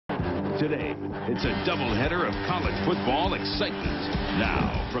today. It's a doubleheader of college football excitement. Now,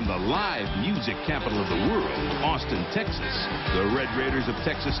 from the live music capital of the world, Austin, Texas, the Red Raiders of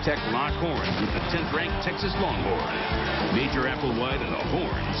Texas Tech lock horns with the 10th-ranked Texas Longhorns. Major Applewhite and the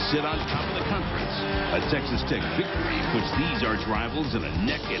Horns sit on top of the conference. A Texas Tech victory puts these arch rivals in a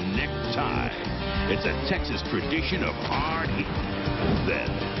neck-and-neck tie. It's a Texas tradition of hard hitting. Then,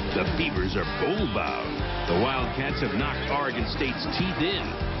 the Beavers are bowl-bound. The Wildcats have knocked Oregon State's teeth in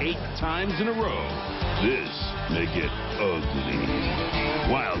 8 times in a row. This may get ugly.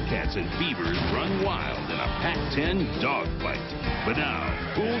 Wildcats and Beavers run wild in a Pac-10 dogfight. But now,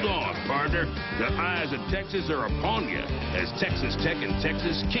 hold on, partner. The eyes of Texas are upon you as Texas Tech and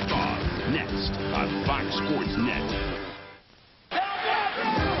Texas kick off next on Fox Sports Net.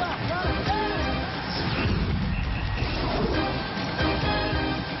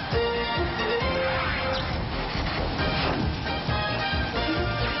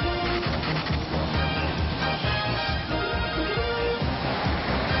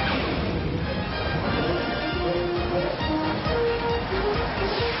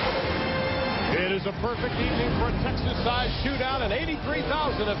 A perfect evening for a Texas-sized shootout, and 83,000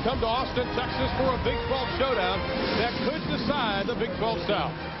 have come to Austin, Texas for a Big 12 showdown that could decide the Big 12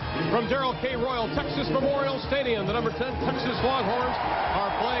 South. From Darrell K. Royal Texas Memorial Stadium, the number 10 Texas Longhorns are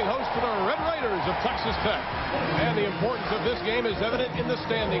playing host to the Red Raiders of Texas Tech. And the importance of this game is evident in the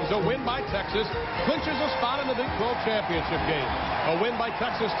standings. A win by Texas clinches a spot in the Big 12 championship game. A win by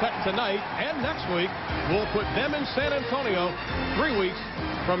Texas Tech tonight and next week will put them in San Antonio 3 weeks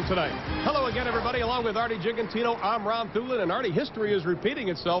from tonight. Hello again, everybody. Along with Artie Gigantino, I'm Ron Thulin. And Artie, history is repeating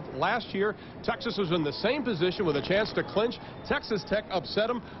itself. Last year, Texas was in the same position with a chance to clinch. Texas Tech upset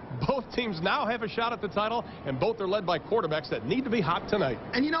them. Both teams now have a shot at the title, and both are led by quarterbacks that need to be hot tonight.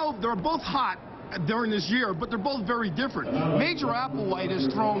 And you know, they're both hot during this year, but they're both very different. Major Applewhite has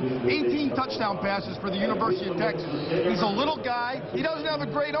thrown 18 touchdown passes for the University of Texas. He's a little guy. He doesn't have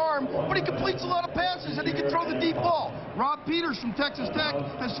a great arm, but he completes a lot of passes, and he can throw the deep ball. Rob Peters from Texas Tech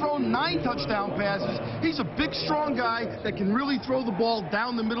has thrown 9 touchdown passes. He's a big, strong guy that can really throw the ball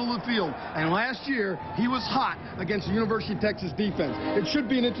down the middle of the field. And last year, he was hot against the University of Texas defense. It should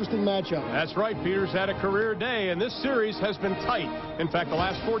be an interesting matchup. That's right. Peters had a career day, and this series has been tight. In fact, the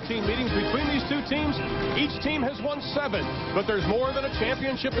last 14 meetings between these two teams, each team has won 7, but there's more than a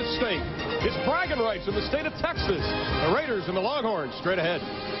championship at stake. It's bragging rights in the state of Texas. The Raiders and the Longhorns straight ahead.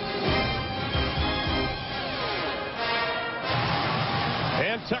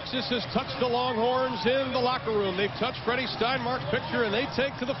 And Texas has touched the Longhorns in the locker room. They've touched Freddie Steinmark's picture, and they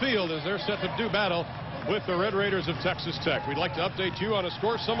take to the field as they're set to do battle with the Red Raiders of Texas Tech. We'd like to update you on a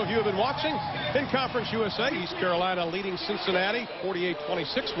score some of you have been watching. In Conference USA, East Carolina leading Cincinnati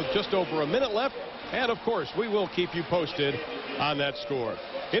 48-26 with just over a minute left. And, of course, we will keep you posted on that score.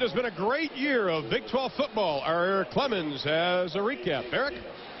 It has been a great year of Big 12 football. Our Eric Clemens has a recap. Eric?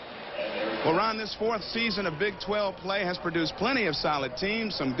 Well, Ron, this 4th season of Big 12 play has produced plenty of solid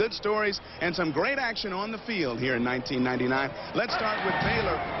teams, some good stories, and some great action on the field here in 1999. Let's start with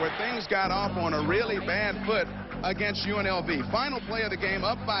Baylor, where things got off on a really bad foot against UNLV. Final play of the game,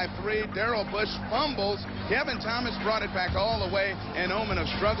 up by 3. Darrell Bush fumbles. Kevin Thomas brought it back all the way, an omen of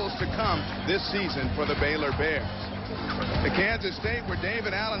struggles to come this season for the Baylor Bears. To Kansas State, where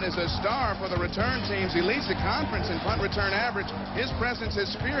David Allen is a star for the return teams. He leads the conference in punt return average. His presence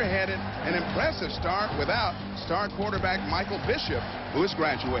has spearheaded an impressive start without star quarterback Michael Bishop, who has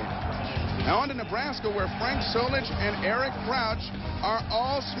graduated. Now on to Nebraska, where Frank Solich and Eric Crouch are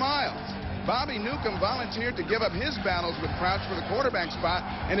all smiles. Bobby Newcomb volunteered to give up his battles with Crouch for the quarterback spot,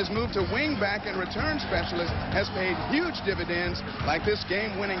 and his move to wingback and return specialist has paid huge dividends, like this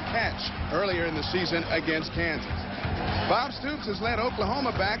game-winning catch earlier in the season against Kansas. Bob Stoops has led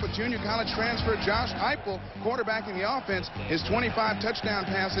Oklahoma back with junior college transfer Josh Heupel quarterbacking the offense. His 25 touchdown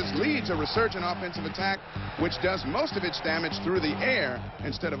passes leads a resurgent offensive attack, which does most of its damage through the air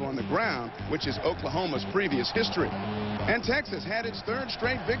instead of on the ground, which is Oklahoma's previous history. And Texas had its 3rd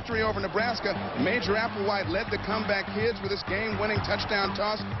straight victory over Nebraska. Major Applewhite led the comeback kids with his game-winning touchdown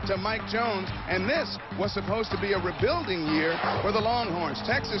toss to Mike Jones. And this was supposed to be a rebuilding year for the Longhorns.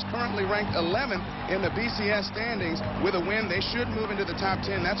 Texas currently ranked 11th in the BCS standings. With a win, they should move into the top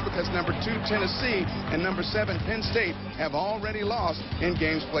 10. That's because number 2, Tennessee, and number 7, Penn State, have already lost in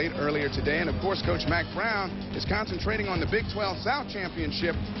games played earlier today. And, of course, Coach Mack Brown is concentrating on the Big 12 South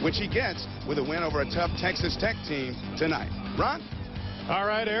Championship, which he gets with a win over a tough Texas Tech team tonight. Ron? All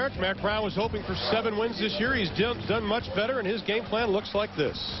right, Eric. Mack Brown was hoping for 7 wins this year. He's done much better, and his game plan looks like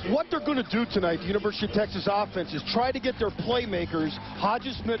this. What they're going to do tonight, the University of Texas offense, is try to get their playmakers,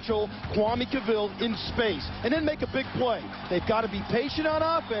 Hodges Mitchell, Kwame Cavill, in space, and then make a big play. They've got to be patient on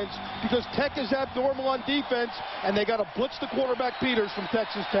offense because Tech is abnormal on defense, and they got to blitz the quarterback Peters from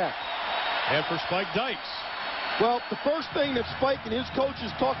Texas Tech. And for Spike Dykes. Well, the first thing that Spike and his coaches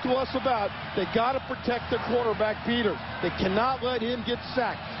talked to us about, they got to protect their quarterback, Peters. They cannot let him get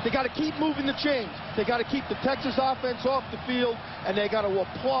sacked. They got to keep moving the chains. They got to keep the Texas offense off the field, and they got to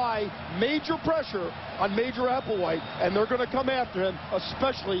apply major pressure on Major Applewhite, and they're going to come after him,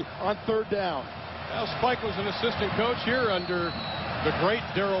 especially on 3rd down. Well, Spike was an assistant coach here under the great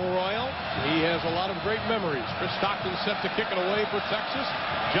Darrell Royal. He has a lot of great memories. Chris Stockton set to kick it away for Texas.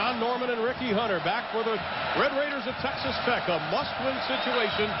 John Norman and Ricky Hunter back for the Red Raiders of Texas Tech. A must-win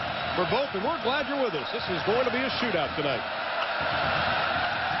situation for both, and we're glad you're with us. This is going to be a shootout tonight.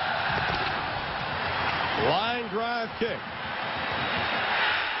 Line drive kick.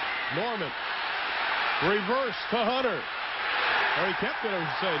 Norman. Reverse to Hunter. Oh, he kept it, I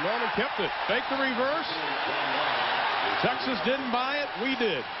would say. Norman kept it. Fake the reverse. Texas didn't buy it. We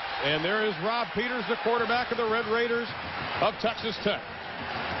did. And there is Rob Peters, the quarterback of the Red Raiders of Texas Tech.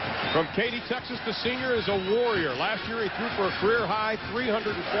 From Katy, Texas, the senior is a warrior. Last year he threw for a career-high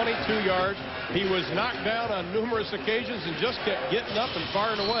 322 yards. He was knocked down on numerous occasions and just kept getting up and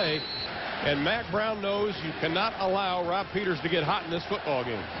firing away. And Mack Brown knows you cannot allow Rob Peters to get hot in this football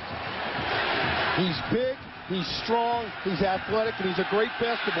game. He's big, he's strong, he's athletic, and he's a great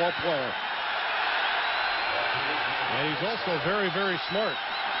basketball player. And he's also very, very smart.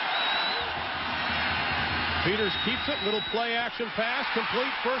 Peters keeps it. Little play action pass.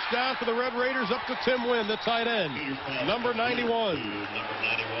 Complete. First down for the Red Raiders up to Tim Wynn, the tight end. Number 91.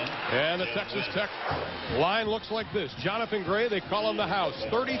 And the Texas Tech line looks like this. Jonathan Gray, they call him the house.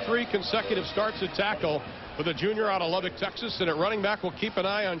 33 consecutive starts at tackle for the junior out of Lubbock, Texas. And at running back, we'll keep an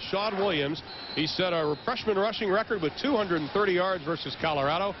eye on Sean Williams. He set a freshman rushing record with 230 yards versus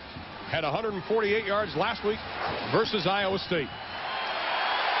Colorado. Had 148 yards last week versus Iowa State.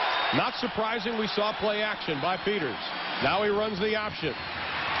 Not surprising we saw play action by Peters. Now he runs the option.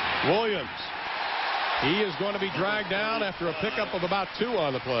 Williams. He is going to be dragged down after a pickup of about 2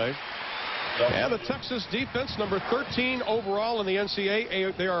 on the play. And the Texas defense, number 13 overall in the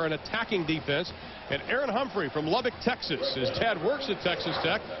NCAA. They are an attacking defense. And Aaron Humphrey from Lubbock, Texas. His dad works at Texas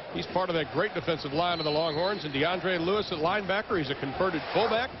Tech. He's part of that great defensive line of the Longhorns. And DeAndre Lewis at linebacker. He's a converted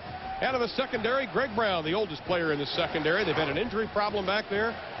fullback. Out of the secondary, Greg Brown, the oldest player in the secondary. They've had an injury problem back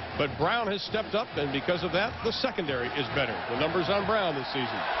there, but Brown has stepped up, and because of that, the secondary is better. The numbers on Brown this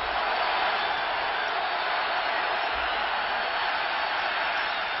season.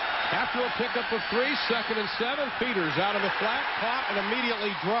 After a pickup of 3, 2nd and 7, Peters out of the flat, caught and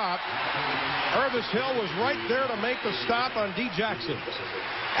immediately dropped. Irvis Hill was right there to make the stop on D. Jackson.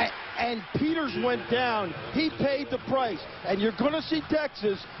 And Peters went down. He paid the price. And you're going to see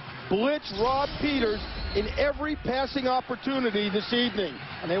Texas blitz Rob Peters in every passing opportunity this evening.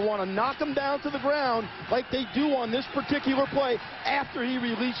 And they want to knock him down to the ground like they do on this particular play after he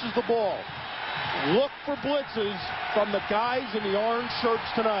releases the ball. Look for blitzes from the guys in the orange shirts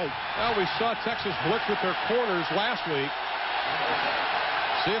tonight. Well, we saw Texas blitz with their corners last week.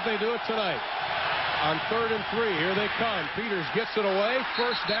 See if they do it tonight. On 3rd and 3, here they come. Peters gets it away.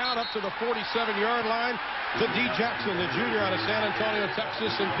 First down up to the 47-yard line to D. Jackson, the junior out of San Antonio,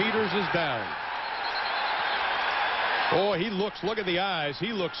 Texas, and Peters is down. Oh, he looks, look at the eyes.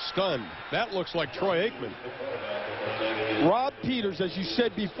 He looks stunned. That looks like Troy Aikman. Rob Peters, as you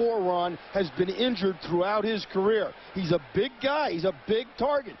said before, Ron, has been injured throughout his career. He's a big guy. He's a big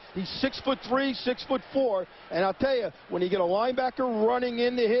target. He's 6'3", 6'4", and I'll tell you, when you get a linebacker running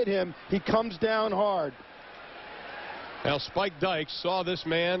in to hit him, he comes down hard. Now, Spike Dykes saw this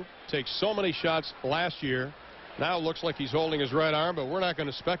man take so many shots last year. Now it looks like he's holding his right arm, but we're not going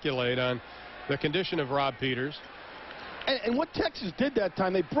to speculate on the condition of Rob Peters. And what Texas did that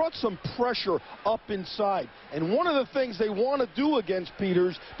time, they brought some pressure up inside. And one of the things they want to do against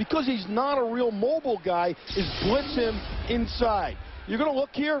Peters, because he's not a real mobile guy, is blitz him inside. You're going to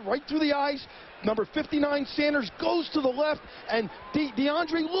look here, right through the eyes. Number 59, Sanders, goes to the left, and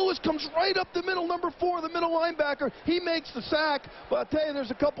DeAndre Lewis comes right up the middle, number 4, the middle linebacker. He makes the sack, but I'll tell you,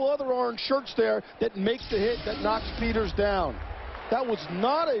 there's a couple other orange shirts there that makes the hit that knocks Peters down. That was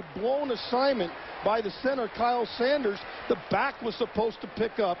not a blown assignment by the center, Kyle Sanders. The back was supposed to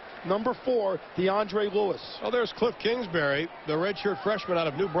pick up number 4, DeAndre Lewis. Well, there's Cliff Kingsbury, the redshirt freshman out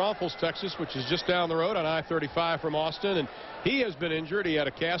of New Braunfels, Texas, which is just down the road on I-35 from Austin. And he has been injured. He had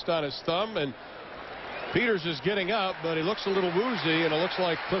a cast on his thumb, and Peters is getting up, but he looks a little woozy, and it looks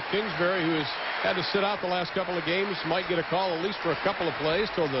like Cliff Kingsbury, who has had to sit out the last couple of games, might get a call at least for a couple of plays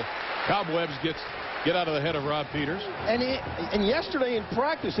till the cobwebs get out of the head of Rob Peters. And yesterday in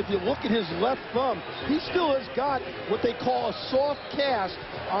practice, if you look at his left thumb, he still has got what they call a soft cast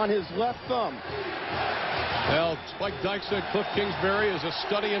on his left thumb. Well, Spike Dykes said Cliff Kingsbury is a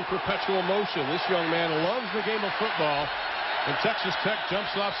study in perpetual motion. This young man loves the game of football, and Texas Tech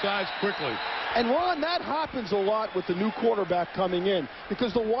jumps off sides quickly. And Ron, that happens a lot with the new quarterback coming in,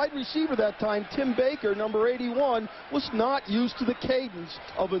 because the wide receiver that time, Tim Baker, number 81, was not used to the cadence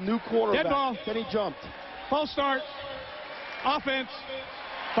of a new quarterback. Dead ball. Then he jumped. False start. Offense.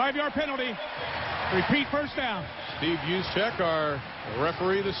 5-yard penalty. Repeat first down. Steve Juszczyk, our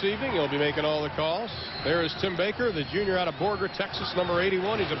referee this evening. He'll be making all the calls. There is Tim Baker, the junior out of Borger, Texas, number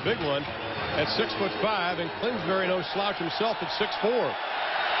 81. He's a big one at 6'5", and Kingsbury no slouch himself at 6'4".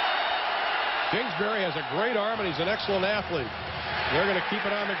 Kingsbury has a great arm, and he's an excellent athlete. They're going to keep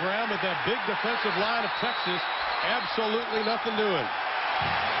it on the ground, but that big defensive line of Texas, absolutely nothing doing.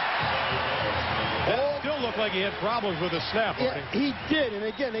 That still looked like he had problems with the snap. Yeah, he did, and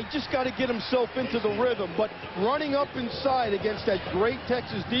again, they just got to get himself into the rhythm. But running up inside against that great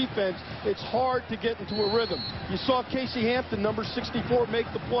Texas defense, it's hard to get into a rhythm. You saw Casey Hampton, number 64,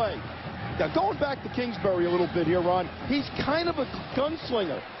 make the play. Now, going back to Kingsbury a little bit here, Ron, he's kind of a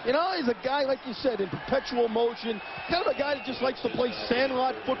gunslinger. You know, he's a guy, like you said, in perpetual motion, kind of a guy that just likes to play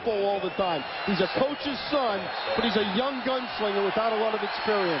sandlot football all the time. He's a coach's son, but he's a young gunslinger without a lot of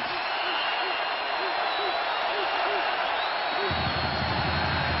experience.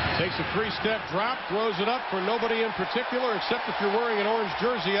 Takes a 3-step drop, throws it up for nobody in particular, except if you're wearing an orange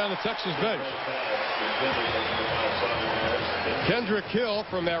jersey on the Texas bench. Kendrick Hill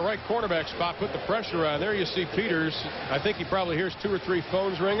from that right quarterback spot put the pressure on. There you see Peters. I think he probably hears 2 or 3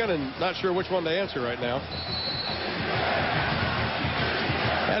 phones ringing and not sure which one to answer right now.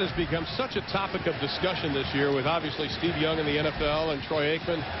 That has become such a topic of discussion this year, with obviously Steve Young in the NFL and Troy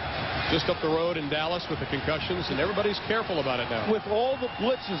Aikman just up the road in Dallas with the concussions, and everybody's careful about it now. With all the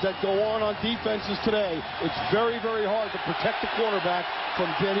blitzes that go on defenses today, it's very, very hard to protect the quarterback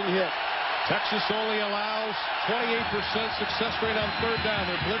from getting hit. Texas only allows 28% success rate on 3rd down.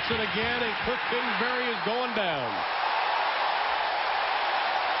 They're blitzing again, and Cliff Kingsbury is going down.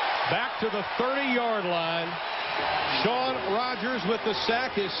 Back to the 30-yard line. Sean Rogers with the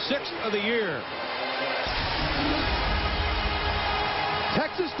sack, his 6th of the year.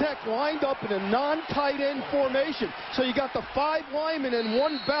 Texas Tech lined up in a non-tight end formation. So you got the 5 linemen and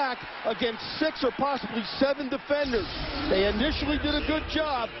 1 back against 6 or possibly 7 defenders. They initially did a good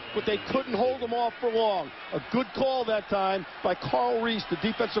job, but they couldn't hold them off for long. A good call that time by Carl Reese, the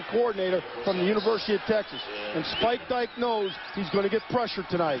defensive coordinator from the University of Texas. And Spike Dykes knows he's going to get pressure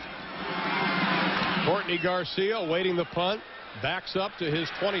tonight. Courtney Garcia waiting the punt. Backs up to his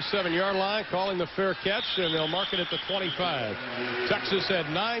 27-yard line, calling the fair catch, and they'll mark it at the 25. Texas had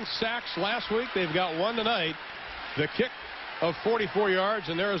 9 sacks last week. They've got 1 tonight. The kick of 44 yards,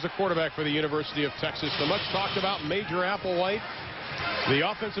 and there is the quarterback for the University of Texas. The much talked about Major Applewhite. The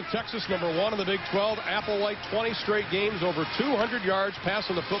offense of Texas, number 1 in the Big 12. Applewhite, 20 straight games, over 200 yards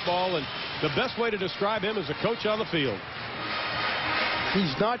passing the football, and the best way to describe him is a coach on the field.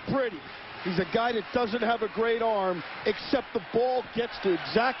 He's not pretty. He's a guy that doesn't have a great arm, except the ball gets to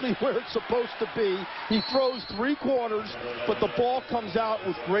exactly where it's supposed to be. He throws 3 quarters, but the ball comes out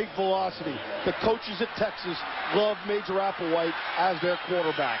with great velocity. The coaches at Texas love Major Applewhite as their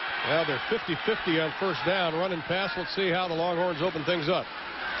quarterback. Well, they're 50-50 on 1st down. Running pass. Let's see how the Longhorns open things up.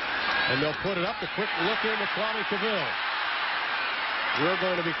 And they'll put it up. A quick look in to Kwame Cavill. We're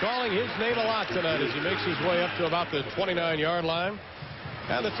going to be calling his name a lot tonight as he makes his way up to about the 29-yard line.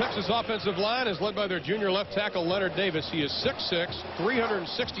 And the Texas offensive line is led by their junior left tackle, Leonard Davis. He is 6'6",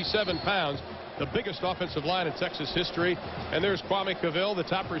 367 pounds, the biggest offensive line in Texas history. And there's Kwame Cavill, the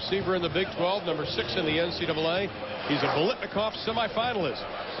top receiver in the Big 12, number 6 in the NCAA. He's a Biletnikoff semifinalist,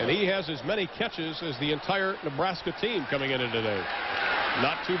 and he has as many catches as the entire Nebraska team coming in today.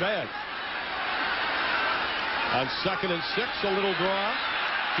 Not too bad. On 2nd and 6, a little draw.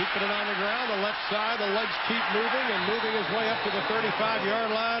 Keeping it on the ground, the left side, the legs keep moving, and moving his way up to the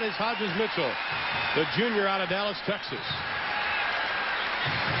 35-yard line is Hodges Mitchell, the junior out of Dallas, Texas.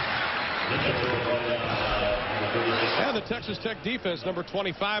 And the Texas Tech defense, number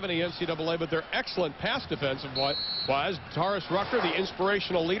 25 in the NCAA, but they're excellent pass defensive-wise. Taurus Rucker, the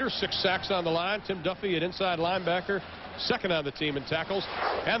inspirational leader, 6 sacks on the line. Tim Duffy, an inside linebacker, 2nd on the team in tackles.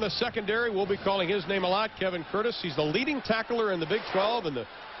 And the secondary, we'll be calling his name a lot, Kevin Curtis. He's the leading tackler in the Big 12, and the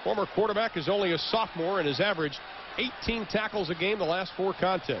former quarterback is only a sophomore and has averaged 18 tackles a game the last 4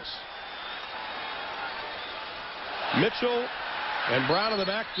 contests. Mitchell and Brown in the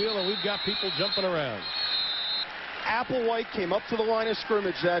backfield, and we've got people jumping around. Applewhite came up to the line of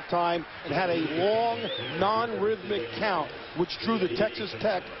scrimmage that time and had a long, non-rhythmic count, which drew the Texas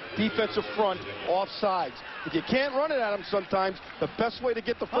Tech defensive front off sides. If you can't run it at them sometimes, the best way to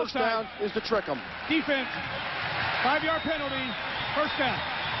get the first down is to trick them. Defense, 5-yard penalty, first down.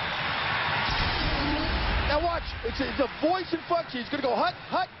 Now watch, it's a voice inflection. He's going to go hut,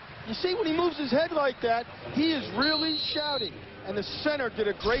 hut. You see when he moves his head like that, he is really shouting. And the center did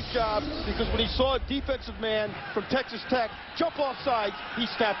a great job because when he saw a defensive man from Texas Tech jump off sides, he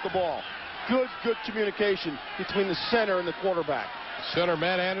snapped the ball. Good communication between the center and the quarterback. Center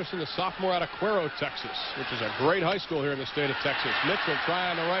Matt Anderson, the sophomore out of Cuero, Texas, which is a great high school here in the state of Texas. Mitchell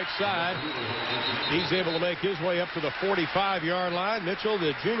try on the right side. He's able to make his way up to the 45-yard line. Mitchell,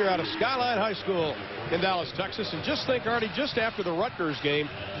 the junior out of Skyline High School in Dallas, Texas. And just think, Artie, just after the Rutgers game,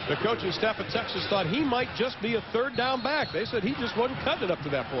 the coaching staff of Texas thought he might just be a third down back. They said he just wasn't cutting it up to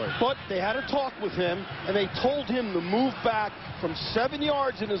that point. But they had a talk with him, and they told him to move back from 7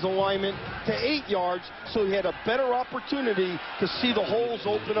 yards in his alignment to 8 yards so he had a better opportunity to see the holes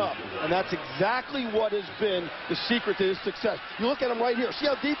open up. And that's exactly what has been the secret to his success. You look at him right here. See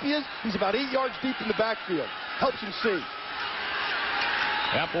how deep he is? He's about 8 yards deep in the backfield. Helps him see.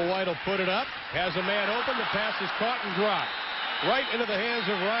 Applewhite will put it up. Has a man open. The pass is caught and dropped. Right into the hands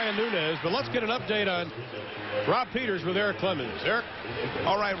of Ryan Nunez. But let's get an update on Rob Peters with Eric Clemens. Eric?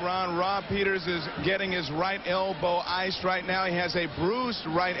 All right, Ron. Rob Peters is getting his right elbow iced right now. He has a bruised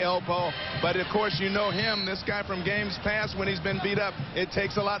right elbow. But, of course, you know him, this guy from games past when he's been beat up. It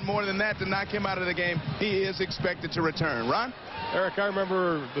takes a lot more than that to knock him out of the game. He is expected to return. Ron? Eric, I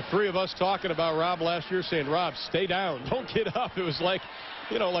remember the three of us talking about Rob last year saying, Rob, stay down. Don't get up. It was like,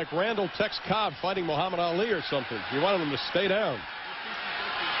 you know, like Randall Tex Cobb fighting Muhammad Ali or something. You wanted him to stay down.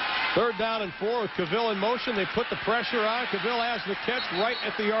 Third down and 4 with Cavill in motion. They put the pressure on. Cavill has the catch right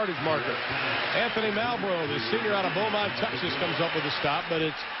at the yardage marker. Anthony Malbrough, the senior out of Beaumont, Texas, comes up with a stop, but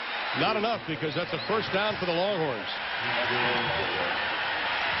it's not enough because that's a first down for the Longhorns.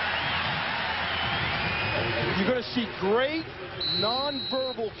 You're going to see great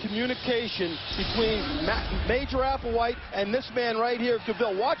nonverbal communication between Major Applewhite and this man right here,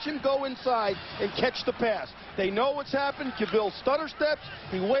 Cavill. Watch him go inside and catch the pass. They know what's happened. Cavill stutter steps,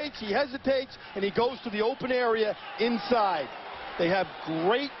 he waits, he hesitates, and he goes to the open area inside. They have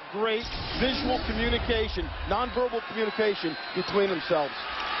great visual communication, nonverbal communication between themselves.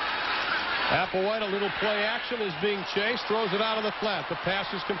 Applewhite, a little play action, is being chased, throws it out of the flat. The pass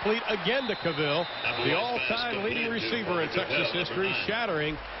is complete again to Cavill, the all-time leading receiver in Texas history,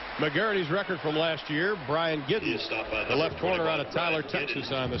 shattering McGarrity's record from last year. Brian Giddens, the left corner out of Tyler, Texas,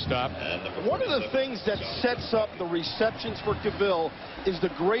 on the stop. One of the things that sets up the receptions for Cavill is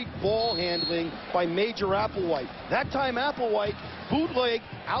the great ball handling by Major Applewhite. That time Applewhite bootleg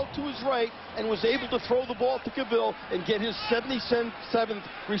out to his right and was able to throw the ball to Cavill and get his 77th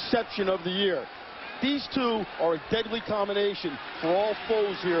reception of the year. These two are a deadly combination for all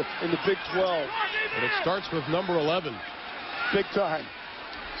foes here in the Big 12. And it starts with number 11. Big time.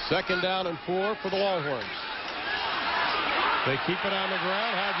 Second down and 4 for the Longhorns. They keep it on the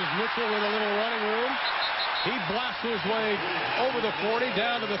ground. Hodges Mitchell with a little running room. He blasts his way over the 40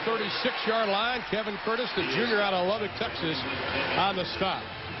 down to the 36-yard line. Kevin Curtis, the junior out of Lubbock, Texas, on the stop.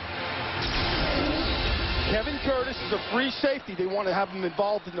 Kevin Curtis is a free safety. They want to have him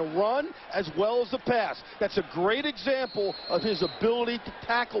involved in the run as well as the pass. That's a great example of his ability to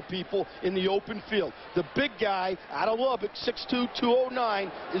tackle people in the open field. The big guy out of Lubbock, 6'2",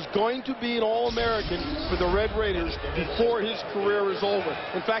 209, is going to be an All-American for the Red Raiders before his career is over.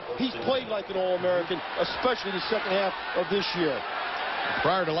 In fact, he's played like an All-American, especially the second half of this year.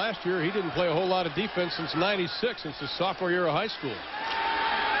 Prior to last year, he didn't play a whole lot of defense since '96, since his sophomore year of high school.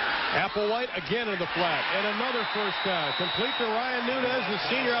 Applewhite again in the flat, and another first down. Complete to Ryan Nunez, the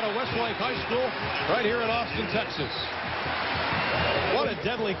senior out of Westlake High School, right here in Austin, Texas. What a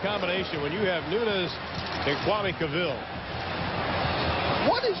deadly combination when you have Nunez and Kwame Cavill.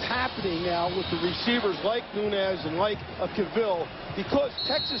 What is happening now with the receivers like Nunez and like Cavill? Because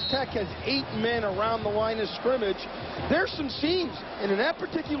Texas Tech has 8 men around the line of scrimmage, there's some seams. And in that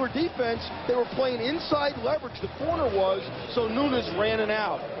particular defense, they were playing inside leverage, the corner was, so Nunez ran it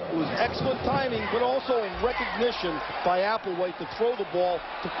out. It was excellent timing, but also recognition by Applewhite to throw the ball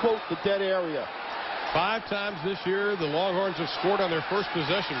to, quote, the dead area. 5 times this year the Longhorns have scored on their first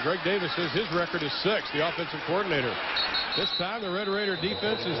possession. Greg Davis says his record is 6, the offensive coordinator. This time the Red Raider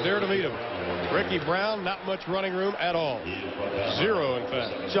defense is there to meet him. Ricky Brown, not much running room at all. 0, in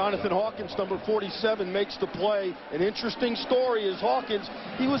fact. Jonathan Hawkins, number 47, makes the play. An interesting story is Hawkins,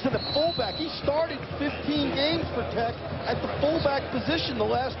 he was in the fullback. He started 15 games for Tech at the fullback position the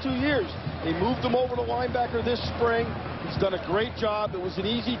last 2 years. They moved him over to linebacker this spring. He's done a great job. It was an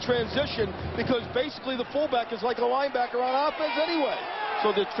easy transition because basically the fullback is like a linebacker on offense anyway.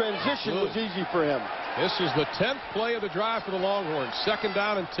 So the transition was easy for him. This is the 10th play of the drive for the Longhorns. 2nd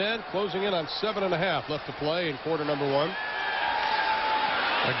down and 10, closing in on 7.5 left to play in quarter number 1.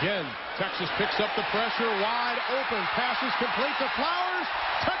 Again, Texas picks up the pressure, wide open, passes complete to Flowers.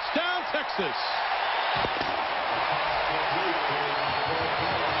 Touchdown, Texas.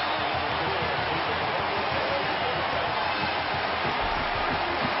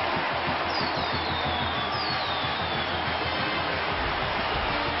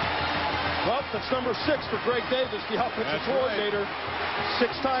 Well, that's number 6 for Greg Davis, the offensive coordinator. Right.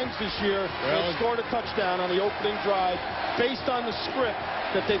 6 times this year, they scored a touchdown on the opening drive based on the script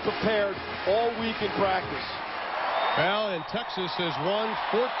that they prepared all week in practice. Well, and Texas has won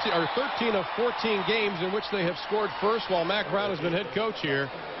 13 of 14 games in which they have scored first while Mack Brown has been head coach here.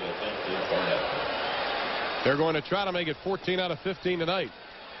 They're going to try to make it 14 out of 15 tonight.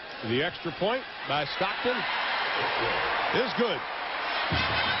 The extra point by Stockton is good.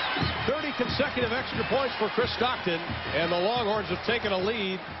 30 consecutive extra points for Chris Stockton, and the Longhorns have taken a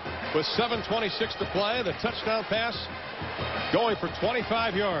lead with 7:26 to play. The touchdown pass going for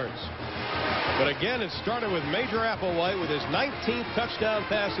 25 yards. But again, it started with Major Applewhite with his 19th touchdown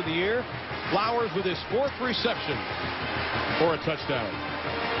pass of the year. Flowers with his 4th reception for a touchdown.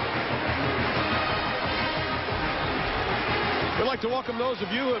 We'd like to welcome those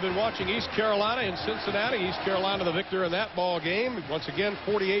of you who have been watching East Carolina in Cincinnati. East Carolina the victor in that ball game. Once again,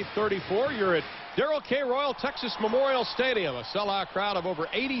 48-34. You're at Darrell K. Royal Texas Memorial Stadium. A sellout crowd of over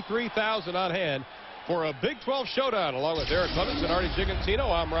 83,000 on hand for a Big 12 showdown. Along with Eric Clements and Artie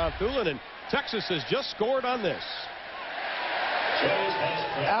Gigantino, I'm Ron Thulin, and Texas has just scored on this.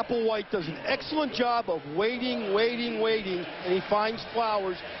 Applewhite does an excellent job of waiting, and he finds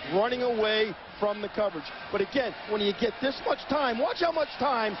Flowers running away from the coverage. But again, when you get this much time, watch how much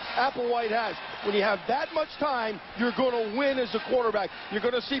time Applewhite has. When you have that much time, you're going to win as a quarterback. You're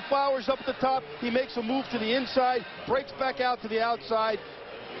going to see Flowers up at the top. He makes a move to the inside, breaks back out to the outside.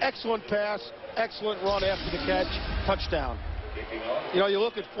 Excellent pass, excellent run after the catch, touchdown. You know, you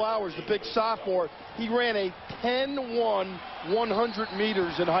look at Flowers, the big sophomore, he ran a 10-1 100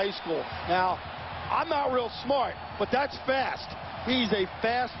 meters in high school. Now, I'm not real smart, but that's fast. He's a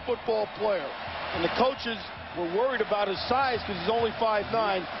fast football player. And the coaches were worried about his size because he's only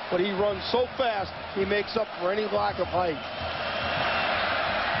 5'9", but he runs so fast, he makes up for any lack of height.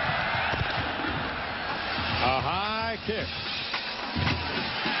 A high kick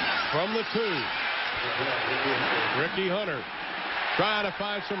from the 2. Ricky Hunter trying to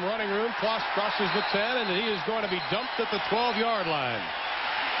find some running room. Crosses the 10, and he is going to be dumped at the 12-yard line.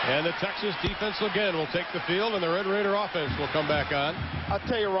 And the Texas defense again will take the field, and the Red Raider offense will come back on. I'll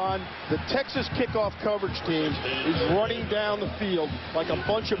tell you, Ron, the Texas kickoff coverage team is running down the field like a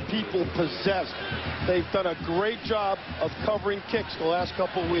bunch of people possessed. They've done a great job of covering kicks the last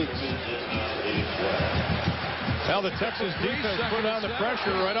couple weeks. Now the Texas defense put on the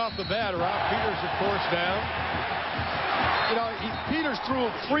pressure right off the bat. Rob Peters, of course, down. You know, Peters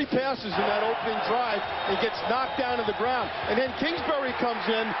threw 3 passes in that opening drive and gets knocked down to the ground. And then Kingsbury comes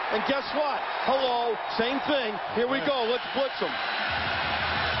in, and guess what? Hello, same thing. Here we go. Let's blitz them.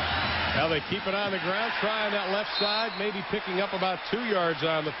 Now they keep it on the ground, trying that left side, maybe picking up about 2 yards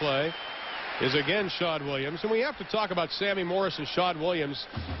on the play. Is again Shad Williams. And we have to talk about Sammy Morris and Shad Williams.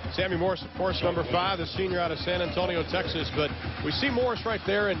 Sammy Morris, of course, number 5, the senior out of San Antonio, Texas. But we see Morris right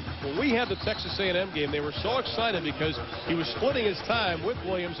there. And when we had the Texas A&M game, they were so excited because he was splitting his time with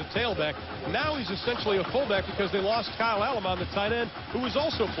Williams, a tailback. Now he's essentially a fullback because they lost Kyle Alamon, the tight end, who was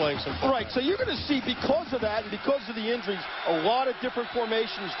also playing some football. Right, so you're going to see, because of that and because of the injuries, a lot of different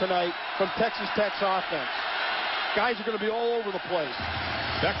formations tonight from Texas Tech's offense. Guys are going to be all over the place.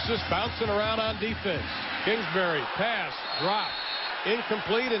 Texas bouncing around on defense. Kingsbury, pass, drop,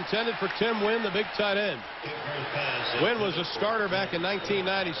 incomplete, intended for Tim Wynn, the big tight end. Wynn was a starter back in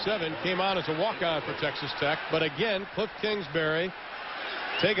 1997, came on as a walk-on for Texas Tech, but again, Cliff Kingsbury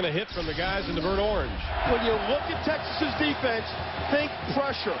taking a hit from the guys in the burnt orange. When you look at Texas's defense, think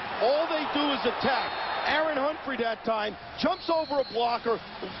pressure. All they do is attack. Aaron Humphrey that time jumps over a blocker,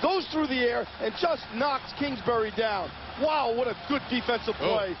 goes through the air, and just knocks Kingsbury down. Wow, what a good defensive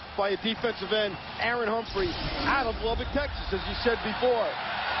play by a defensive end, Aaron Humphrey, out of Lubbock, Texas, as you said before.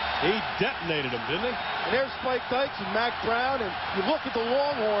 He detonated him, didn't he? And there's Spike Dykes and Mac Brown, and you look at the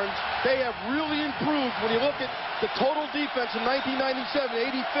Longhorns, they have really improved when you look at the total defense in 1997,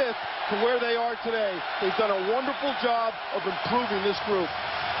 85th, to where they are today. They've done a wonderful job of improving this group.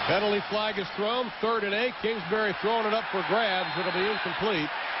 Penalty flag is thrown, 3rd and 8. Kingsbury throwing it up for grabs. It'll be incomplete.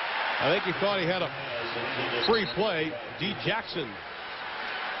 I think he thought he had a free play. D. Jackson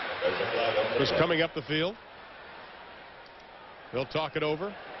was coming up the field. They'll talk it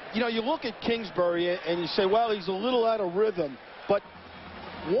over. You know, you look at Kingsbury and you say, well, he's a little out of rhythm. But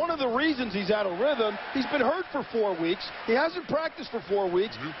one of the reasons he's out of rhythm, he's been hurt for 4 weeks. He hasn't practiced for 4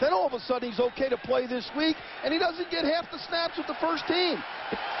 weeks. Then all of a sudden he's okay to play this week, and he doesn't get half the snaps with the first team.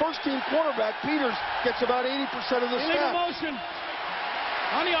 The first team quarterback, Peters, gets about 80% of the snaps. Illegal motion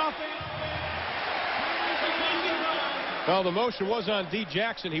on the offense. Well, the motion was on D.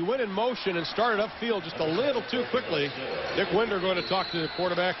 Jackson. He went in motion and started upfield just a little too quickly. Dick Winder going to talk to the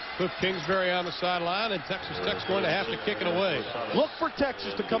quarterback, Cliff Kingsbury on the sideline, and Texas Tech's going to have to kick it away. Look for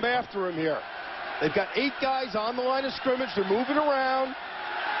Texas to come after him here. They've got 8 guys on the line of scrimmage. They're moving around.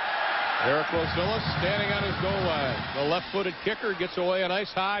 Eric Rosillas standing on his goal line. The left-footed kicker gets away a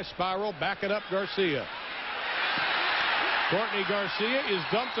nice high spiral, backing up Garcia. Courtney Garcia is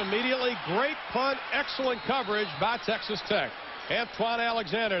dumped immediately. Great punt, excellent coverage by Texas Tech. Antoine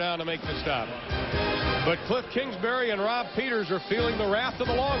Alexander down to make the stop. But Cliff Kingsbury and Rob Peters are feeling the wrath of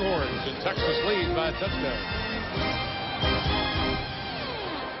the Longhorns, and Texas leads by a touchdown.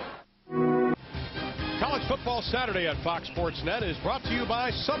 College Football Saturday on Fox Sports Net is brought to you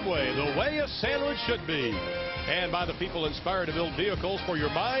by Subway, the way a sandwich should be, and by the people inspired to build vehicles for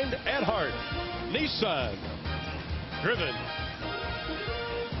your mind and heart. Nissan. Driven.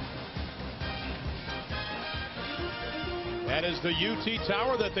 That is the UT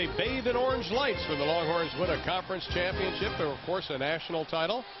Tower that they bathe in orange lights when the Longhorns win a conference championship. They're, of course, a national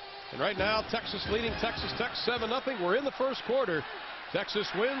title. And right now, Texas leading Texas Tech 7-0. We're in the first quarter. Texas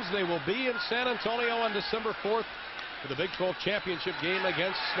wins. They will be in San Antonio on December 4th for the Big 12 championship game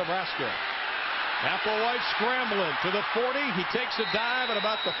against Nebraska. Applewhite scrambling to the 40. He takes a dive at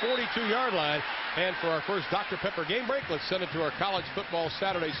about the 42-yard line. And for our first Dr. Pepper game break, let's send it to our College Football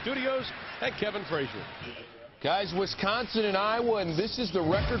Saturday studios and Kevin Frazier. Guys, Wisconsin and Iowa, and this is the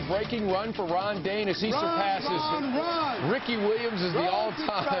record-breaking run for Ron Dayne as he surpasses Ricky Williams as the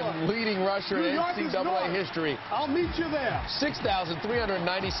all-time leading rusher in NCAA history. I'll meet you there.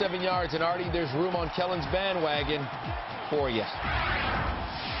 6,397 yards, and Artie, there's room on Kellen's bandwagon for you.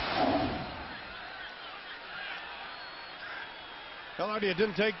 Well, Artie, it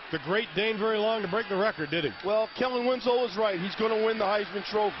didn't take the great Dane very long to break the record, did he? Well, Kellen Winslow is right. He's going to win the Heisman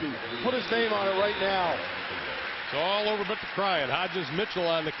Trophy. Put his name on it right now. It's all over but the crying. Hodges Mitchell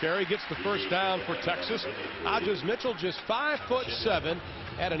on the carry, gets the first down for Texas. Hodges Mitchell, just 5'7",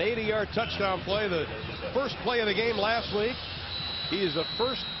 had an 80-yard touchdown play, the first play of the game last week. He is the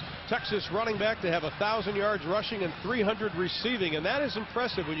first Texas running back to have 1,000 yards rushing and 300 receiving, and that is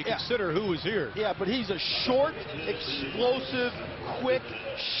impressive when you consider who was here. Yeah, but he's a short, explosive, quick,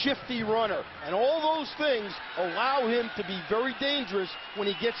 shifty runner, and all those things allow him to be very dangerous when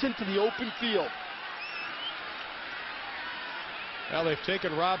he gets into the open field. Now they've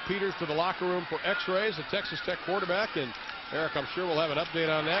taken Rob Peters to the locker room for x-rays, the Texas Tech quarterback, and Eric, I'm sure we'll have an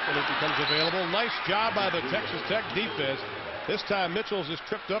update on that when it becomes available. Nice job by the Texas Tech defense. This time Mitchell's is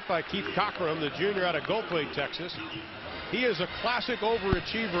tripped up by Keith Cockrum, the junior out of Goldthwaite, Texas. He is a classic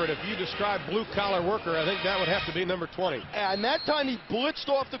overachiever, and if you describe blue-collar worker, I think that would have to be number 20. And that time he blitzed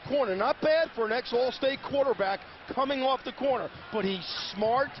off the corner. Not bad for an ex-All-State quarterback coming off the corner, but he's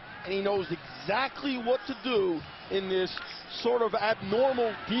smart and he knows exactly what to do in this sort of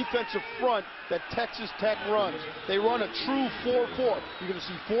abnormal defensive front that Texas Tech runs. They run a true 4-4. You're going to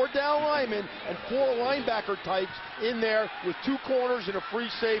see 4 down linemen and 4 linebacker types in there with 2 corners and a free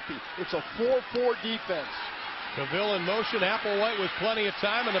safety. It's a 4-4 defense. Cavill in motion. Applewhite with plenty of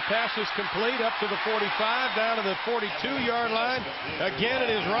time, and the pass is complete up to the 45, down to the 42-yard line. Again, it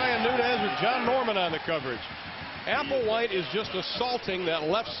is Ryan Nunez with John Norman on the coverage. Applewhite is just assaulting that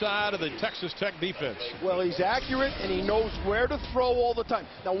left side of the Texas Tech defense. Well, he's accurate, and he knows where to throw all the time.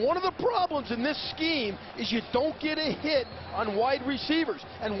 Now, one of the problems in this scheme is you don't get a hit on wide receivers.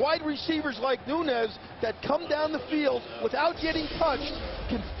 And wide receivers like Nunez that come down the field without getting touched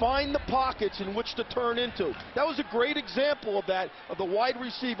can find the pockets in which to turn into. That was a great example of that, of the wide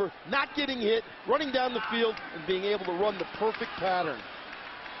receiver not getting hit, running down the field, and being able to run the perfect pattern.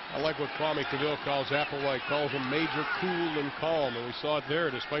 I like what Kwame Cavill calls Applewhite, calls him major, cool, and calm, and we saw it there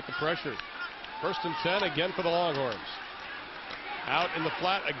despite the pressure. First and 10 again for the Longhorns. Out in the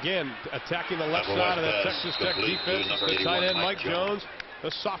flat again, attacking the left side of that Texas Tech defense. It's the tight end Mike Jones, the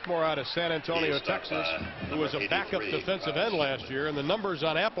sophomore out of San Antonio, Texas, who was a backup defensive end last year. And the numbers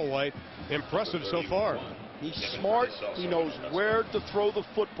on Applewhite, impressive so far. He's smart. He knows where to throw the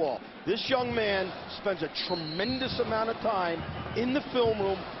football. This young man spends a tremendous amount of time in the film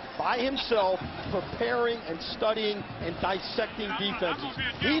room by himself, preparing and studying and dissecting defenses.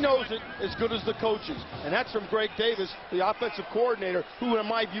 He knows it as good as the coaches. And that's from Greg Davis, the offensive coordinator, who in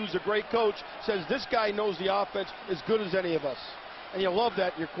my view is a great coach, says this guy knows the offense as good as any of us. And you love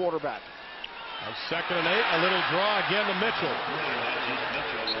that in your quarterback. On 2nd and 8, a little draw again to Mitchell.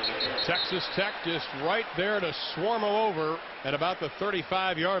 Texas Tech just right there to swarm him over at about the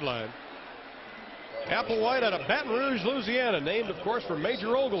 35-yard line. Applewhite out of Baton Rouge, Louisiana, named, of course, for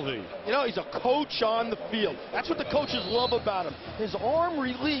Major Ogilvie. You know, he's a coach on the field. That's what the coaches love about him. His arm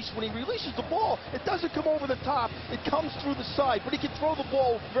release, when he releases the ball, it doesn't come over the top. It comes through the side, but he can throw the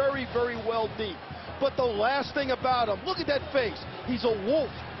ball very, very well deep. But the last thing about him, look at that face. He's a wolf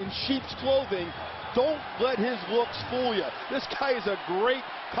in sheep's clothing. Don't let his looks fool you. This guy is a great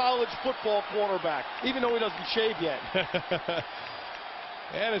college football quarterback, even though he doesn't shave yet.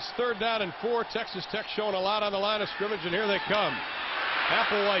 And it's 3rd down and 4. Texas Tech showing a lot on the line of scrimmage, and here they come.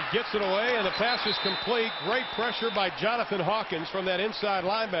 Applewhite gets it away, and the pass is complete. Great pressure by Jonathan Hawkins from that inside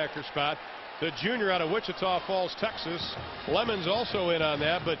linebacker spot. The junior out of Wichita Falls, Texas. Lemons also in on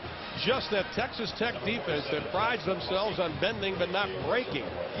that, but just that Texas Tech defense that prides themselves on bending but not breaking.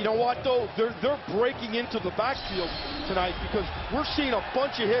 You know what, though? They're breaking into the backfield tonight because we're seeing a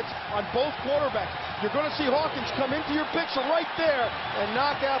bunch of hits on both quarterbacks. You're going to see Hawkins come into your picture right there and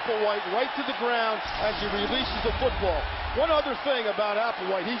knock Applewhite right to the ground as he releases the football. One other thing about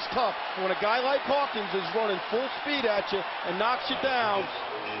Applewhite, he's tough. When a guy like Hawkins is running full speed at you and knocks you down,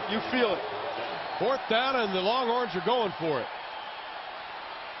 you feel it. 4th down, and the Longhorns are going for it.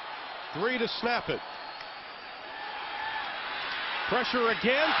 3 to snap it. Pressure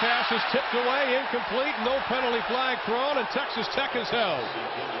again. Pass is tipped away, incomplete. No penalty flag thrown, and Texas Tech is held.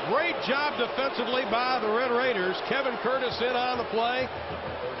 Great job defensively by the Red Raiders. Kevin Curtis in on the play.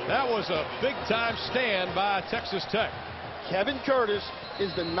 That was a big-time stand by Texas Tech. Kevin Curtis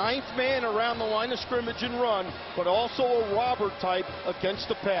is the 9th man around the line of scrimmage and run, but also a robber type against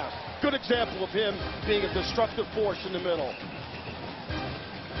the pass. Good example of him being a destructive force in the middle.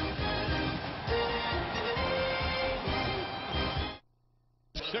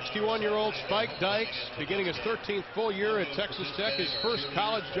 '61-year-old Spike Dykes, beginning his 13th full year at Texas Tech. His first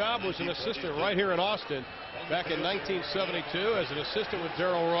college job was an assistant right here in Austin back in 1972 as an assistant with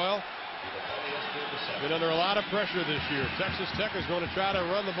Darrell Royal. Been under a lot of pressure this year. Texas Tech is going to try to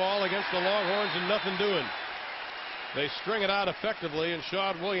run the ball against the Longhorns and nothing doing. They string it out effectively, and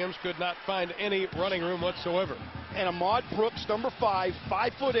Shawn Williams could not find any running room whatsoever. And Ahmad Brooks, number 5,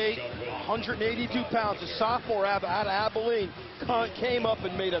 5'8", 182 pounds, a sophomore out of Abilene, came up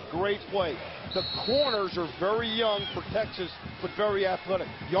and made a great play. The corners are very young for Texas, but very athletic.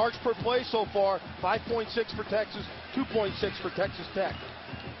 Yards per play so far, 5.6 for Texas, 2.6 for Texas Tech.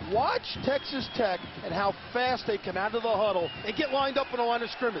 Watch Texas Tech and how fast they come out of the huddle and get lined up in the line of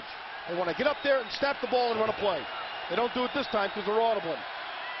scrimmage. They want to get up there and snap the ball and run a play. They don't do it this time because they're audible.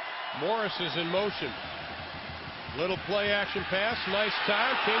 Morris is in motion. Little play action pass. Nice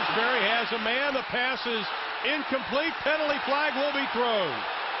time. Kingsbury has a man. The pass is incomplete. Penalty flag will be thrown.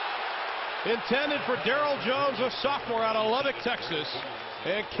 Intended for Darrell Jones, a sophomore out of Lubbock, Texas.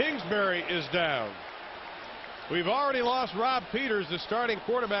 And Kingsbury is down. We've already lost Rob Peters, the starting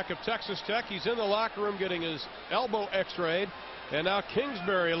quarterback of Texas Tech. He's in the locker room getting his elbow x-rayed. And now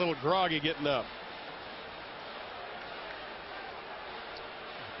Kingsbury a little groggy getting up.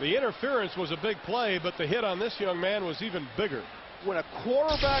 The interference was a big play, but the hit on this young man was even bigger. When a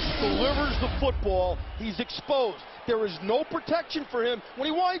quarterback delivers the football, he's exposed. There is no protection for him when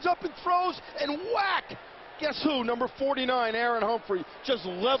he winds up and throws and whack. Guess who? Number 49, Aaron Humphrey, just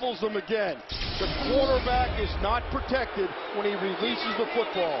levels them again. The quarterback is not protected when he releases the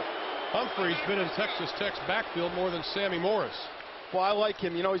football. Humphrey's been in Texas Tech's backfield more than Sammy Morris. Well, I like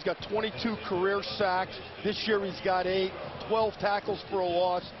him. You know, he's got 22 career sacks. This year he's got 8, 12 tackles for a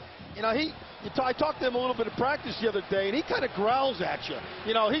loss. You know, I talked to him a little bit of practice the other day, and he kind of growls at you.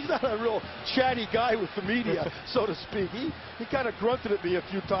 You know, he's not a real chatty guy with the media, so to speak. He kind of grunted at me a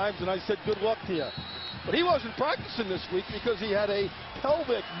few times, and I said, good luck to you. But he wasn't practicing this week because he had a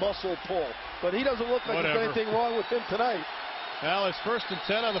pelvic muscle pull. But he doesn't look like there's anything wrong with him tonight. Well, it's 1st and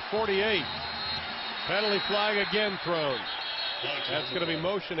 10 on the 48. Penalty flag again thrown. That's going to be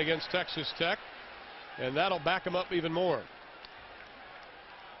motion against Texas Tech, and that'll back them up even more.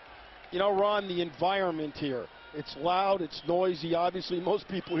 You know, Ron, the environment here. It's loud, it's noisy. Obviously, most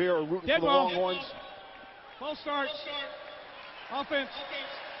people here are rooting for the Longhorns. False start. Offense.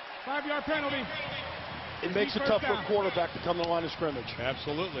 5-yard penalty. It makes it tough for a quarterback to come to the line of scrimmage.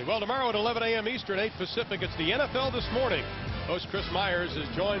 Absolutely. Well, tomorrow at 11 a.m. Eastern, 8 Pacific, it's the NFL This Morning. Host Chris Myers is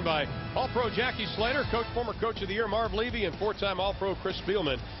joined by All-Pro Jackie Slater, former Coach of the Year Marv Levy, and 4-time All-Pro Chris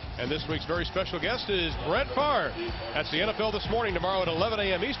Spielman. And this week's very special guest is Brett Favre. That's the NFL This Morning tomorrow at 11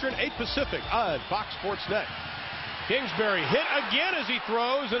 a.m. Eastern, 8 Pacific on Fox Sports Net. Kingsbury hit again as he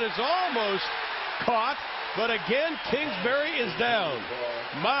throws, and it's almost caught. But again, Kingsbury is down.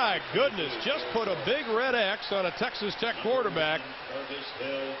 My goodness, just put a big red X on a Texas Tech quarterback.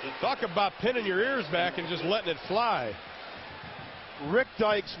 Talk about pinning your ears back and just letting it fly. Rick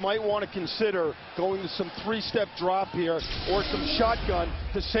Dykes might want to consider going to some 3-step drop here or some shotgun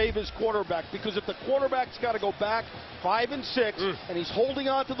to save his quarterback, because if the quarterback's got to go back 5 and 6 and he's holding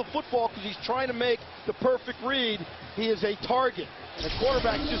on to the football because he's trying to make the perfect read, he is a target. And the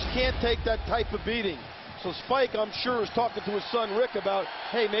quarterback just can't take that type of beating. So Spike, I'm sure, is talking to his son Rick about,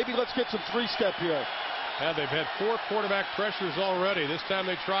 hey, maybe let's get some 3-step here. Yeah, they've had 4 quarterback pressures already. This time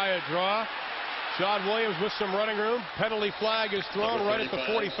they try a draw. Sean Williams with some running room. Penalty flag is thrown right at the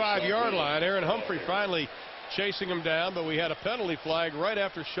 45-yard line. Aaron Humphrey finally chasing him down, but we had a penalty flag right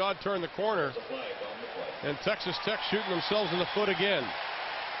after Shaw turned the corner. And Texas Tech shooting themselves in the foot again.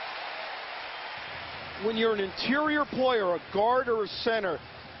 When you're an interior player, a guard or a center,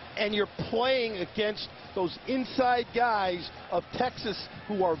 and you're playing against those inside guys of Texas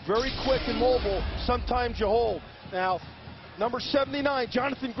who are very quick and mobile, sometimes you hold. Now, number 79,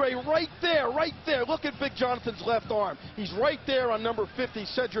 Jonathan Gray, right there. Look at big Jonathan's left arm. He's right there on number 50,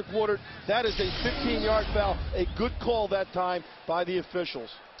 Cedric Woodard. That is a 15-yard foul. A good call that time by the officials.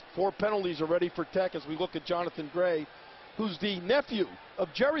 4 penalties already for Tech as we look at Jonathan Gray, who's the nephew of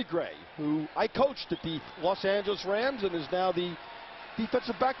Jerry Gray, who I coached at the Los Angeles Rams and is now the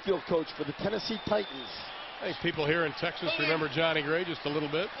defensive backfield coach for the Tennessee Titans. I think people here in Texas remember Johnny Gray just a little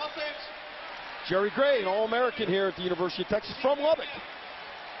bit. Jerry Gray, an All-American here at the University of Texas from Lubbock.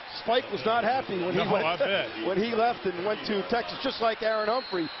 Spike was not happy when he left and went to Texas, just like Aaron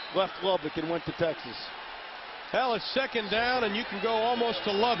Humphrey left Lubbock and went to Texas. Hell, it's 2nd down, and you can go almost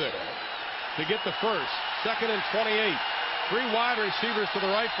to Lubbock to get the first. 2nd and 28. 3 wide receivers to the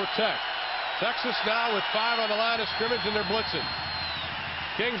right for Tech. Texas now with 5 on the line of scrimmage, and they're blitzing.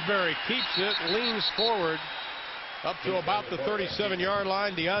 Kingsbury keeps it, leans forward up to about the 37-yard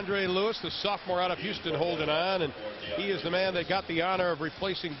line. DeAndre Lewis, the sophomore out of Houston, holding on, and he is the man that got the honor of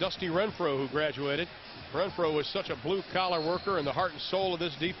replacing Dusty Renfro, who graduated. Renfro was such a blue-collar worker and the heart and soul of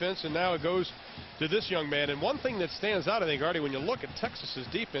this defense, and now it goes to this young man. And one thing that stands out, I think, Artie, when you look at Texas's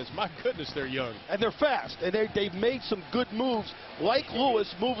defense, my goodness, they're young. And they're fast, and they've made some good moves, like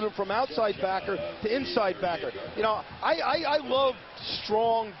Lewis, moving him from outside backer to inside backer. You know, I love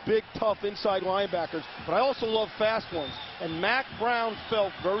strong, big, tough inside linebackers, but I also love fast ones. And Mack Brown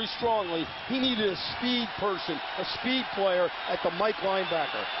felt very strongly he needed a speed person, a speed player at the Mike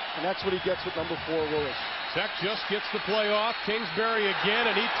linebacker. And that's what he gets with number 4, Lewis. Tech just gets the play off. Kingsbury again,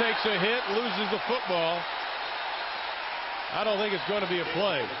 and he takes a hit, loses the football. I don't think it's going to be a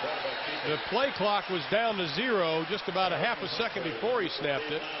play. The play clock was down to 0 just about a half a second before he snapped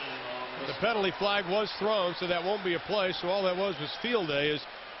it. The penalty flag was thrown, so that won't be a play. So all that was field day. Is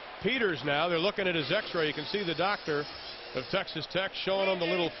Peters now. They're looking at his x-ray. You can see the doctor of Texas Tech showing them the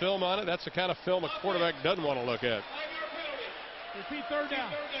little film on it. That's the kind of film a quarterback doesn't want to look at. Repeat 3rd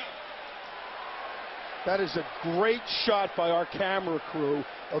down. That is a great shot by our camera crew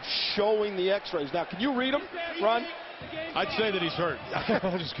of showing the x-rays. Now, can you read them, Ron? I'd say that he's hurt.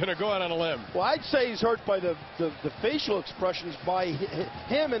 I'm just going to go out on a limb. Well, I'd say he's hurt by the facial expressions by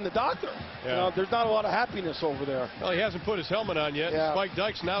him and the doctor. Yeah. You know, there's not a lot of happiness over there. Well, he hasn't put his helmet on yet. Yeah. Spike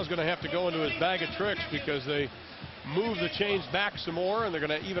Dykes now is going to have to go into his bag of tricks because they move the chains back some more, and they're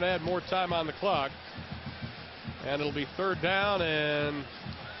going to even add more time on the clock. And it'll be 3rd down and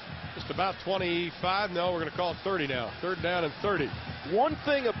just about 25. No, we're going to call it 30 now. 3rd down and 30. One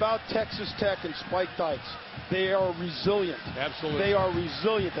thing about Texas Tech and Spike Dykes, they are resilient. Absolutely. They are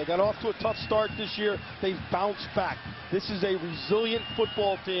resilient. They got off to a tough start this year. They've bounced back. This is a resilient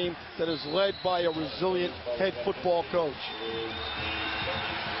football team that is led by a resilient head football coach.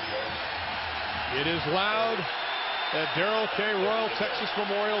 It is loud at Darrell K. Royal Texas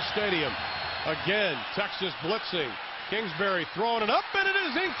Memorial Stadium. Again, Texas blitzing. Kingsbury throwing it up, and it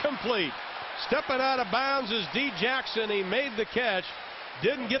is incomplete. Stepping out of bounds is D. Jackson. He made the catch.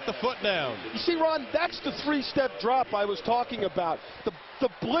 Didn't get the foot down. You see, Ron, that's the 3-step drop I was talking about. The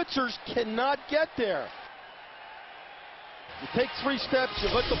blitzers cannot get there. You take 3 steps, you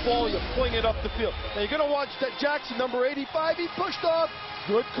let the ball, you fling it up the field. Now, you're going to watch that Jackson, number 85, he pushed off.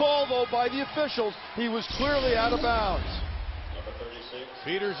 Good call, though, by the officials. He was clearly out of bounds.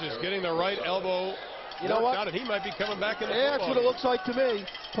 Peters is getting the right elbow. You know what? Out, and he might be coming back in the Yeah, that's what it looks like to me.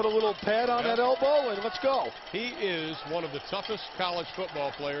 Put a little pad on that elbow, and let's go. He is one of the toughest college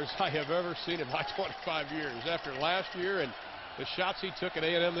football players I have ever seen in my 25 years. After last year and the shots he took at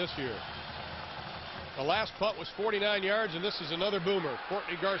A&M this year. The last punt was 49 yards, and this is another boomer.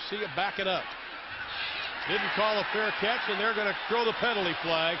 Courtney Garcia backing up. Didn't call a fair catch, and they're going to throw the penalty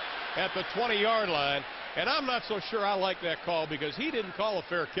flag at the 20-yard line. And I'm not so sure I like that call because he didn't call a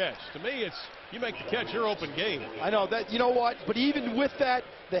fair catch. To me, it's you make the catch, you're open game. I know that. You know what? But even with that,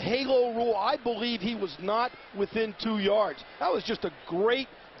 the halo rule, I believe he was not within 2 yards. That was just a great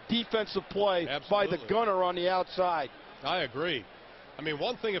defensive play by the gunner on the outside. I agree. I mean,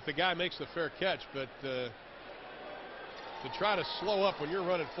 one thing if the guy makes the fair catch, but to try to slow up when you're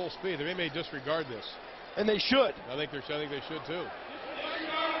running full speed, they may disregard this. And they should. I think they should too.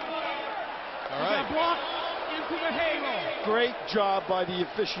 All Got right. blocked into the halo. Great job by the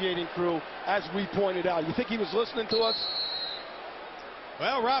officiating crew, as we pointed out. You think he was listening to us?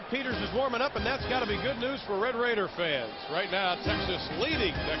 Well, Rob Peters is warming up, and that's got to be good news for Red Raider fans. Right now, Texas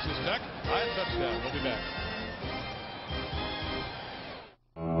leading Texas Tech by a touchdown. We'll be back.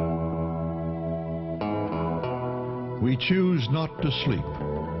 We choose not to sleep.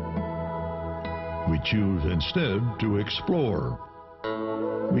 We choose instead to explore.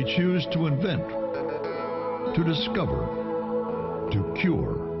 We choose to invent, to discover, to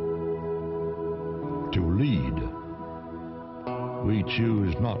cure, to lead. We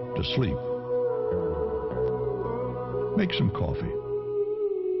choose not to sleep. Make some coffee.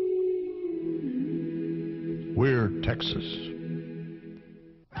 We're Texas.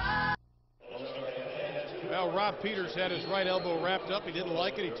 Well, Rob Peters had his right elbow wrapped up. He didn't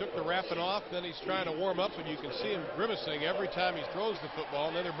like it. He took the wrapping off. Then he's trying to warm up, and you can see him grimacing every time he throws the football.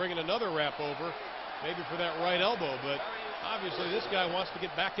 And then they're bringing another wrap over, maybe for that right elbow. But obviously this guy wants to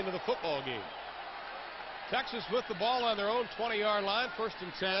get back into the football game. Texas with the ball on their own 20-yard line, 1st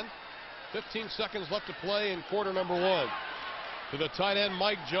and 10. 15 seconds left to play in quarter number 1. To the tight end,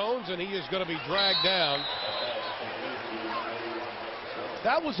 Mike Jones, and he is going to be dragged down.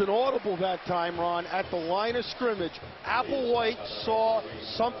 That was an audible that time, Ron, at the line of scrimmage. Applewhite saw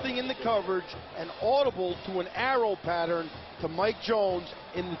something in the coverage, an audible to an arrow pattern to Mike Jones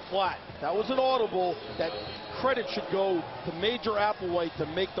in the flat. That was an audible. That credit should go to Major Applewhite to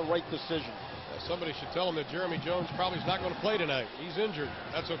make the right decision. Somebody should tell him that Jeremy Jones probably is not going to play tonight. He's injured.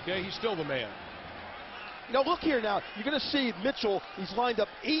 That's okay. He's still the man. Now look here now. You're going to see Mitchell. He's lined up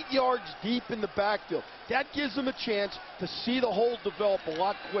 8 yards deep in the backfield. That gives him a chance to see the hole develop a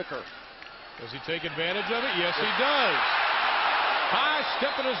lot quicker. Does he take advantage of it? Yes, he does. High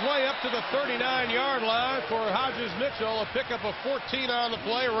stepping his way up to the 39-yard line for Hodges Mitchell. A pickup of 14 on the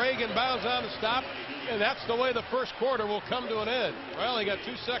play. Reagan bounds on the stop. And that's the way the first quarter will come to an end. Well, he got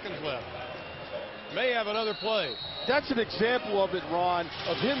 2 seconds left. May have another play. That's an example of it, Ron,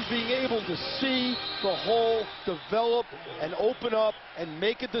 of him being able to see the hole develop and open up and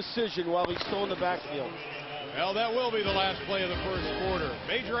make a decision while he's still in the backfield. Well, that will be the last play of the first quarter.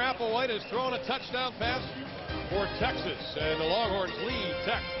 Major Applewhite has thrown a touchdown pass for Texas, and the Longhorns lead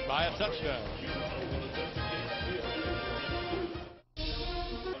Tech by a touchdown.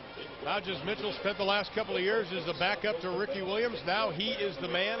 Hodges Mitchell spent the last couple of years as the backup to Ricky Williams. Now he is the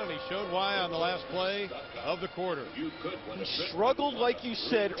man, and he showed why on the last play of the quarter. He struggled, like you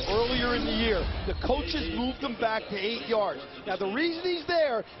said, earlier in the year. The coaches moved him back to 8 yards. Now, the reason he's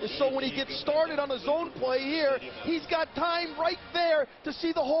there is so when he gets started on his own play here, he's got time right there to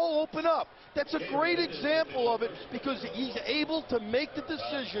see the hole open up. That's a great example of it because he's able to make the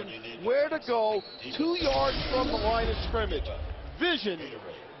decision where to go 2 yards from the line of scrimmage. Vision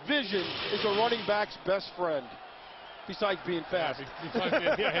is a running back's best friend, besides being fast.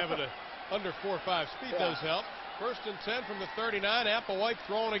 Having an under 4.5 speed does help. 1st and 10 from the 39. Applewhite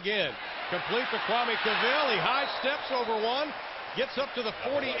throwing again. Complete to Kwame Cavill. He high steps over one, gets up to the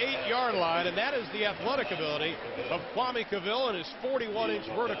 48-yard line, and that is the athletic ability of Kwame Cavill and his 41-inch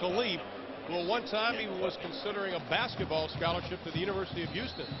vertical leap. Well, one time he was considering a basketball scholarship to the University of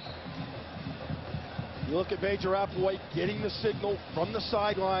Houston. You look at Major Applewhite getting the signal from the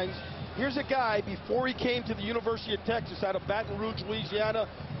sidelines. Here's a guy, before he came to the University of Texas out of Baton Rouge, Louisiana,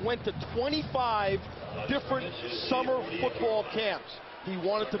 went to 25 different summer football camps. He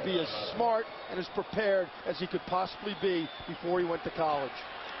wanted to be as smart and as prepared as he could possibly be before he went to college.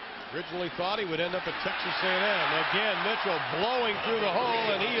 Originally thought he would end up at Texas A&M. Again, Mitchell blowing through the hole,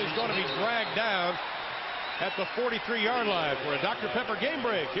 and he is going to be dragged down at the 43-yard line for a Dr. Pepper game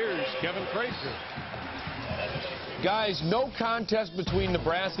break. Here's Kevin Frazier. Guys, no contest between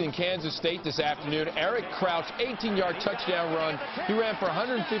Nebraska and Kansas State this afternoon. Eric Crouch, 18-yard touchdown run. He ran for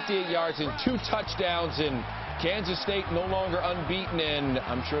 158 yards and 2 touchdowns, and Kansas State no longer unbeaten, and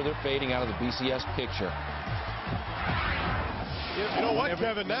I'm sure they're fading out of the BCS picture. You know what,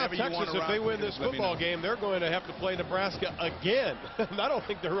 Kevin? Now Texas, if they win this football game, they're going to have to play Nebraska again. I don't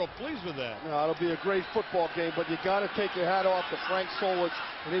think they're real pleased with that. No, it'll be a great football game, but you got to take your hat off to Frank Solich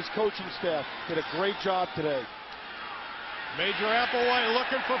and his coaching staff. Did a great job today. Major Applewhite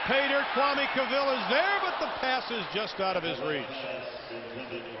looking for pay dirt. Kwame Cavill is there, but the pass is just out of his reach.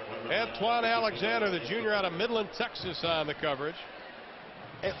 Antoine Alexander, the junior out of Midland, Texas, on the coverage.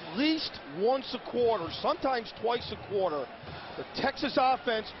 At least once a quarter, sometimes twice a quarter, the Texas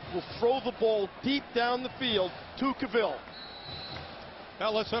offense will throw the ball deep down the field to Cavill.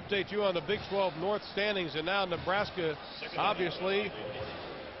 Now let's update you on the Big 12 North standings, and now Nebraska obviously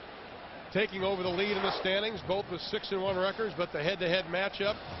taking over the lead in the standings, both with 6-1 records, but the head-to-head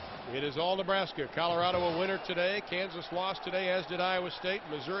matchup, it is all Nebraska. Colorado a winner today. Kansas lost today, as did Iowa State.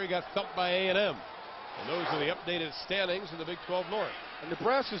 Missouri got thumped by A&M. And those are the updated standings in the Big 12 North. And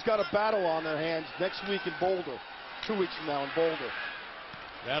Nebraska's got a battle on their hands next week in Boulder. 2 weeks from now in Boulder.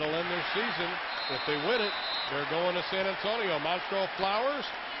 That'll end their season. If they win it, they're going to San Antonio. Montrell Flowers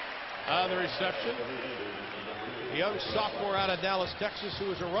on the reception. A young sophomore out of Dallas, Texas, who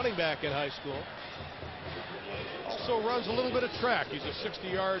was a running back in high school. Also runs a little bit of track. He's a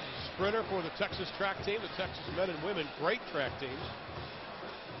 60-yard sprinter for the Texas track team. The Texas men and women, great track teams.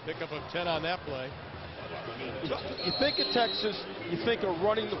 Pickup of 10 on that play. You think of Texas, you think of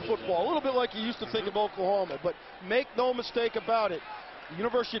running the football, a little bit like you used to think of Oklahoma, but make no mistake about it, the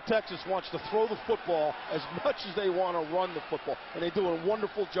University of Texas wants to throw the football as much as they want to run the football, and they do a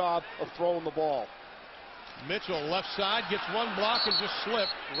wonderful job of throwing the ball. Mitchell, left side, gets one block and just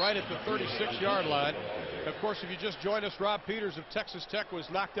slipped right at the 36-yard line. Of course, if you just joined us, Rob Peters of Texas Tech was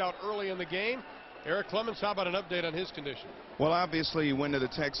knocked out early in the game. Eric Clemens, how about an update on his condition? Well, obviously, you went to the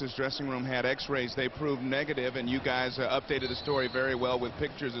Texas dressing room, had x-rays. They proved negative, and you guys updated the story very well with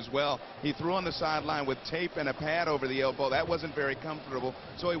pictures as well. He threw on the sideline with tape and a pad over the elbow. That wasn't very comfortable,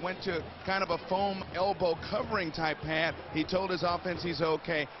 so he went to kind of a foam elbow covering type pad. He told his offense he's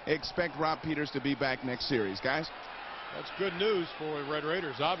okay. Expect Rob Peters to be back next series, guys. That's good news for the Red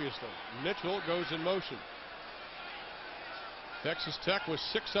Raiders, obviously. Mitchell goes in motion. Texas Tech was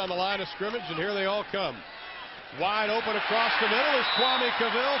 6 on the line of scrimmage, and here they all come. Wide open across the middle is Kwame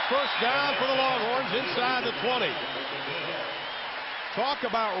Cavill. First down for the Longhorns inside the 20. Talk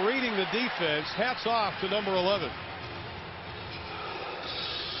about reading the defense. Hats off to number 11.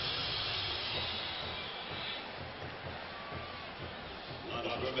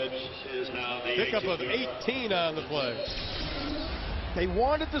 Pickup of 18 on the play. They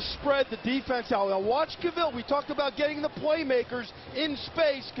wanted to spread the defense out. Now watch Cavill. We talked about getting the playmakers in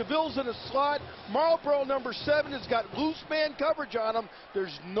space. Cavill's in a slot. Marlboro, number 7, has got loose man coverage on him.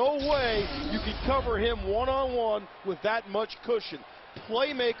 There's no way you can cover him one-on-one with that much cushion.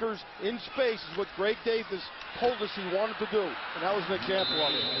 Playmakers in space is what Greg Davis told us he wanted to do, and that was an example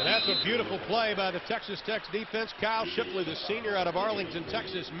of it. And that's a beautiful play by the Texas Tech defense. Kyle Shipley, the senior out of Arlington,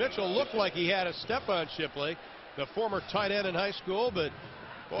 Texas. Mitchell looked like he had a step on Shipley, the former tight end in high school, but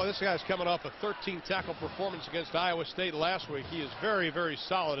boy, this guy's coming off a 13-tackle performance against Iowa State last week. He is very, very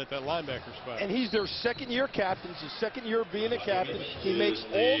solid at that linebacker spot. And he's their second-year captain. It's his second year being a captain. He makes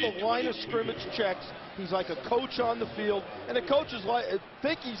all the line of scrimmage checks. He's like a coach on the field, and the coach is like, I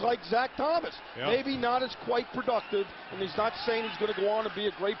think he's like Zach Thomas. Yep. Maybe not as quite productive, and he's not saying he's going to go on to be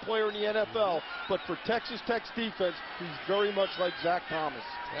a great player in the NFL, but for Texas Tech's defense, he's very much like Zach Thomas.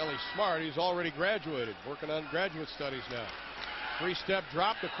 Well, he's smart. He's already graduated, working on graduate studies now. 3-step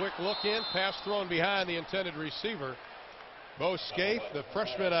drop, a quick look in, pass thrown behind the intended receiver. Bo Scaife, the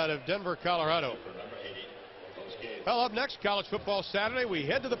freshman out of Denver, Colorado. Well, up next, College Football Saturday, we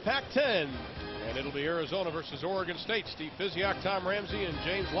head to the Pac-10. And it'll be Arizona versus Oregon State. Steve Physiak, Tom Ramsey, and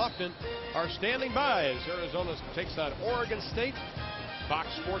James Lofton are standing by as Arizona takes on Oregon State. Fox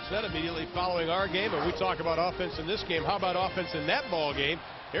Sports Net immediately following our game, and we talk about offense in this game. How about offense in that ball game?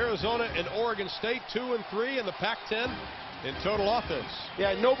 Arizona and Oregon State 2 and 3 in the Pac-10 in total offense.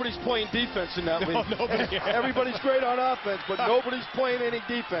 Yeah, nobody's playing defense in that league. Everybody's great on offense, but nobody's playing any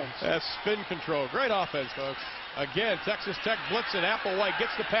defense. That's spin control. Great offense, folks. Again, Texas Tech blitzing. Applewhite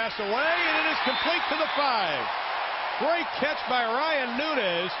gets the pass away, and it is complete to the 5. Great catch by Ryan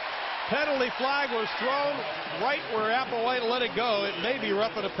Nunez. Penalty flag was thrown right where Applewhite let it go. It may be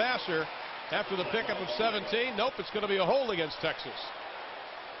roughing a passer after the pickup of 17. Nope, it's going to be a hold against Texas.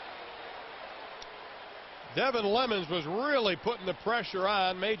 Devin Lemons was really putting the pressure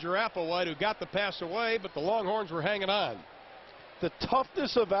on Major Applewhite, who got the pass away, but the Longhorns were hanging on. The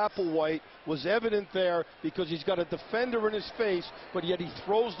toughness of Applewhite was evident there because he's got a defender in his face, but yet he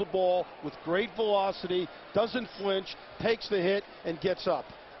throws the ball with great velocity, doesn't flinch, takes the hit, and gets up.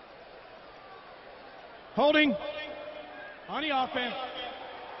 Holding on the offense.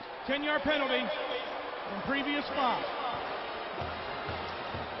 10-yard penalty from previous foul.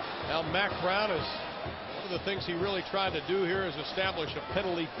 Now Mack Brown is one of the things he really tried to do here is establish a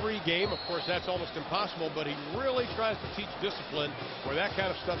penalty-free game. Of course, that's almost impossible, but he really tries to teach discipline where that kind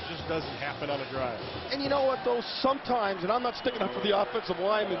of stuff just doesn't happen on a drive. And you know what, though, sometimes, and I'm not sticking up for the offensive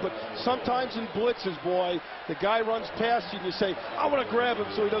lineman, but sometimes in blitzes, boy, the guy runs past you and you say, I want to grab him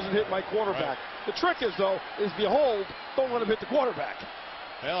so he doesn't hit my quarterback. Right. The trick is, though, is if you hold, don't let him hit the quarterback.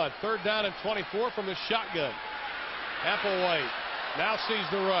 Well, at 3rd down and 24 from the shotgun. Applewhite now sees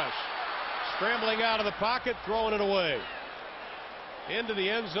the rush. Scrambling out of the pocket, throwing it away. Into the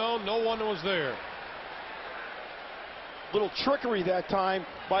end zone, no one was there. Little trickery that time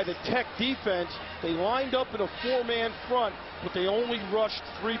by the Tech defense. They lined up in a 4-man front, but they only rushed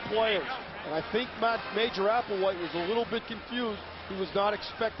 3 players. And I think Major Applewhite was a little bit confused. He was not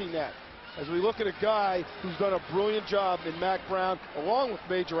expecting that. As we look at a guy who's done a brilliant job in Mack Brown, along with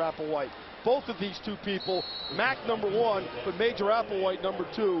Major Applewhite. Both of these two people, Mack #1, but Major Applewhite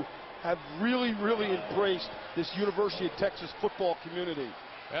 #2, have really embraced this University of Texas football community.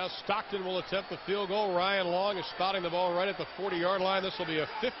 Well, Stockton will attempt the field goal. Ryan Long is spotting the ball right at the 40-yard line. This will be a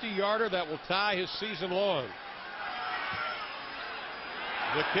 50-yarder that will tie his season long.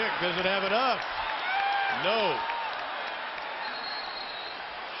 The kick, does it have enough? No.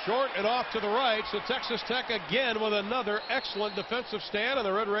 Short and off to the right, so Texas Tech again with another excellent defensive stand, and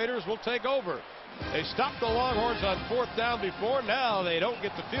the Red Raiders will take over. They stopped the Longhorns on 4th down before. Now they don't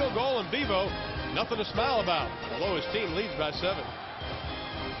get the field goal, and Bevo, nothing to smile about, although his team leads by 7.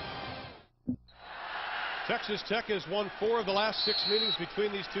 Texas Tech has won 4 of the last 6 meetings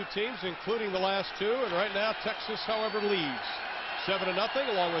between these two teams, including the last 2, and right now Texas, however, leads 7-0,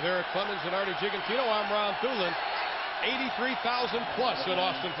 along with Eric Clemens and Artie Gigantino. I'm Ron Thulin. 83,000 plus in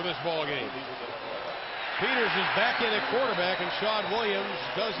Austin for this ball game. Peters is back in at quarterback, and Sean Williams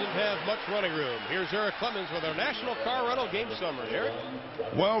doesn't have much running room. Here's Eric Clemens with our National Car Rental game summary. Eric?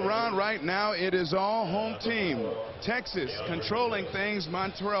 Well, Ron, right now it is all home team. Texas controlling things.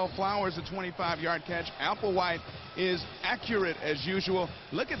 Montrell Flowers, a 25-yard catch. Applewhite is accurate as usual.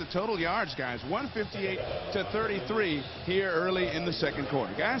 Look at the total yards, guys. 158 to 33 here early in the 2nd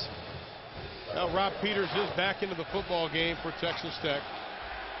quarter. Guys? Now Rob Peters is back into the football game for Texas Tech.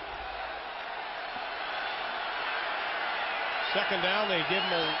 2nd down, they give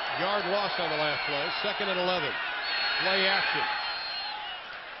him a yard loss on the last play. 2nd and 11. Play action.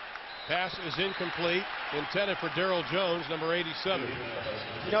 Pass is incomplete. Intended for Darrell Jones, number 87.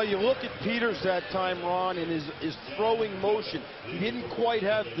 You know, you look at Peters that time, Ron, in his throwing motion. He didn't quite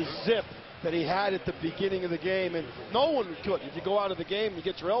have the zip that he had at the beginning of the game, and no one could. If you go out of the game, you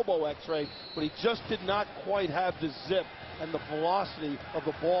get your elbow x-ray, but he just did not quite have the zip and the velocity of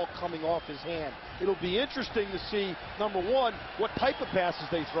the ball coming off his hand. It'll be interesting to see, #1, what type of passes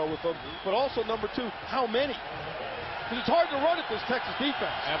they throw with them, but also #2, how many. Because it's hard to run at this Texas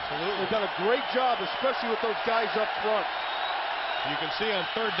defense. Absolutely. They've done a great job, especially with those guys up front. You can see on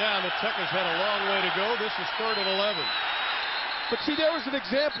 3rd down that Tech has had a long way to go. This is 3rd and 11. But see, there was an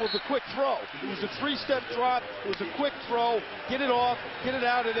example of the quick throw. It was a 3-step drop. It was a quick throw. Get it off. Get it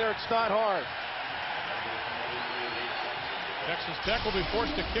out of there. It's not hard. Texas Tech will be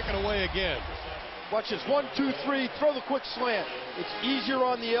forced to kick it away again. Watch this. 1, 2, 3. Throw the quick slant. It's easier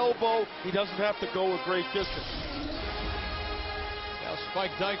on the elbow. He doesn't have to go a great distance. Now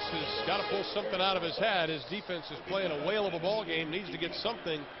Spike Dykes has got to pull something out of his hat. His defense is playing a whale of a ball game. Needs to get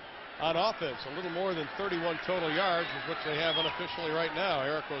something on offense. A little more than 31 total yards is what they have unofficially right now.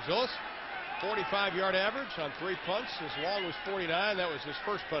 Eric Rosillas, 45-yard average on 3 punts. As long as 49. That was his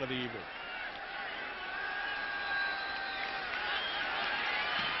first punt of the evening.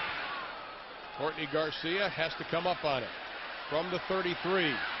 Courtney Garcia has to come up on it from the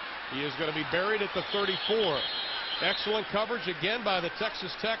 33. He is going to be buried at the 34. Excellent coverage again by the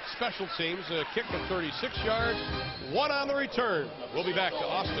Texas Tech special teams. A kick of 36 yards. 1 on the return. We'll be back to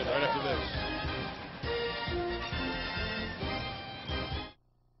Austin right after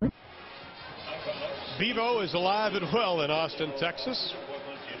this. Bevo is alive and well in Austin, Texas.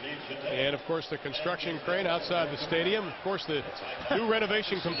 And of course the construction crane outside the stadium. Of course the new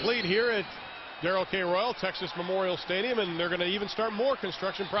renovation complete here at Darrell K. Royal, Texas Memorial Stadium, and they're going to even start more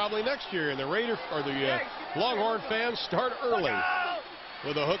construction probably next year. And the Longhorn fans start early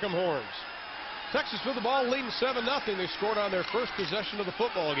with the Hook'em Horns. Texas with the ball leading 7-0. They scored on their first possession of the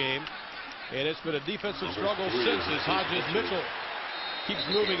football game. And it's been a defensive struggle since as Hodges Mitchell keeps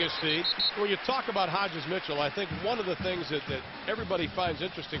moving his feet. When you talk about Hodges Mitchell, I think one of the things that everybody finds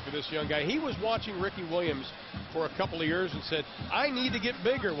interesting for this young guy, he was watching Ricky Williams for a couple of years and said, I need to get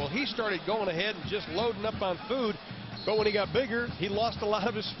bigger. Well, he started going ahead and just loading up on food. But when he got bigger, he lost a lot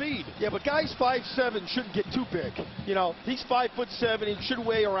of his speed. Yeah, but guys 5'7" shouldn't get too big. You know, he's 5'7". He should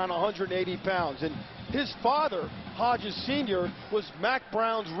weigh around 180 pounds. And his father, Hodges Sr., was Mack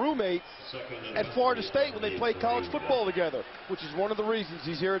Brown's roommate at Florida State when they played college football together, which is one of the reasons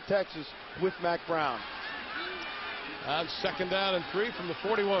he's here at Texas with Mack Brown. On 2nd down and 3 from the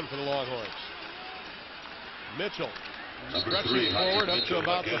 41 for the Longhorns. Mitchell stretching forward up to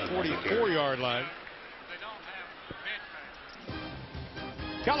about the 44-yard line.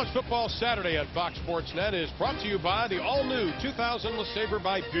 College Football Saturday on Fox Sports Net is brought to you by the all-new 2000 LeSabre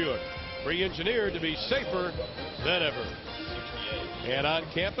by Buick. Re-engineered to be safer than ever. And on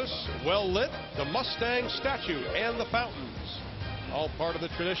campus, well lit, the Mustang statue and the fountains. All part of the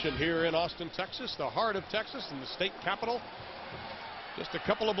tradition here in Austin, Texas, the heart of Texas and the state capital. Just a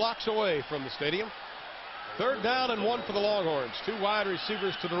couple of blocks away from the stadium. 3rd down and 1 for the Longhorns. 2 wide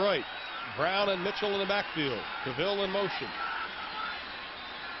receivers to the right. Brown and Mitchell in the backfield. Cavill in motion.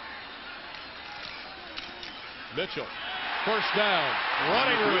 Mitchell, first down,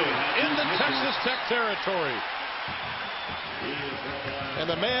 running room into Texas Tech territory. And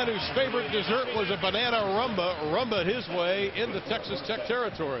the man whose favorite dessert was a banana rumba his way into Texas Tech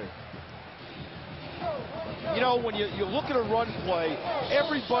territory. You know, when you look at a run play,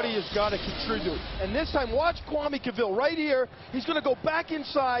 everybody has got to contribute. And this time, watch Kwame Cavill right here. He's going to go back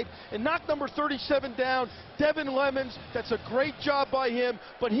inside and knock number 37 down, Devin Lemons. That's a great job by him.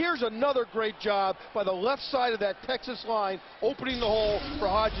 But here's another great job by the left side of that Texas line, opening the hole for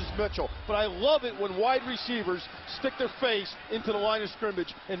Hodges Mitchell. But I love it when wide receivers stick their face into the line of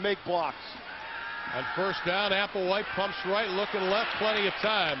scrimmage and make blocks. On 1st down, Applewhite pumps right, looking left, plenty of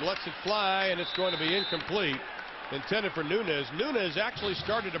time. Lets it fly, and it's going to be incomplete. Intended for Nunez. Nunez actually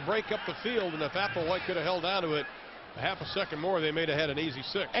started to break up the field, and if Applewhite could have held on to it a half a second more, they may have had an easy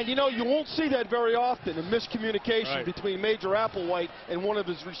 6. And you know, you won't see that very often, a miscommunication between Major Applewhite and one of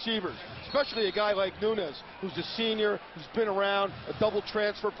his receivers, especially a guy like Nunez, who's a senior, who's been around, a double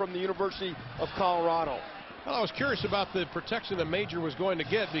transfer from the University of Colorado. Well, I was curious about the protection that Major was going to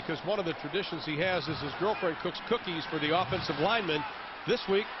get, because one of the traditions he has is his girlfriend cooks cookies for the offensive linemen. This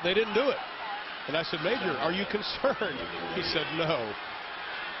week, they didn't do it. And I said, Major, are you concerned? He said, no.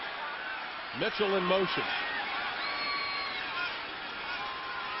 Mitchell in motion.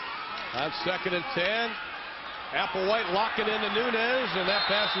 On 2nd and 10, Applewhite locking into Nunez, and that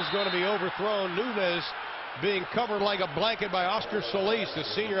pass is going to be overthrown. Nunez being covered like a blanket by Oscar Solis, the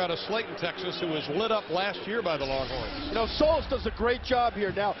senior out of Slayton, Texas, who was lit up last year by the Longhorns. You know, Solis does a great job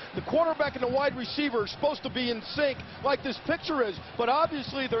here. Now, the quarterback and the wide receiver are supposed to be in sync like this picture is, but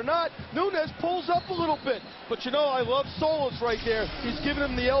obviously they're not. Nunez pulls up a little bit, but you know, I love Solis right there. He's giving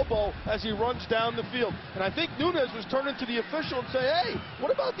him the elbow as he runs down the field. And I think Nunez was turning to the official and say, hey, what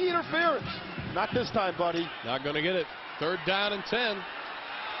about the interference? Not this time, buddy. Not going to get it. 3rd down and 10.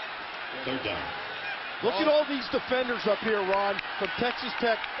 3rd down. Look at all these defenders up here, Ron, from Texas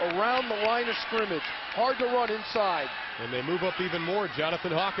Tech around the line of scrimmage. Hard to run inside. And they move up even more.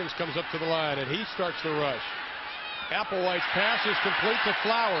 Jonathan Hawkins comes up to the line, and he starts to rush. Applewhite's pass is complete to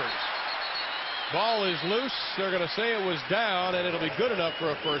Flowers. Ball is loose. They're going to say it was down, and it'll be good enough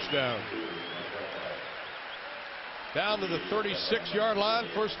for a 1st down. Down to the 36-yard line,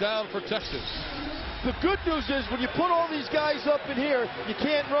 1st down for Texas. The good news is when you put all these guys up in here, you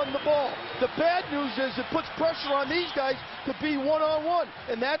can't run the ball. The bad news is it puts pressure on these guys to be one-on-one.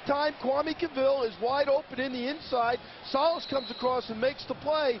 And that time, Kwame Cavill is wide open in the inside. Solis comes across and makes the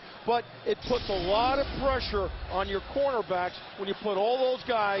play, but it puts a lot of pressure on your cornerbacks when you put all those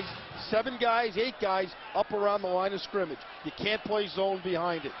guys, 7 guys, 8 guys, up around the line of scrimmage. You can't play zone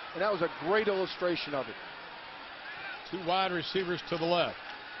behind it. And that was a great illustration of it. 2 wide receivers to the left.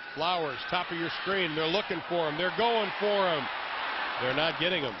 Flowers, top of your screen. They're looking for him. They're going for him. They're not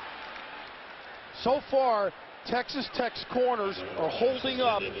getting him. So far, Texas Tech's corners are holding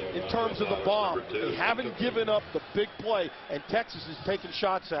up in terms of the bomb. They haven't given up the big play, and Texas is taking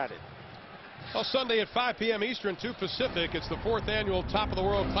shots at it. Well, Sunday at 5 p.m. Eastern, 2 Pacific, it's the 4th annual Top of the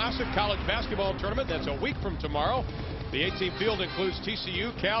World Classic College Basketball Tournament. That's a week from tomorrow. The 18 field includes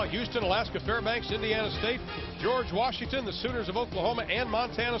TCU, Cal, Houston, Alaska Fairbanks, Indiana State, George Washington, the Sooners of Oklahoma, and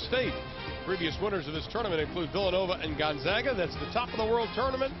Montana State. Previous winners of this tournament include Villanova and Gonzaga. That's the Top of the World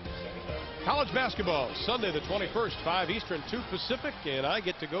Tournament. College basketball, Sunday the 21st, 5 Eastern, 2 Pacific, and I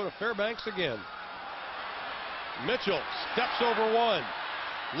get to go to Fairbanks again. Mitchell steps over one.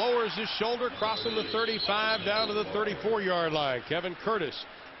 Lowers his shoulder, crossing the 35 down to the 34-yard line. Kevin Curtis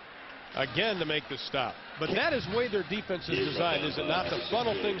again to make the stop. But that is the way their defense is designed, is it not, to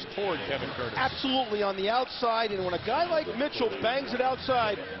funnel things toward Kevin Curtis? Absolutely, on the outside, and when a guy like Mitchell bangs it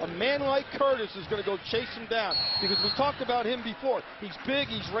outside, a man like Curtis is going to go chase him down, because we talked about him before. He's big,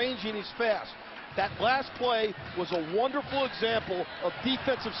 he's rangy, and he's fast. That last play was a wonderful example of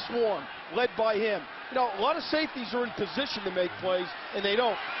defensive swarm led by him. You know, a lot of safeties are in position to make plays, and they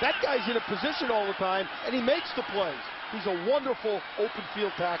don't. That guy's in a position all the time, and he makes the plays. He's a wonderful open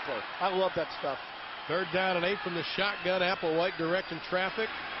field tackler. I love that stuff. 3rd down and 8 from the shotgun. Applewhite directing traffic.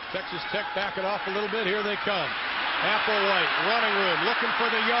 Texas Tech backing off a little bit. Here they come. Applewhite, running room, looking for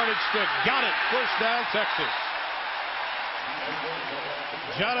the yardage stick. Got it. 1st down, Texas.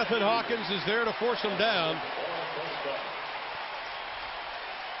 Jonathan Hawkins is there to force him down.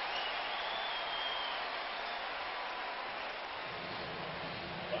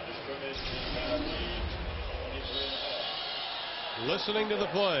 Listening to the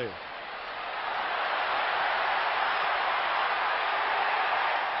play.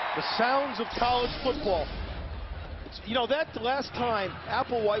 The sounds of college football. You know, that last time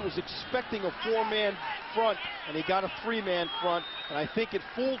Applewhite was expecting a 4-man front, and he got a 3-man front, and I think it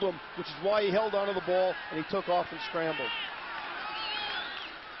fooled him, which is why he held onto the ball and he took off and scrambled.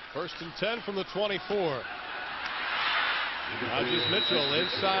 1st and 10 from the 24. Hodges Mitchell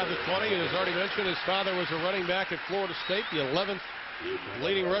inside the 20, and as already mentioned, his father was a running back at Florida State, the 11th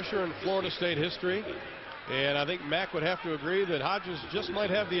leading rusher in Florida State history. And I think Mac would have to agree that Hodges just might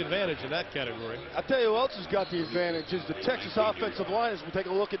have the advantage in that category. I'll tell you who else has got the advantage is the Texas offensive line as we take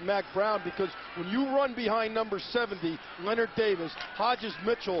a look at Mac Brown, because when you run behind number 70, Leonard Davis, Hodges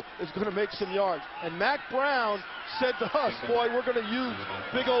Mitchell is going to make some yards. And Mac Brown said to us, boy, we're going to use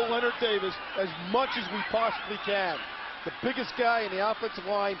big old Leonard Davis as much as we possibly can. The biggest guy in the offensive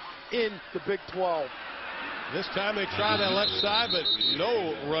line in the Big 12. This time they try that left side, but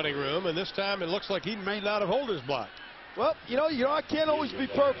no running room, and this time it looks like he may not have hold his block. Well, you know, I can't always be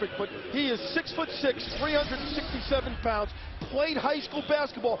perfect, but he is 6'6", 367 pounds, played high school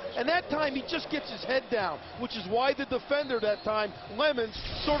basketball, and that time he just gets his head down, which is why the defender that time, Lemons,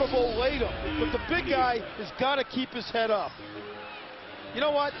 sort of olayed him. But the big guy has got to keep his head up. You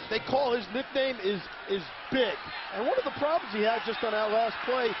know what? They call his nickname is Big. And one of the problems he had just on that last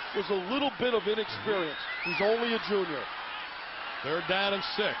play was a little bit of inexperience. He's only a junior. 3rd down and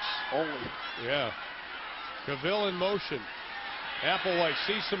 6. Only. Yeah. Cavill in motion. Applewhite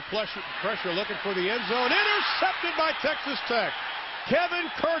sees some pressure, looking for the end zone. Intercepted by Texas Tech.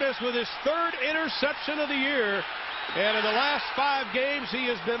 Kevin Curtis with his 3rd interception of the year. And in the last 5 games, he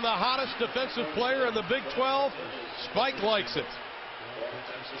has been the hottest defensive player in the Big 12. Spike likes it.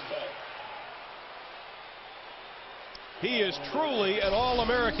 He is truly an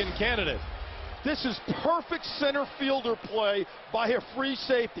All-American candidate. This is perfect center fielder play by a free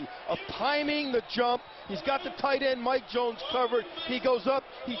safety. Of timing the jump. He's got the tight end Mike Jones covered. He goes up.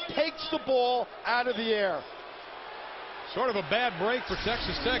 He takes the ball out of the air. Sort of a bad break for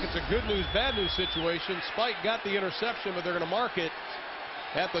Texas Tech. It's a good news, bad news situation. Spike got the interception, but they're going to mark it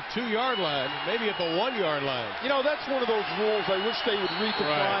at the 2-yard line, maybe at the 1-yard line. You know, that's one of those rules I wish they would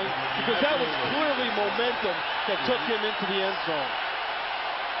redefine, because that was clearly momentum that took him into the end zone.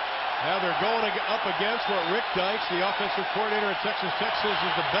 Now they're going up against what Rick Dykes, the offensive coordinator at Texas Tech, says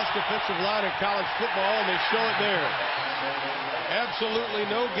is the best defensive line in college football, and they show it there. Absolutely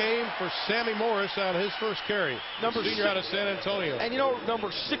no game for Sammy Morris on his first carry. Senior out of San Antonio. And you know, number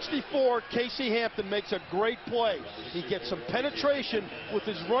 64, Casey Hampton, makes a great play. He gets some penetration with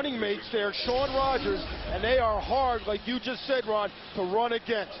his running mates there, Sean Rogers, and they are hard, like you just said, Ron, to run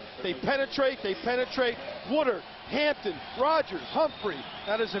against. They penetrate. Woodard, Hampton, Rogers, Humphrey.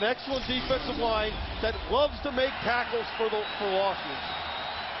 That is an excellent defensive line that loves to make tackles for losses.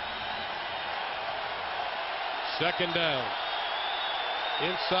 2nd down.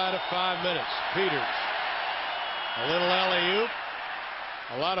 Inside of 5 minutes. Peters. A little alley-oop.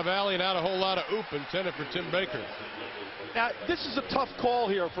 A lot of alley, not a whole lot of oop intended for Tim Baker. Now, this is a tough call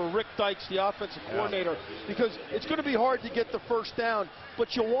here for Rick Dykes, the offensive coordinator, because it's going to be hard to get the 1st down,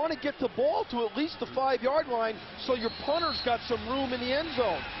 but you want to get the ball to at least the 5-yard line so your punter's got some room in the end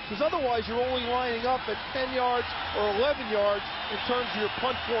zone, because otherwise you're only lining up at 10 yards or 11 yards in terms of your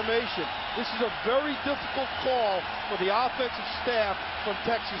punt formation. This is a very difficult call for the offensive staff from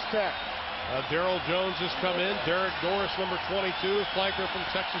Texas Tech. Darrell Jones has come in. Derek Doris, number 22, flanker from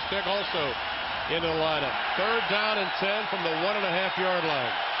Texas Tech, also into the lineup. 3rd down and 10 from the 1.5-yard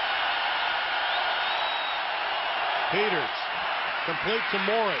line. Peters complete to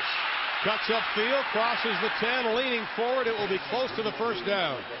Morris. Cuts upfield, crosses the 10, leaning forward. It will be close to the first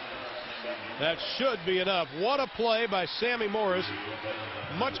down. That should be enough. What a play by Sammy Morris.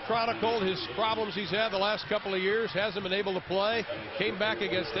 Much chronicled his problems he's had the last couple of years. Hasn't been able to play. Came back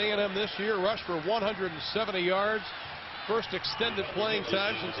against A&M this year. Rushed for 170 yards. First extended playing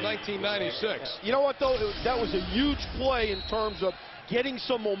time since 1996. You know what, though? That was a huge play in terms of getting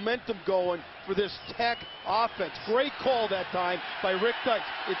some momentum going for this Tech offense. Great call that time by Rick Dykes.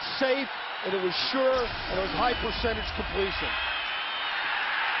 It's safe, and it was sure, and it was high percentage completion.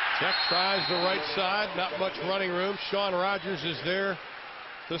 Tech tries the right side. Not much running room. Shawn Rogers is there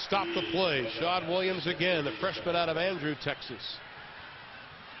to stop the play. Sean Williams again, the freshman out of Andrew, Texas.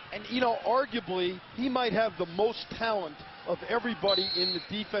 And, you know, arguably, he might have the most talent of everybody in the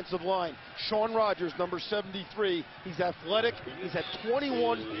defensive line. Shawn Rogers, number 73. He's athletic. He's had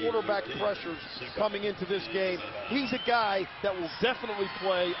 21 quarterback pressures coming into this game. He's a guy that will definitely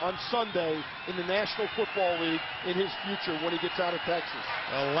play on Sunday in the National Football League in his future when he gets out of Texas.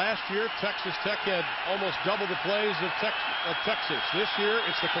 Last year, Texas Tech had almost double the plays of Texas. This year,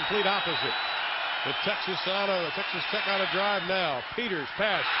 it's the complete opposite. The Texas Tech on a drive now. Peters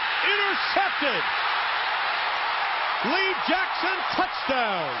pass intercepted. Lee Jackson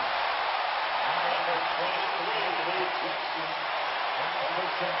touchdown.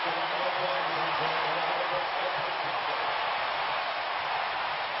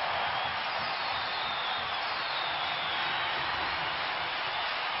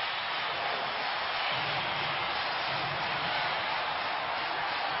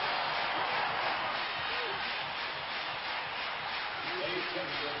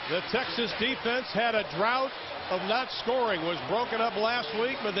 The Texas defense had a drought of not scoring, was broken up last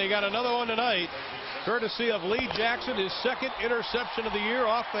week, but they got another one tonight, courtesy of Lee Jackson, his second interception of the year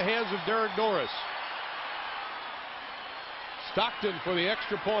off the hands of Derek Doris. Stockton for the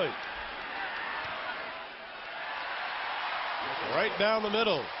extra point. Right down the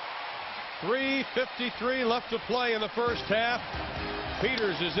middle. 3:53 left to play in the first half.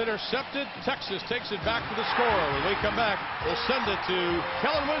 Peters is intercepted. Texas takes it back to the scorer. When we come back, we'll send it to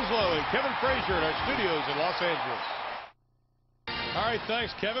Kellen Winslow and Kevin Frazier in our studios in Los Angeles. All right,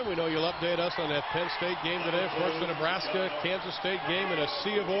 thanks, Kevin. We know you'll update us on that Penn State game today. Of course, the Nebraska-Kansas State game in a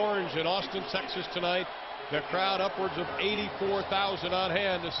sea of orange in Austin, Texas tonight. The crowd upwards of 84,000 on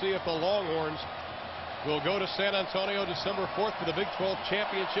hand to see if the Longhorns will go to San Antonio December 4th for the Big 12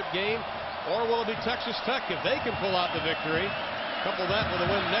 championship game, or will it be Texas Tech if they can pull out the victory? Couple that with a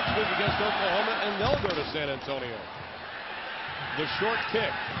win next week against Oklahoma, and they'll go to San Antonio. The short kick.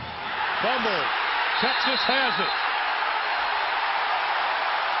 Fumble. Texas has it.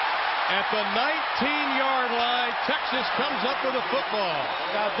 At the 19-yard line, Texas comes up with a football.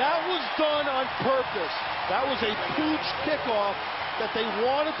 Now, that was done on purpose. That was a pooch kickoff that they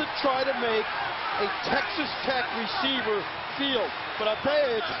wanted to try to make a Texas Tech receiver field. But I'll tell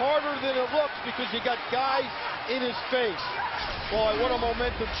you, it's harder than it looks because you got guys in his face. Boy, what a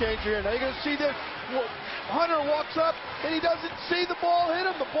momentum changer here. Now you're going to see this. Hunter walks up, and he doesn't see the ball hit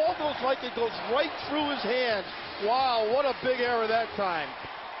him. The ball goes like it goes right through his hands. Wow, what a big error that time.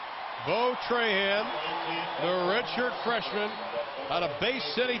 Bo Trahan, the redshirt freshman out of Bay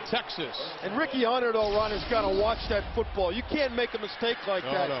City, Texas. And Ricky Hunter, though, Ron, has got to watch that football. You can't make a mistake like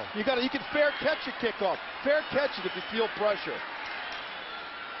that. No. You can fair catch a kickoff. Fair catch it if you feel pressure.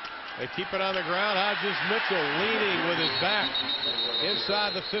 They keep it on the ground. Hodges Mitchell leaning with his back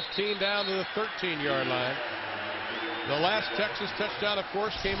inside the 15 down to the 13-yard line. The last Texas touchdown, of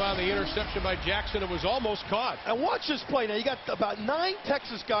course, came on the interception by Jackson. It was almost caught. And watch this play. Now, you got about 9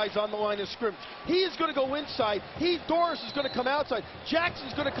 Texas guys on the line of scrimmage. He is going to go inside. Doris is going to come outside.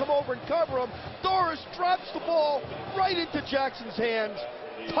 Jackson's going to come over and cover him. Doris drops the ball right into Jackson's hands.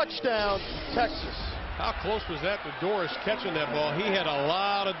 Touchdown, Texas. How close was that to Doris catching that ball? He had a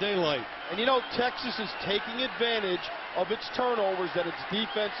lot of daylight. And you know, Texas is taking advantage of its turnovers that its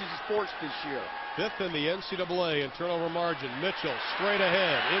defense is forced this year. 5th in the NCAA in turnover margin. Mitchell straight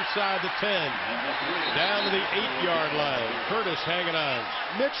ahead, inside the 10, down to the 8-yard line. Curtis hanging on.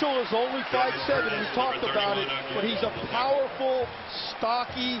 Mitchell is only 5'7". We talked about it, but he's a powerful,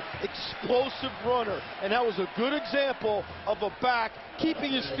 stocky, explosive runner. And that was a good example of a back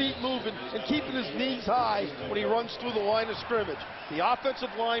keeping his feet moving and keeping his knees high when he runs through the line of scrimmage. The offensive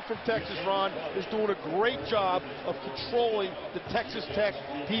line from Texas, Ron, is doing a great job of controlling the Texas Tech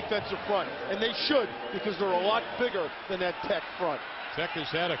defensive front. And they should, because they're a lot bigger than that Tech front. Tech has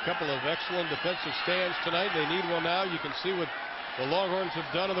had a couple of excellent defensive stands tonight. They need one now. You can see what the Longhorns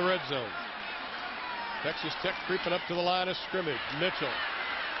have done in the red zone. Texas Tech creeping up to the line of scrimmage. Mitchell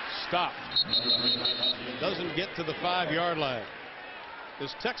stopped. Doesn't get to the 5-yard line.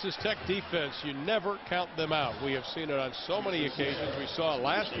 This Texas Tech defense, you never count them out. We have seen it on so many occasions. We saw it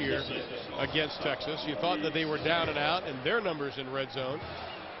last year against Texas. You thought that they were down and out in their numbers in red zone.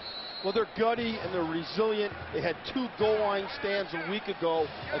 Well, they're gutty and they're resilient. They had 2 goal line stands a week ago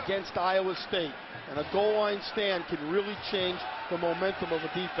against Iowa State. And a goal line stand can really change the momentum of a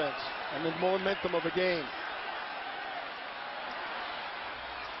defense and the momentum of a game.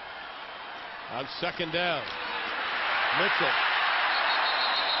 On second down, Mitchell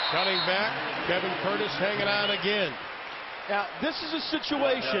cutting back. Kevin Curtis hanging on again. Now, this is a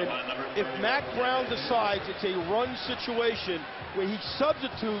situation, if Mack Brown decides it's a run situation where he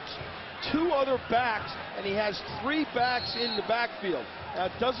substitutes 2 other backs and he has 3 backs in the backfield. Now,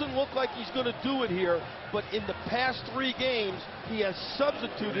 it doesn't look like he's going to do it here, but in the past 3 games, he has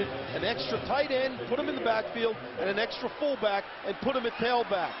substituted an extra tight end, put him in the backfield, and an extra fullback, and put him at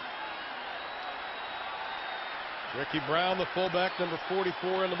tailback. Ricky Brown, the fullback, number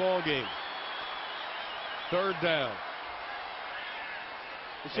 44 in the ball game. Third down.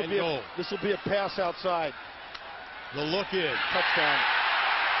 This will be a pass outside. The look in. Touchdown.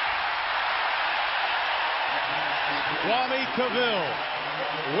 Kwame Cavill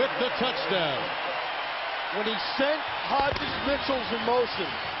with the touchdown. When he sent Hodges Mitchells in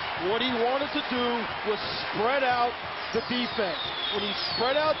motion, what he wanted to do was spread out the defense. When you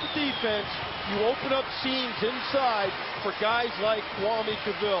spread out the defense, you open up seams inside for guys like Kwame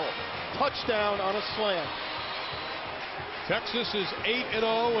Cavill. Touchdown on a slant. Texas is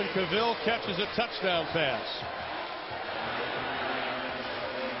 8-0 when Cavill catches a touchdown pass.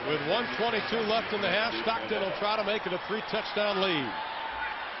 With 1:22 left in the half, Stockton will try to make it a 3-touchdown lead.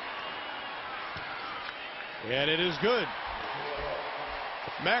 And it is good.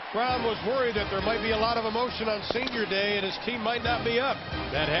 Mack Brown was worried that there might be a lot of emotion on senior day and his team might not be up.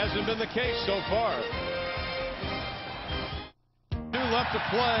 That hasn't been the case so far. 2 left to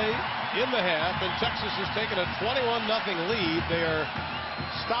play in the half, and Texas has taken a 21-0 lead. They are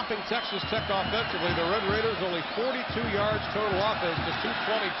stopping Texas Tech offensively. The Red Raiders only 42 yards total offense to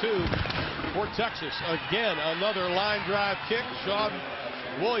 222 for Texas. Again, another line drive kick. Sean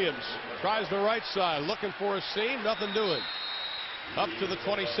Williams tries the right side, looking for a seam, nothing doing. Up to the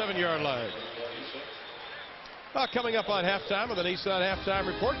 27-yard line. Coming up on halftime with the Nissan Halftime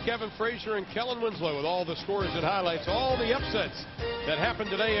Report, Kevin Frazier and Kellen Winslow with all the scores and highlights, all the upsets that happened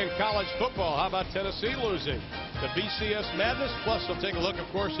today in college football. How about Tennessee losing the BCS Madness? Plus, we'll take a look, of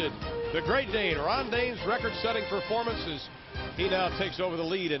course, at the Great Dane. Ron Dane's record-setting performances. He now takes over the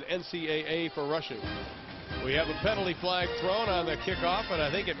lead in NCAA for rushing. We have a penalty flag thrown on the kickoff, and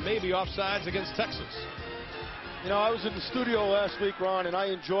I think it may be offsides against Texas. You know, I was in the studio last week, Ron, and I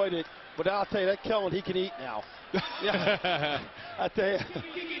enjoyed it. But I'll tell you, that Kellen, he can eat now. Yeah. I tell you,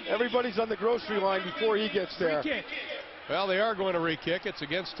 everybody's on the grocery line before he gets there. Free kick. Well, they are going to re-kick. It's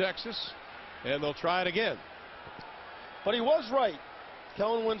against Texas, and they'll try it again. But he was right.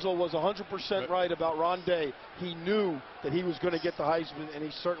 Kellen Winslow was 100% right about Ron Day. He knew that he was going to get the Heisman, and he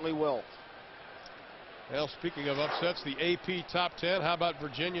certainly will. Well, speaking of upsets, the AP Top 10, how about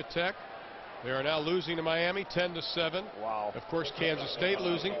Virginia Tech? They are now losing to Miami 10-7. Wow. Of course, Kansas State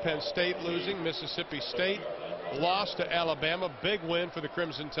losing, Penn State losing, Mississippi State lost to Alabama. Big win for the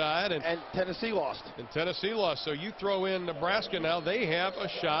Crimson Tide. And Tennessee lost. And Tennessee lost. So you throw in Nebraska now, they have a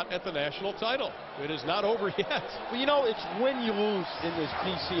shot at the national title. It is not over yet. Well, you know, it's when you lose in this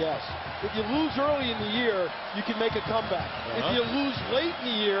BCS. If you lose early in the year, you can make a comeback. If you lose late in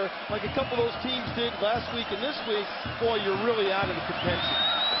the year, like a couple of those teams did last week and this week, boy, you're really out of the contention.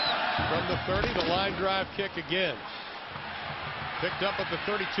 From the 30, the line drive kick again. Picked up at the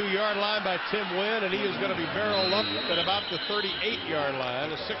 32-yard line by Tim Wynn, and he is going to be barreled up at about the 38-yard line.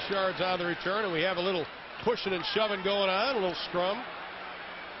 6 yards out of the return, and we have a little pushing and shoving going on, a little scrum.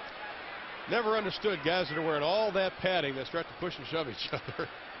 Never understood guys that are wearing all that padding that start to push and shove each other.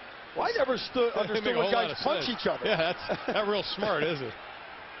 Well, I never understood when guys punch each other. Yeah, that's not real smart, is it?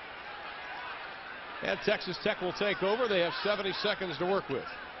 And Texas Tech will take over. They have 70 seconds to work with.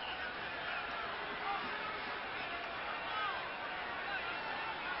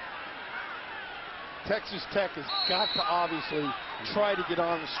 Texas Tech has got to obviously try to get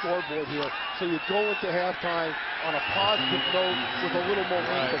on the scoreboard here. So you go into halftime on a positive note with a little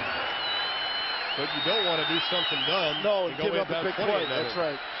momentum. Right. But you don't want to do something dumb. No, and give up a big play. That's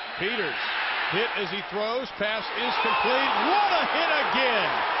right. Peters hit as he throws. Pass is complete. What a hit again.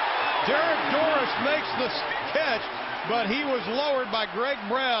 Derek Doris makes the catch, but he was lowered by Greg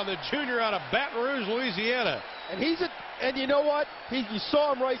Brown, the junior out of Baton Rouge, Louisiana. And you know what? You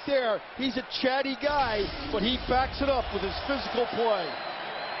saw him right there. He's a chatty guy, but he backs it up with his physical play.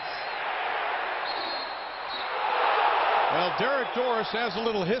 Well, Derek Doris has a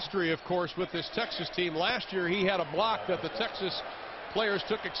little history, of course, with this Texas team. Last year, he had a block that the Texas players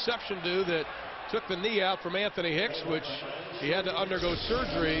took exception to that took the knee out from Anthony Hicks, which he had to undergo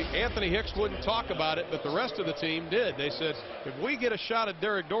surgery. Anthony Hicks wouldn't talk about it, but the rest of the team did. They said, if we get a shot at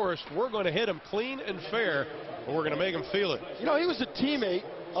Derek Doris, we're going to hit him clean and fair, and we're going to make him feel it. You know, he was a teammate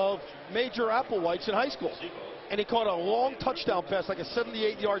of Major Applewhite's in high school. And he caught a long touchdown pass, like a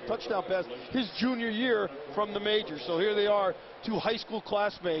 78-yard touchdown pass, his junior year from the major. So here they are, two high school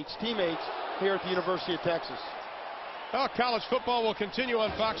classmates, teammates, here at the University of Texas. Well, college football will continue on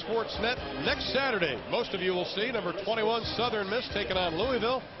Fox Sports Net next Saturday. Most of you will see number 21 Southern Miss taking on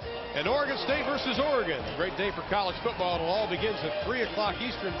Louisville, and Oregon State versus Oregon. Great day for college football. It all begins at 3 o'clock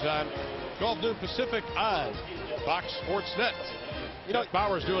Eastern Time, 12 noon Pacific on Fox Sports Net. You know,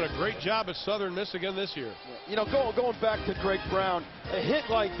 Bauer's doing a great job at Southern Miss again this year. You know, going back to Greg Brown, a hit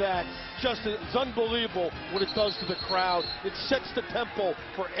like that just is unbelievable what it does to the crowd. It sets the tempo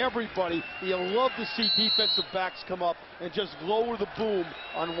for everybody. You love to see defensive backs come up and just lower the boom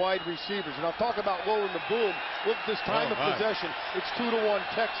on wide receivers. And I'll talk about lowering the boom. Look at this time of possession. It's 2-1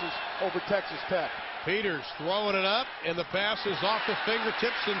 Texas over Texas Tech. Peters throwing it up, and the pass is off the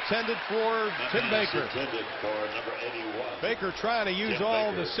fingertips, intended for Tim Baker. Intended for number 81. Baker trying to use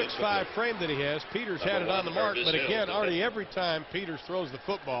all the 6'5" frame that he has. Peters had it on the mark, but again, Artie, every time Peters throws the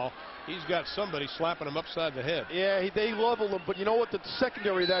football, he's got somebody slapping him upside the head. Yeah, they level him, but you know what? The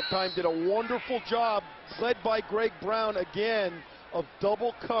secondary that time did a wonderful job, led by Greg Brown again, of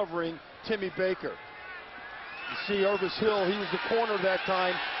double covering Timmy Baker. You see Irvis Hill, he was the corner that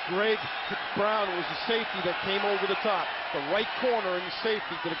time. Greg Brown was the safety that came over the top. The right corner and the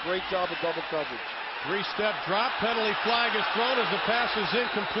safety did a great job of double coverage. Three-step drop, penalty flag is thrown as the pass is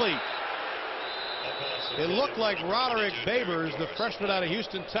incomplete. It looked like Roderick Babers, the freshman out of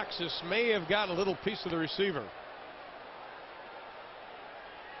Houston, Texas, may have gotten a little piece of the receiver.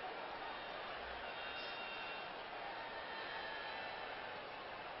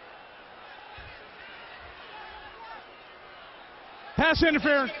 Pass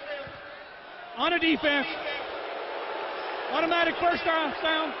interference on a defense. Automatic first down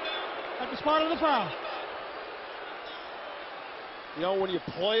at the spot of the foul. You know, when you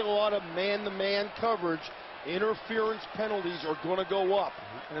play a lot of man-to-man coverage, interference penalties are going to go up.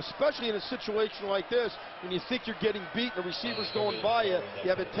 And especially in a situation like this, when you think you're getting beat and the receiver's going by you, you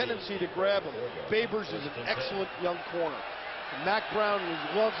have a tendency to grab him. Babers is an excellent young corner. And Mac Brown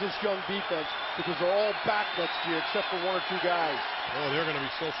loves this young defense because they're all back next year except for one or two guys. Oh, they're going to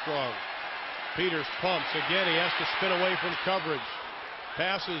be so strong. Peters pumps. Again, he has to spin away from coverage.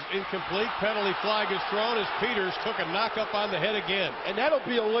 Pass is incomplete. Penalty flag is thrown as Peters took a knock up on the head again. And that'll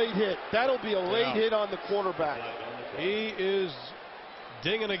be a late hit. That'll be a late hit on the quarterback. He is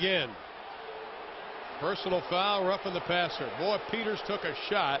dinging again. Personal foul, roughing the passer. Boy, Peters took a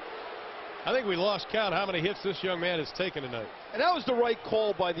shot. I think we lost count how many hits this young man has taken tonight. And that was the right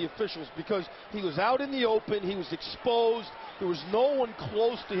call by the officials because he was out in the open, he was exposed, there was no one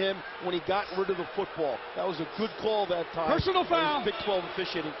close to him when he got rid of the football. That was a good call that time. Personal foul. Big 12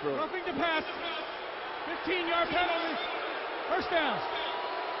 officiating crew. Roughing the pass. 15-yard penalty. First down.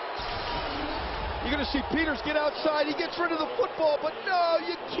 You're going to see Peters get outside. He gets rid of the football, but no,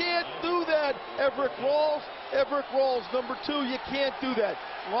 you can't do that. Everett Rawls, number 2, you can't do that.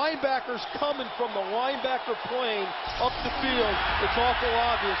 Linebackers coming from the linebacker plane up the field. It's awful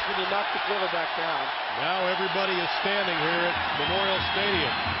obvious when you knock the quarterback down. Now everybody is standing here at Memorial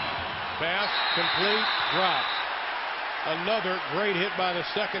Stadium. Pass, complete, drop. Another great hit by the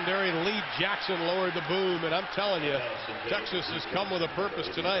secondary. Lee Jackson lowered the boom, and I'm telling you, Texas has come with a purpose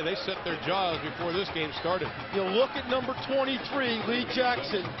tonight. They set their jaws before this game started. You look at number 23, Lee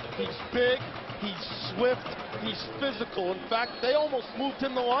Jackson. He's big, he's swift, he's physical. In fact, they almost moved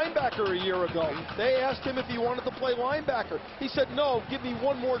him to linebacker a year ago. They asked him if he wanted to play linebacker. He said, no, give me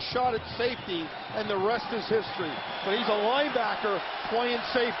one more shot at safety, and the rest is history. But he's a linebacker playing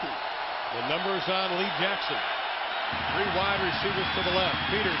safety. The number's on Lee Jackson. 3 wide receivers to the left.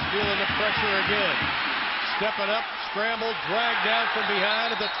 Peters feeling the pressure again. Stepping up, scrambled, dragged down from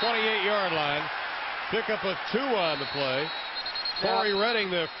behind at the 28-yard line. Pick up a 2 on the play. Corey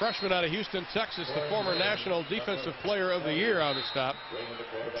Redding, the freshman out of Houston, Texas, the former National Defensive Player of the Year on the stop.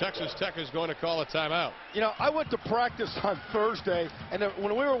 Texas Tech is going to call a timeout. You know, I went to practice on Thursday, and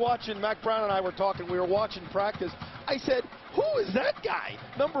when we were watching, Mac Brown and I were talking, we were watching practice. I said, who is that guy,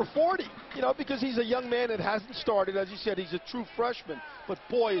 number 40? You know, because he's a young man that hasn't started. As you said, he's a true freshman. But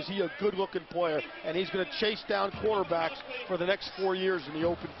boy, is he a good-looking player, and he's going to chase down quarterbacks for the next 4 years in the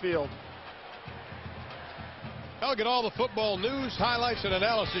open field. I'll get all the football news, highlights, and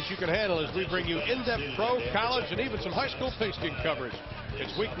analysis you can handle as we bring you in-depth pro, college, and even some high school tasting coverage.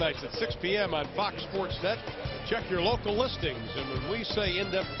 It's weeknights at 6 p.m. on Fox Sports Net. Check your local listings. And when we say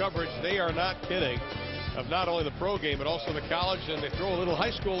in-depth coverage, they are not kidding, of not only the pro game, but also the college, and they throw a little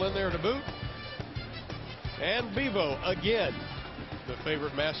high school in there to boot. And Bevo, again, the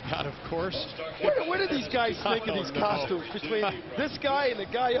favorite mascot, of course. Where do these guys think of these costumes? Between this guy and the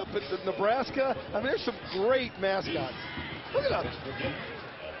guy up at Nebraska, I mean, there's some great mascots. Look at that.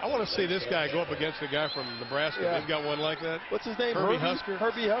 I want to see this guy go up against the guy from Nebraska. Yeah. They've got one like that. What's his name? Herbie Husker.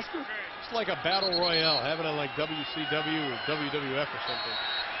 Herbie Husker? It's like a battle royale, having it like WCW or WWF or something.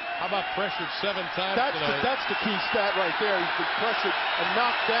 How about pressured 7 times tonight? That's the key stat right there. He's been pressured and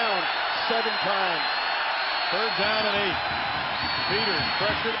knocked down 7 times. 3rd down and 8. Peters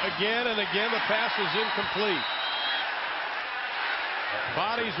pressured again and again. The pass is incomplete.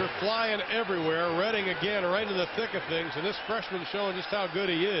 Bodies are flying everywhere. Redding again right in the thick of things, and this freshman showing just how good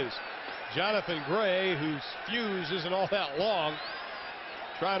he is. Jonathan Gray, whose fuse isn't all that long,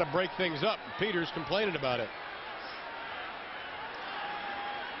 trying to break things up. Peters complaining about it.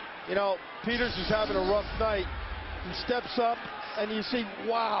 You know, Peters is having a rough night. He steps up, and you see,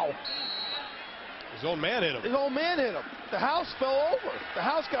 wow. His own man hit him. His own man hit him. The house fell over. The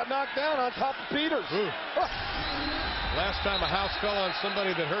house got knocked down on top of Peters. Last time a house fell on somebody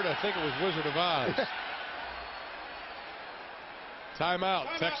that hurt, I think it was Wizard of Oz.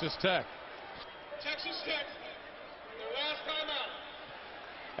 Timeout, Texas Tech. Texas Tech, their last timeout.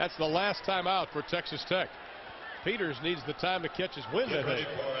 That's the last timeout for Texas Tech. Peters needs the time to catch his wind, I think.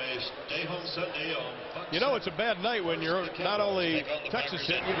 You know, it's a bad night when you're not only Texas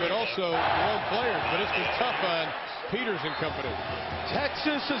hitting you, but also your own players. But it's been tough on Peters and company.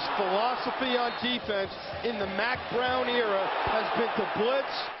 Texas's philosophy on defense in the Mack Brown era has been to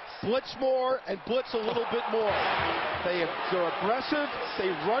blitz more, and blitz a little bit more. They're aggressive, they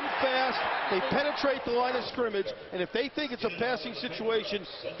run fast, they penetrate the line of scrimmage, and if they think it's a passing situation,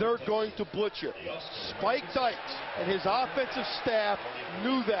 they're going to blitz you. Spike Dykes and his offensive staff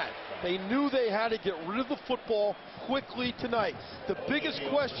knew that. They knew they had to get rid of the football quickly tonight. The biggest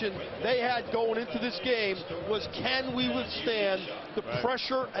question they had going into this game was, can we withstand the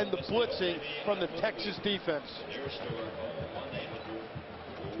pressure and the blitzing from the Texas defense?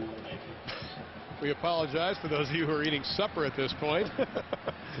 We apologize for those of you who are eating supper at this point.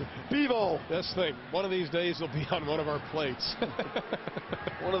 Bevo. This thing, one of these days, will be on one of our plates.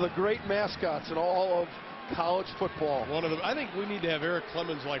 One of the great mascots in all of college football. One of them. I think we need to have Eric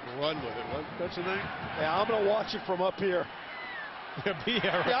Clemens like run with it. Don't you think? Yeah, I'm going to watch it from up here.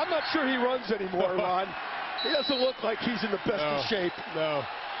 Yeah, I'm not sure he runs anymore, Ron. He doesn't look like he's in the best of shape. No.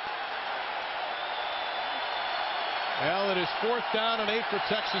 Well, it is 4th down and 8 for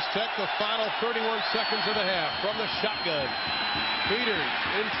Texas Tech. The final 31 seconds of the half from the shotgun. Peters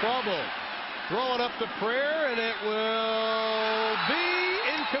in trouble. Throwing up the prayer, and it will be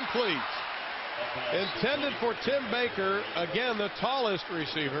incomplete. Intended for Tim Baker, again the tallest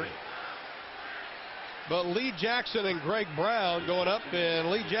receiver. But Lee Jackson and Greg Brown going up, and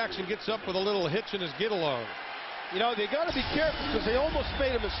Lee Jackson gets up with a little hitch in his get-along. You know, they got to be careful because they almost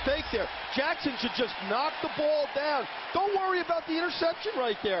made a mistake there. Jackson should just knock the ball down. Don't worry about the interception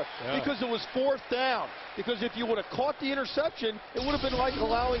right there because it was 4th down. Because if you would have caught the interception, it would have been like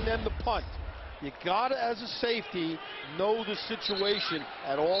allowing them to punt. You got to, as a safety, know the situation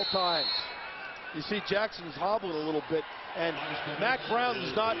at all times. You see Jackson's hobbling a little bit, and Mack Brown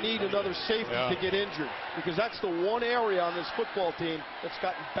does not need another safety to get injured, because that's the one area on this football team that's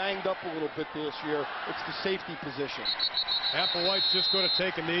gotten banged up a little bit this year. It's the safety position. Applewhite's just going to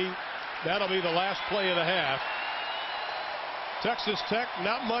take a knee. That'll be the last play of the half. Texas Tech,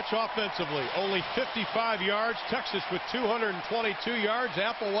 not much offensively. Only 55 yards. Texas with 222 yards.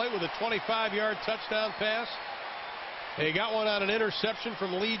 Applewhite with a 25-yard touchdown pass. They got one on an interception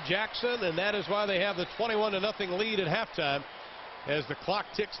from Lee Jackson, and that is why they have the 21-0 lead at halftime. As the clock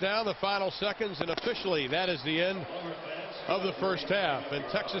ticks down, the final seconds, and officially that is the end of the first half. And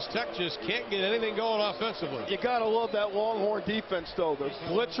Texas Tech just can't get anything going offensively. You got to love that Longhorn defense, though. They're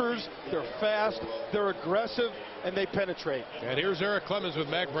blitzers, they're fast, they're aggressive, and they penetrate. And here's Eric Clemens with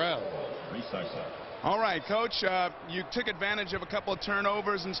Mack Brown. All right, Coach, you took advantage of a couple of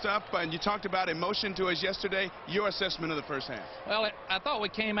turnovers and stuff, and you talked about emotion to us yesterday. Your assessment of the first half? Well, I thought we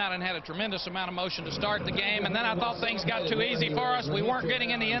came out and had a tremendous amount of motion to start the game, and then I thought things got too easy for us. We weren't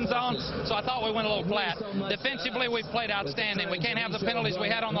getting in the end zone, so I thought we went a little flat. Defensively, we've played outstanding. We can't have the penalties we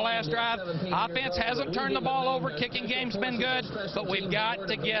had on the last drive. Offense hasn't turned the ball over. Kicking game's been good, but we've got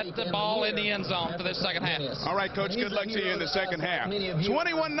to get the ball in the end zone for this second half. All right, Coach, good luck to you in the second half.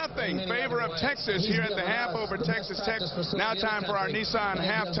 21-0 favor of Texas here at the half over Texas Tech. Now time for our Nissan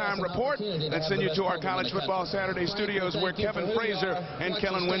halftime report. Let's send you to our College Football Saturday studios where Kevin Frazier and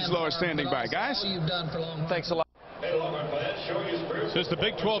Kellen Winslow are standing by. Guys? Thanks a lot. Since the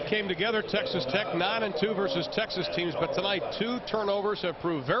Big 12 came together, Texas Tech 9-2 versus Texas teams, but tonight 2 turnovers have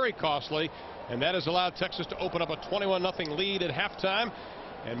proved very costly, and that has allowed Texas to open up a 21-0 lead at halftime.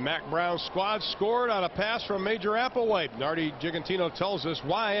 And Mack Brown's squad scored on a pass from Major Applewhite. And Artie Gigantino tells us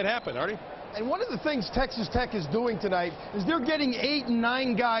why it happened. Artie? And one of the things Texas Tech is doing tonight is they're getting 8 and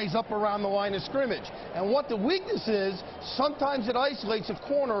 9 guys up around the line of scrimmage. And what the weakness is, sometimes it isolates a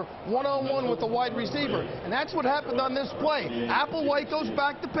corner one-on-one with the wide receiver. And that's what happened on this play. Applewhite goes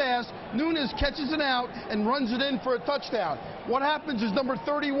back to pass, Nunes catches it out and runs it in for a touchdown. What happens is number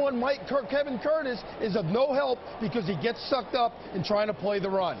 31, Kevin Curtis, is of no help because he gets sucked up in trying to play the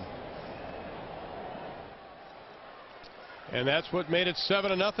run. And that's what made it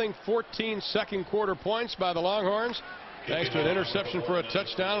 7-0. 14 second quarter points by the Longhorns, thanks to an interception for a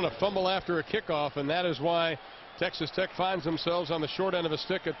touchdown and a fumble after a kickoff. And that is why Texas Tech finds themselves on the short end of a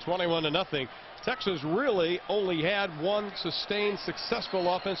stick at 21-0. Texas really only had one sustained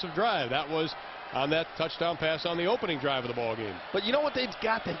successful offensive drive. That was on that touchdown pass on the opening drive of the ball game. But you know what they've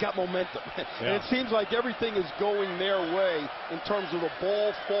got? They've got momentum. Yeah. And it seems like everything is going their way in terms of the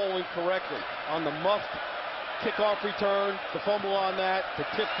ball falling correctly on the muffed kickoff return, the fumble on that, the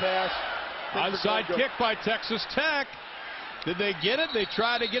tip pass. Onside kick by Texas Tech. Did they get it? They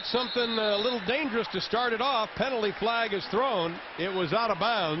try to get something a little dangerous to start it off. Penalty flag is thrown. It was out of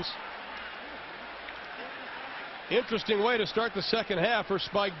bounds. Interesting way to start the second half for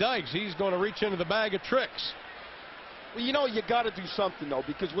Spike Dykes. He's going to reach into the bag of tricks. Well, you know, you got to do something, though,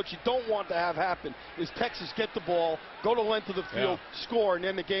 because what you don't want to have happen is Texas get the ball, go to length of the field, score, and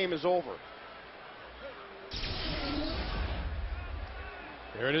then the game is over.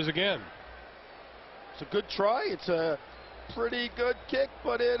 There it is again. It's a good try. It's a pretty good kick,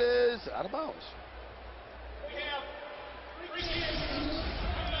 but it is out of bounds.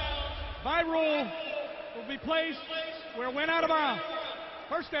 By rule, will be placed where it went out of bounds.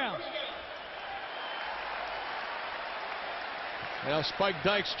 First down. Now Spike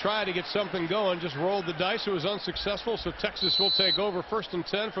Dykes tried to get something going, just rolled the dice. It was unsuccessful, so Texas will take over 1st and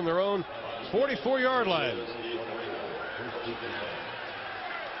 10 from their own 44-yard line.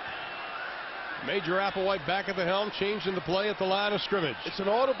 Major Applewhite back at the helm, changing the play at the line of scrimmage. It's an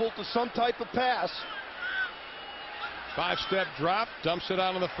audible to some type of pass. 5-step drop, dumps it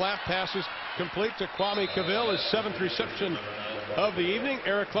out on the flat, passes complete to Kwame Cavill, his 7th reception of the evening.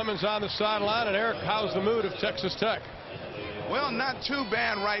 Eric Clemens on the sideline, and Eric, how's the mood of Texas Tech? Well, not too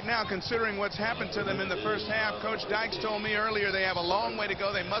bad right now considering what's happened to them in the first half. Coach Dykes told me earlier they have a long way to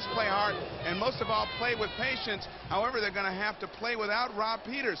go. They must play hard and most of all play with patience. However, they're going to have to play without Rob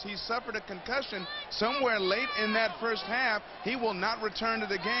Peters. He suffered a concussion somewhere late in that first half. He will not return to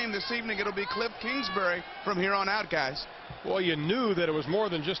the game this evening. It'll be Cliff Kingsbury from here on out, guys. Well, you knew that it was more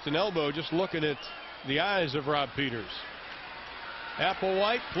than just an elbow, just looking at the eyes of Rob Peters.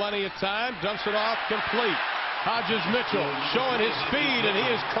 Applewhite, plenty of time, dumps it off, complete. Hodges Mitchell showing his speed, and he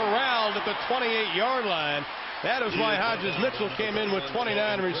is corralled at the 28-yard line. That is why Hodges Mitchell came in with 29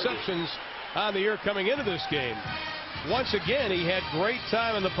 receptions on the year coming into this game. Once again, he had great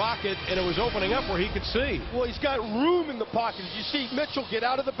time in the pocket, and it was opening up where he could see. Well, he's got room in the pocket. You see Mitchell get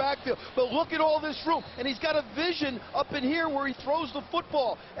out of the backfield, but look at all this room. And he's got a vision up in here where he throws the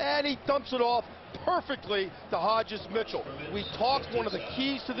football, and he dumps it off perfectly to Hodges Mitchell. We talked one of the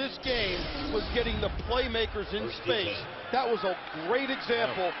keys to this game was getting the playmakers in space. That was a great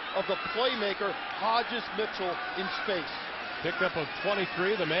example of the playmaker, Hodges Mitchell, in space. Picked up of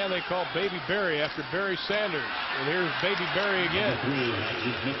 23, the man they call Baby Berry after Barry Sanders. And here's Baby Berry again.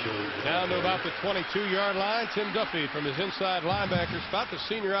 Down to about the 22-yard line. Tim Duffy from his inside linebacker spot, the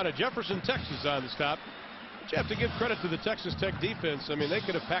senior out of Jefferson, Texas, on the stop. But you have to give credit to the Texas Tech defense. I mean, they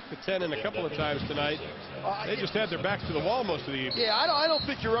could have packed the 10 in a couple of times tonight. They just had their backs to the wall most of the evening. Yeah, I don't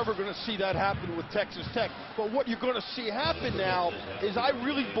think you're ever going to see that happen with Texas Tech. But what you're going to see happen now is I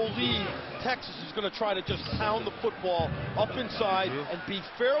really believe Texas is going to try to just pound the football up inside and be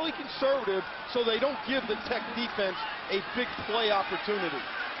fairly conservative so they don't give the Tech defense a big play opportunity.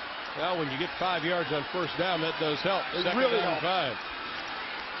 Well, when you get 5 yards on first down, that does help. It really helps. 5.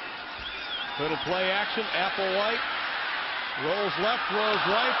 Little play action. Applewhite rolls left, rolls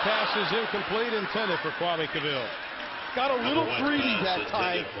right, passes incomplete, intended for Kwame Cavill. Got a little greedy that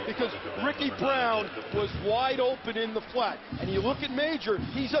time because Ricky Brown was wide open in the flat. And you look at Major,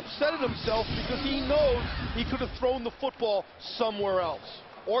 he's upset at himself because he knows he could have thrown the football somewhere else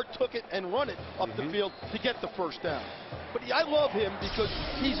or took it and run it up the field to get the first down. But I love him because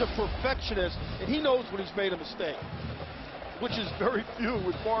he's a perfectionist, and he knows when he's made a mistake, which is very few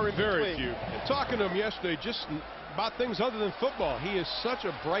with far in between. Very few. And talking to him yesterday just about things other than football, he is such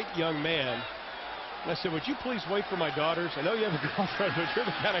a bright young man. And I said, would you please wait for my daughters? I know you have a girlfriend, but you're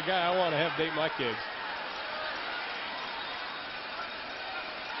the kind of guy I want to have date my kids.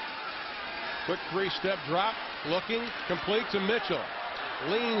 Quick three-step drop, looking, complete to Mitchell.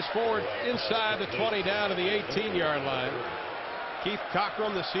 Leans forward inside the 20 down to the 18-yard line. Keith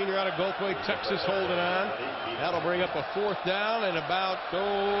Cockrum, the senior out of Gulfway, Texas, holding on. That'll bring up a 4th down and about,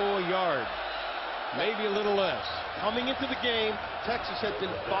 a yard. Maybe a little less. Coming into the game, Texas had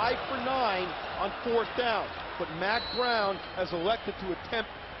been 5 for 9 on 4th down. But Mack Brown has elected to attempt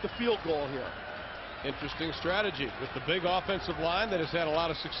the field goal here. Interesting strategy with the big offensive line that has had a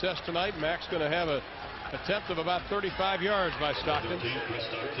lot of success tonight. Mack's going to have a attempt of about 35 yards by Stockton.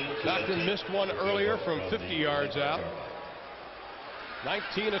 Stockton missed one earlier from 50 yards out.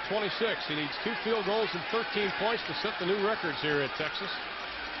 19 of 26. He needs 2 field goals and 13 points to set the new records here at Texas.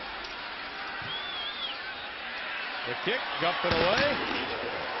 The kick, gumped it away.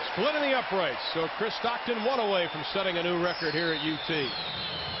 Split in the uprights. So Chris Stockton 1 away from setting a new record here at UT.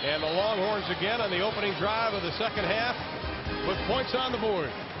 And the Longhorns again on the opening drive of the second half with points on the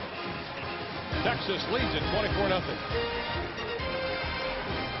board. Texas leads it 24-0.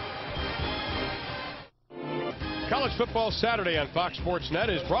 College Football Saturday on Fox Sports Net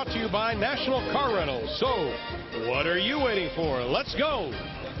is brought to you by National Car Rentals. So, what are you waiting for? Let's go!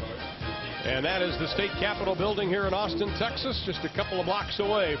 And that is the State Capitol building here in Austin, Texas, just a couple of blocks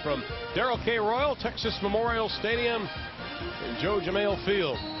away from Darrell K. Royal, Texas Memorial Stadium, and Joe Jamail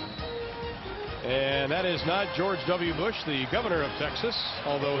Field. And that is not George W. Bush, the governor of Texas,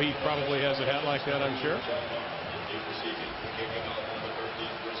 although he probably has a hat like that, I'm sure.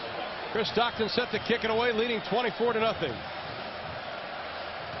 Chris Stockton set to kick it away, leading 24-0.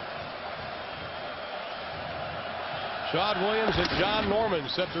 Shad Williams and John Norman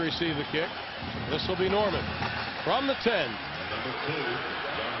set to receive the kick. This will be Norman from the 10.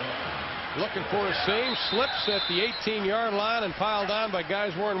 Looking for a seam, slips at the 18-yard line and piled on by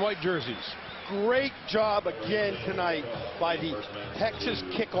guys wearing white jerseys. Great job again tonight by the Texas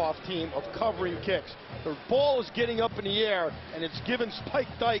kickoff team of covering kicks. The ball is getting up in the air, and it's given Spike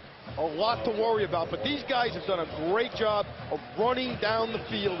Dike a lot to worry about. But these guys have done a great job of running down the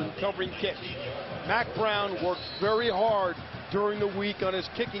field and covering kicks. Mack Brown worked very hard during the week on his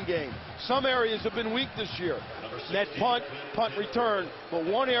kicking game. Some areas have been weak this year. Net punt, punt return. But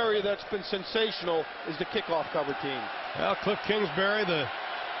one area that's been sensational is the kickoff cover team. Well, Cliff Kingsbury, the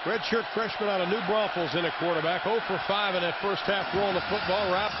redshirt freshman out of New Braunfels, in a quarterback. 0 for 5 in that first half throwing the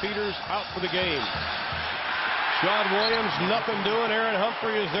football. Rob Peters out for the game. Shad Williams, nothing doing. Aaron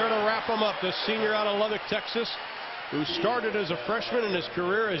Humphrey is there to wrap him up. This senior out of Lubbock, Texas, who started as a freshman and his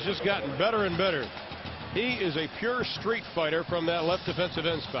career has just gotten better and better. He is a pure street fighter from that left defensive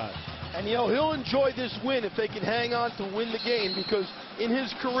end spot. And, you know, he'll enjoy this win if they can hang on to win the game, because in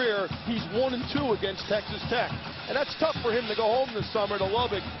his career, he's 1-2 against Texas Tech. And that's tough for him to go home this summer to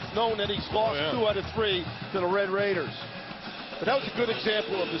Lubbock, knowing that he's lost 2 out of 3 to the Red Raiders. But that was a good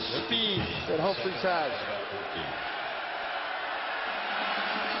example of the speed that Humphreys has.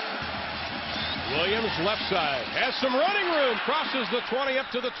 Williams, left side, has some running room, crosses the 20 up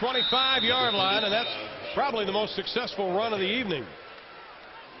to the 25-yard line, and that's probably the most successful run of the evening.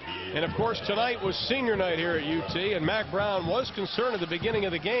 And, of course, tonight was senior night here at UT, and Mack Brown was concerned at the beginning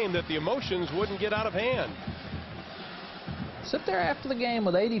of the game that the emotions wouldn't get out of hand. Sit there after the game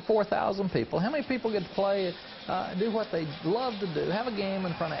with 84,000 people. How many people get to play, do what they love to do, have a game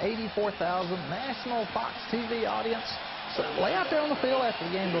in front of 84,000 national Fox TV audience? So lay out there on the field after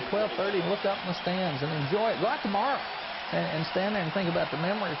the game till 12:30 and look up in the stands and enjoy it. Go out tomorrow and stand there and think about the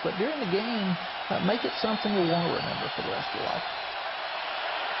memories. But during the game, make it something you'll want to remember for the rest of your life.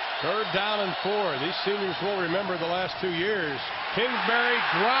 3rd down and 4. These seniors will remember the last 2 years. Kingsbury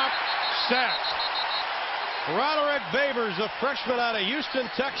dropped, sacked. Roderick Babers, a freshman out of Houston,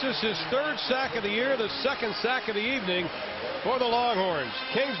 Texas, his 3rd sack of the year, the 2nd sack of the evening for the Longhorns.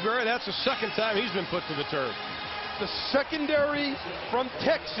 Kingsbury, that's the 2nd time he's been put to the turf. The secondary from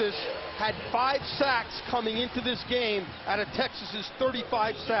Texas had 5 sacks coming into this game out of Texas's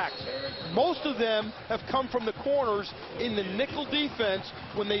 35 sacks. Most of them have come from the corners in the nickel defense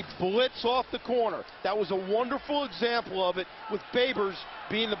when they blitz off the corner. That was a wonderful example of it, with Babers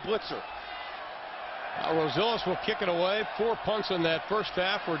being the blitzer. Rosillas will kick it away. 4 punts in that first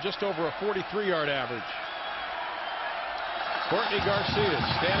half were just over a 43-yard average. Courtney Garcia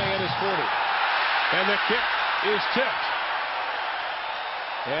standing at his 40. And the kick is tipped.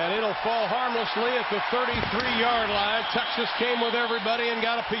 And it'll fall harmlessly at the 33-yard line. Texas came with everybody and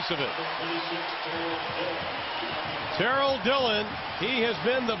got a piece of it. Terrell Dillon, he has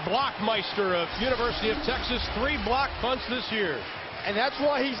been the blockmeister of University of Texas. 3 block punts this year. And that's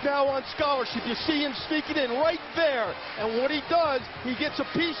why he's now on scholarship. You see him sneaking in right there. And what he does, he gets a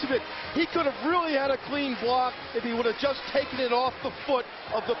piece of it. He could have really had a clean block if he would have just taken it off the foot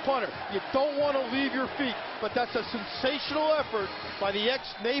of the punter. You don't want to leave your feet, but that's a sensational effort by the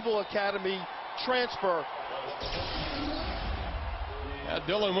ex-Naval Academy transfer.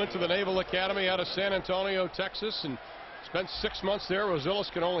 Dillon went to the Naval Academy out of San Antonio, Texas, and spent 6 months there.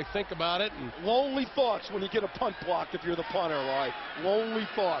 Rosillas can only think about it. And lonely thoughts when you get a punt block if you're the punter, right? Lonely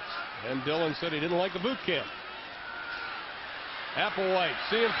thoughts. And Dillon said he didn't like the boot camp. Applewhite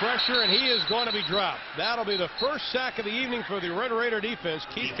seeing pressure, and he is going to be dropped. That'll be the first sack of the evening for the Red Raider defense.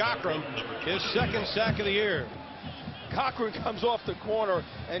 Keith Cochran, his 2nd sack of the year. Cochran comes off the corner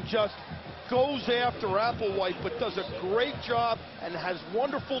and just goes after Applewhite, but does a great job and has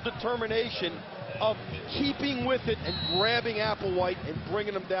wonderful determination of keeping with it and grabbing Applewhite and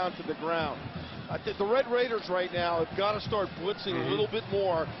bringing him down to the ground. I think the Red Raiders right now have got to start blitzing a little bit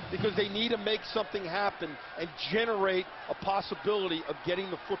more because they need to make something happen and generate a possibility of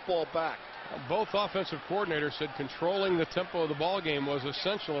getting the football back. Both offensive coordinators said controlling the tempo of the ball game was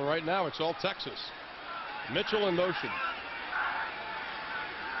essential, and right now it's all Texas. Mitchell in motion.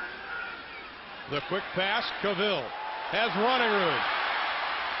 The quick pass, Cavill has running room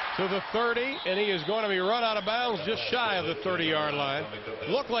to the 30, and he is going to be run out of bounds just shy of the 30-yard line.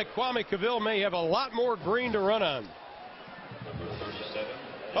 Looked like Kwame Cavill may have a lot more green to run on.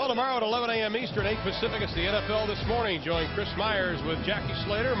 Well, tomorrow at 11 a.m. Eastern, 8 Pacific, it's the NFL This Morning. Join Chris Myers with Jackie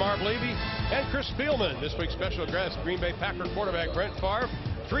Slater, Marv Levy, and Chris Spielman. This week's special guest, Green Bay Packer quarterback Brett Favre,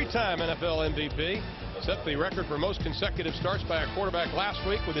 3-time NFL MVP. Set the record for most consecutive starts by a quarterback last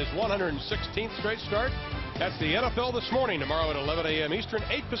week with his 116th straight start. That's the NFL This Morning, tomorrow at 11 a.m. Eastern,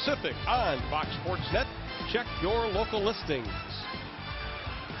 8 Pacific on Fox Sports Net. Check your local listings.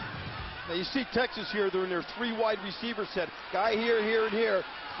 Now you see Texas here, they're in their 3 wide receiver set. Guy here, here, and here.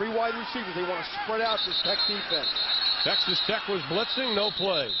 3 wide receivers. They want to spread out this Tech defense. Texas Tech was blitzing, no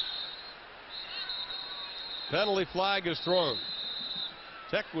play. Penalty flag is thrown.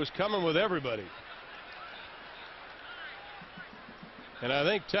 Tech was coming with everybody. And I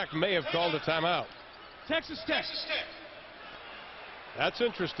think Tech may have called a timeout. Texas Tech. That's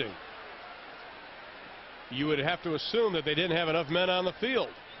interesting. You would have to assume that they didn't have enough men on the field.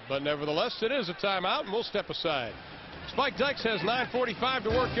 But nevertheless, it is a timeout, and we'll step aside. Spike Dykes has 9:45 to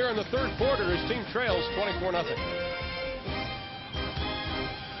work here in the 3rd quarter. His team trails 24-0.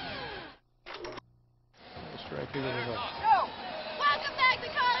 Welcome back to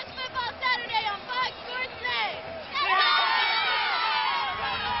College Football Saturday on Fox Sports Net.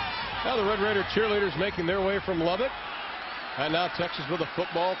 Now the Red Raider cheerleaders making their way from Lubbock. And now Texas with a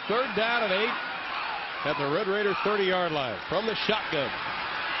football. 3rd down and 8 at the Red Raider 30-yard line from the shotgun.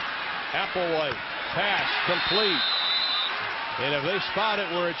 Applewhite, pass complete. And if they spot it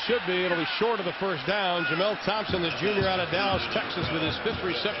where it should be, it'll be short of the 1st down. Jamel Thompson, the junior out of Dallas, Texas, with his 5th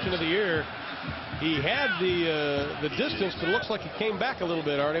reception of the year. He had the distance, but it looks like he came back a little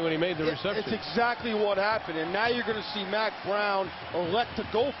bit, Arnie, when he made the reception. It's exactly what happened, and now you're going to see Mack Brown elect to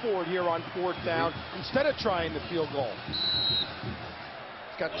go for it here on 4th down instead of trying the field goal.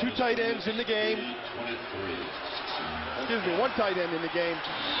 He's got 2 tight ends in the game. Excuse me, 1 tight end in the game.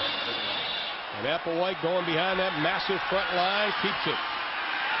 And Applewhite going behind that massive front line, keeps it.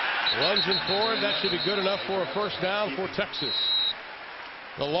 Lunging forward, that should be good enough for a 1st down for Texas.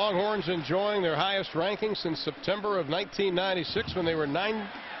 The Longhorns enjoying their highest ranking since September of 1996 when they were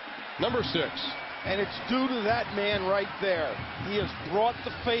number 6. And it's due to that man right there. He has brought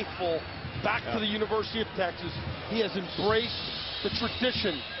the faithful back to the University of Texas. He has embraced the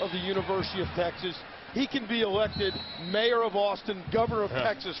tradition of the University of Texas. He can be elected mayor of Austin, governor of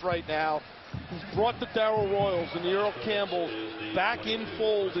Texas right now. He's brought the Darrell Royals and the Earl Campbells back in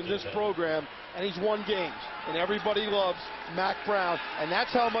fold in this program, and he's won games. And everybody loves Mack Brown, and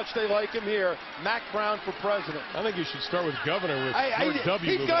that's how much they like him here. Mack Brown for president. I think you should start with governor with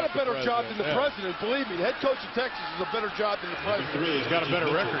W. He's got a better job than the president. Believe me, the head coach of Texas is a better job than the president. He's got a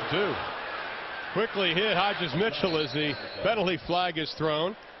better record, too. Quickly hit Hodges Mitchell as the penalty flag is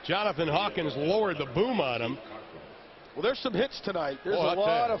thrown. Jonathan Hawkins lowered the boom on him. Well, there's some hits tonight. There's a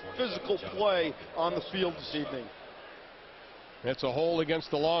lot of physical play on the field this evening. It's a hold against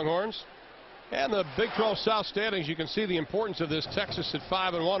the Longhorns. And the Big 12 South standings, you can see the importance of this. Texas at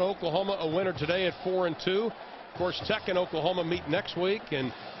 5-1. Oklahoma a winner today at 4-2. Of course, Tech and Oklahoma meet next week.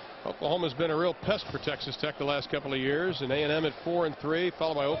 And Oklahoma's been a real pest for Texas Tech the last couple of years, and A&M at 4-3,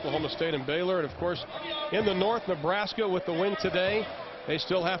 followed by Oklahoma State and Baylor. And of course, in the north, Nebraska with the win today. They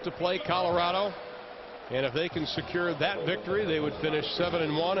still have to play Colorado, and if they can secure that victory, they would finish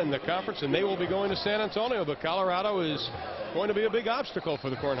 7-1 in the conference, and they will be going to San Antonio. But Colorado is going to be a big obstacle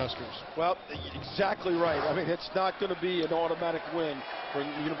for the Cornhuskers. Well, exactly right. I mean, it's not going to be an automatic win for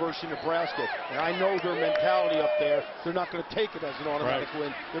the University of Nebraska. And I know their mentality up there. They're not going to take it as an automatic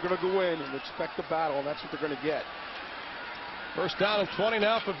win. They're going to go in and expect the battle, and that's what they're going to get. First down and 20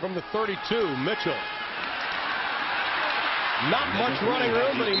 now from the 32. Mitchell. Not much running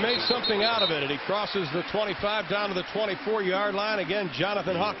room, but he made something out of it, and he crosses the 25 down to the 24-yard line. Again,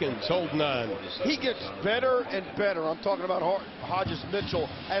 Jonathan Hawkins holding on. He gets better and better. I'm talking about Hodges Mitchell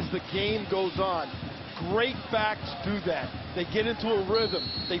as the game goes on. Great backs do that. They get into a rhythm.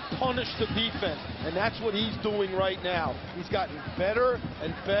 They punish the defense, and that's what he's doing right now. He's gotten better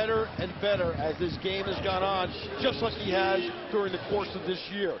and better and better as this game has gone on, just like he has during the course of this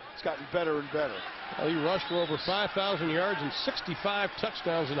year. It's gotten better and better. Well, he rushed for over 5,000 yards and 65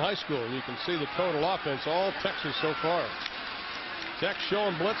 touchdowns in high school. And you can see the total offense, all Texas so far. Tech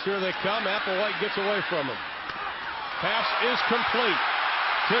showing blitz. Here they come. Applewhite gets away from him. Pass is complete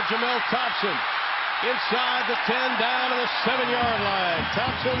to Jamel Thompson. Inside the 10, down to the 7-yard line.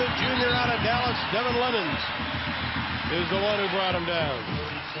 Thompson, the junior out of Dallas. Devin Lemons is the one who brought him down.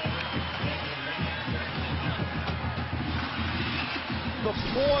 The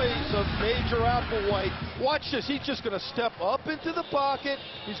poise of Major Applewhite. Watch this. He's just going to step up into the pocket.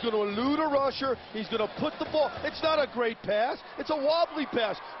 He's going to elude a rusher. He's going to put the ball. It's not a great pass. It's a wobbly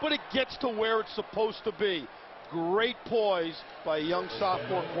pass, but it gets to where it's supposed to be. Great poise by a young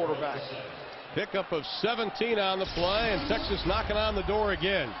sophomore quarterback. Pickup of 17 on the play, and Texas knocking on the door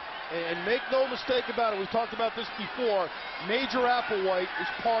again. And make no mistake about it, we talked about this before, Major Applewhite is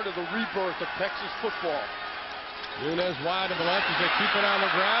part of the rebirth of Texas football. Nunez wide to the left as they keep it on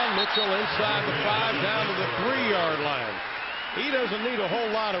the ground. Mitchell inside the 5 down to the 3-yard line. He doesn't need a whole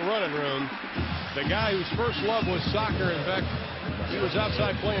lot of running room. The guy whose first love was soccer, in fact, he was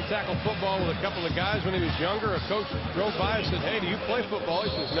outside playing tackle football with a couple of guys when he was younger. A coach drove by and said, "Hey, do you play football?"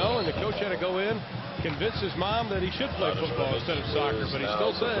 He says, "No," and the coach had to go in, convince his mom that he should play football instead of soccer. But he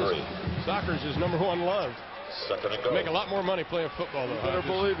still says soccer is his #1 love. Make a lot more money playing football, though. You better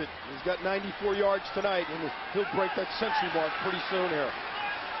believe it. He's got 94 yards tonight, and he'll break that century mark pretty soon here.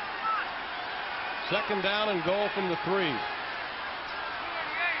 Second down and goal from the 3.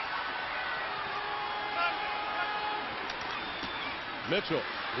 Mitchell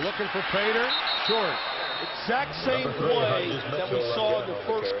looking for Pater. Short. Exact same play that we saw in the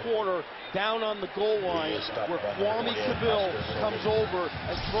first quarter down on the goal line where Kwame Cavill comes over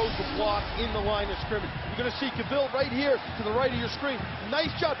and throws the block in the line of scrimmage. You're going to see Cavill right here to the right of your screen.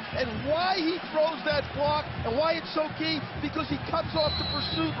 Nice job. And why he throws that block and why it's so key, because he cuts off the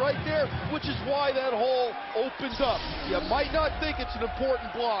pursuit right there, which is why that hole opens up. You might not think it's an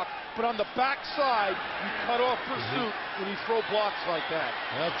important block, but on the backside, you cut off pursuit when you throw blocks like that.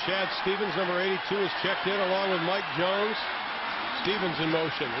 Well, Chad Stevens, number 82, is checked in along with Mike Jones. Stevens in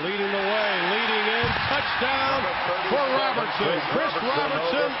motion, leading the way, leading in, touchdown for Robertson. Chris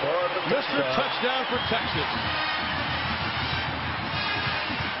Robertson, Mr. Touchdown for Texas.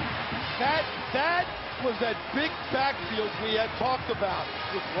 That was that big backfield we had talked about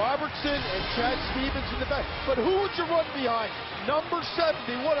with Robertson and Chad Stevens in the back. But who would you run behind? Number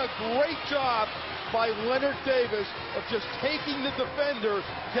 70. What a great job by Leonard Davis of just taking the defender,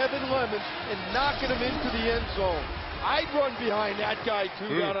 Devin Lemons, and knocking him into the end zone. I'd run behind that guy,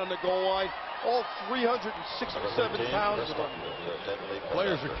 too, down on the goal line. All 367 pounds of him.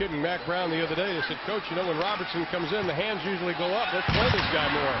 Players were kidding Mac Brown the other day. They said, "Coach, you know, when Robertson comes in, the hands usually go up. Let's play this guy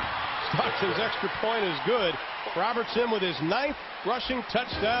more." Stockton's extra point is good. Robertson with his 9th rushing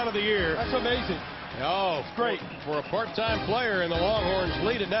touchdown of the year. That's amazing. Oh, great. For a part-time player, and the Longhorns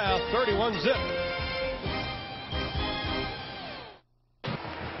lead it now, 31-zip.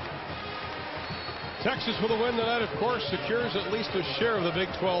 Texas with a win tonight, of course, secures at least a share of the Big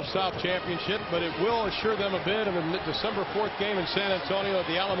 12 South Championship, but it will assure them a bid in the December 4th game in San Antonio at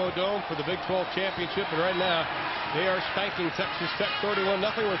the Alamo Dome for the Big 12 Championship. And right now, they are spanking Texas Tech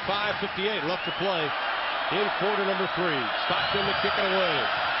 31-0 with 5:58 left to play in quarter number 3. Stockton to kick it away.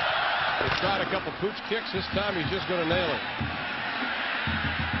 He tried a couple pooch kicks. This time he's just going to nail it.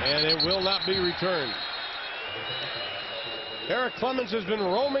 And it will not be returned. Eric Clemens has been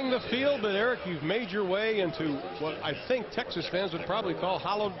roaming the field, but Eric, you've made your way into what I think Texas fans would probably call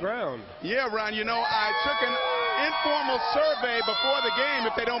hallowed ground. Yeah, Ron, you know, I took an informal survey before the game,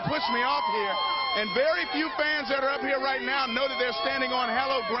 if they don't push me off here, And very few fans that are up here right now know that they're standing on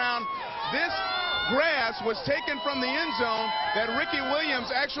hallowed ground. This grass was taken from the end zone that Ricky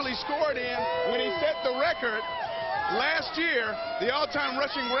Williams actually scored in when he set the record last year. The all-time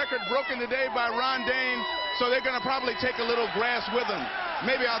rushing record broken today by Ron Dayne, so they're going to probably take a little grass with them.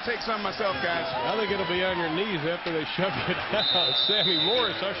 Maybe I'll take some myself, guys. I think it'll be on your knees after they shove you down. Sammy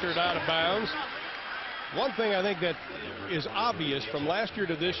Morris ushered out of bounds. One thing I think that is obvious from last year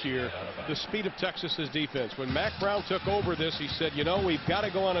to this year, the speed of Texas's defense. When Mack Brown took over this, he said, you know, we've got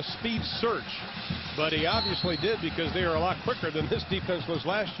to go on a speed search. But he obviously did, because they are a lot quicker than this defense was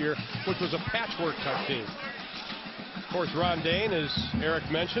last year, which was a patchwork type team. Of course, Ron Dayne, as Eric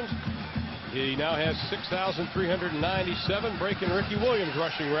mentioned, he now has 6,397, breaking Ricky Williams'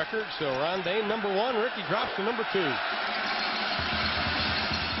 rushing record. So Ron Dayne, number 1. Ricky drops to number 2.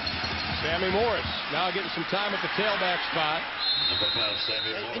 Sammy Morris now getting some time at the tailback spot.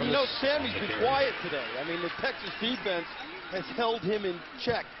 And you know, Sammy's been quiet today. I mean, the Texas defense has held him in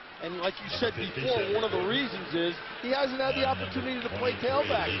check. And like you said before, one of the reasons is he hasn't had the opportunity to play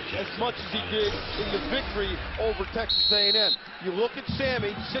tailback as much as he did in the victory over Texas A&M. You look at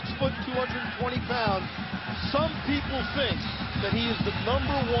Sammy, 6 foot, 220 pounds. Some people think that he is the #1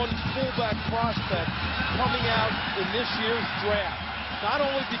 fullback prospect coming out in this year's draft. Not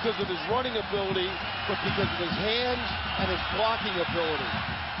only because of his running ability, but because of his hands and his blocking ability.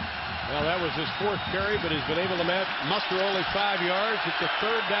 Well, that was his 4th carry, but he's been able to muster only 5 yards. It's a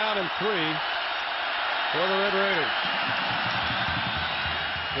 3rd down and 3 for the Red Raiders.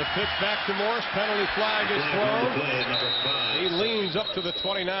 The pitch back to Morris. Penalty flag is thrown. He leans up to the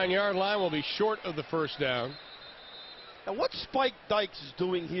 29-yard line. Will be short of the 1st down. Now, what Spike Dykes is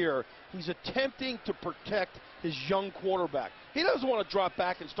doing here, he's attempting to protect his young quarterback. He doesn't want to drop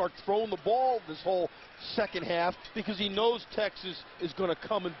back and start throwing the ball this whole second half because he knows Texas is going to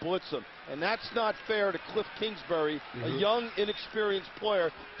come and blitz him. And that's not fair to Cliff Kingsbury, a young, inexperienced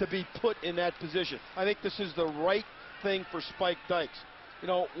player, to be put in that position. I think this is the right thing for Spike Dykes. You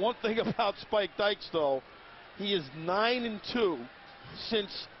know, one thing about Spike Dykes, though, he is 9-2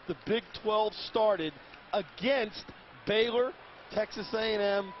 since the Big 12 started against Baylor, Texas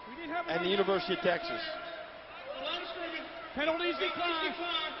A&M, and the University of Texas. Penalties declined.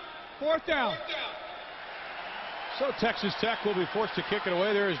 4th down. So Texas Tech will be forced to kick it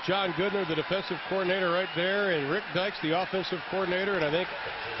away. There is John Goodner, the defensive coordinator, right there, and Rick Dykes, the offensive coordinator, and I think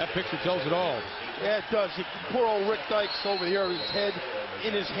that picture tells it all. Yeah, it does. Poor old Rick Dykes over here, his head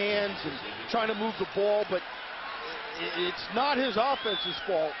in his hands and trying to move the ball, but it's not his offense's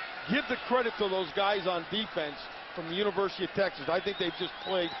fault. Give the credit to those guys on defense from the University of Texas. I think they've just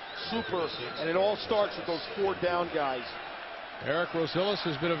played super, and it all starts with those 4 down guys. Eric Rosillas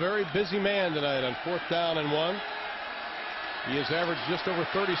has been a very busy man tonight on 4th down and 1. He has averaged just over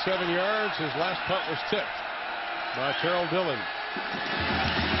 37 yards. His last punt was tipped by Terrell Dillon.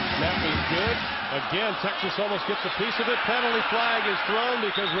 Snap is good. Again, Texas almost gets a piece of it. Penalty flag is thrown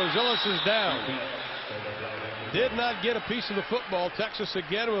because Rosillas is down. Did not get a piece of the football. Texas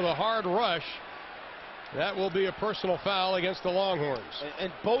again with a hard rush. That will be a personal foul against the Longhorns.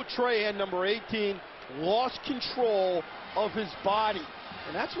 And Bo Trahan, number 18, lost control of his body.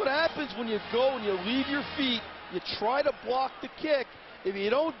 And that's what happens when you go and you leave your feet. You try to block the kick. If you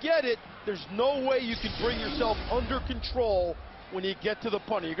don't get it, there's no way you can bring yourself under control when you get to the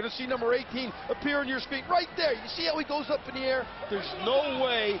punter. You're going to see number 18 appear on your screen right there. You see how he goes up in the air? There's no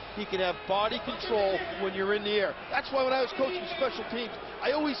way he can have body control when you're in the air. That's why when I was coaching special teams,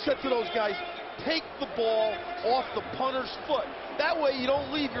 I always said to those guys, take the ball off the punter's foot. That way you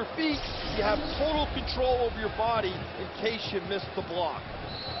don't leave your feet. You have total control over your body in case you miss the block.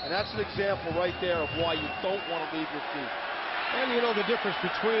 And that's an example right there of why you don't want to leave your feet. And you know the difference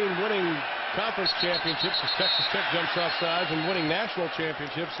between winning conference championships as Texas Tech jumps off sides and winning national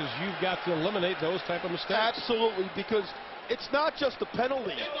championships is you've got to eliminate those type of mistakes. Absolutely, because it's not just a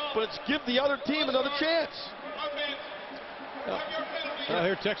penalty, but it's give the other team another chance. Well,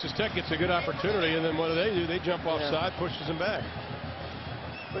 here Texas Tech gets a good opportunity, and then what do? They jump offside, pushes them back.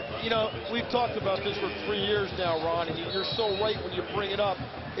 But, you know, we've talked about this for 3 years now, Ron, and you're so right when you bring it up.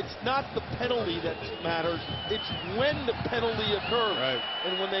 It's not the penalty that matters. It's when the penalty occurs. Right.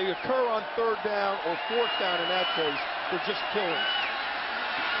 And when they occur on 3rd down or 4th down in that case, they're just killers.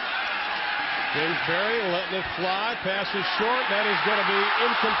 Kingsbury letting it fly. Pass is short. That is going to be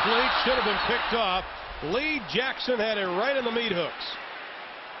incomplete. Should have been picked off. Lee Jackson had it right in the meat hooks.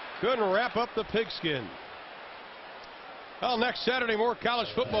 Couldn't wrap up the pigskin. Well, next Saturday, more college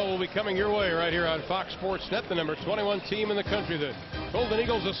football will be coming your way right here on Fox Sports Net, the number 21 team in the country. The Golden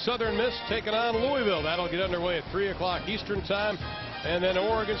Eagles of Southern Miss taking on Louisville. That'll get underway at 3 o'clock Eastern Time. And then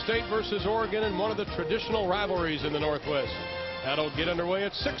Oregon State versus Oregon in one of the traditional rivalries in the Northwest. That'll get underway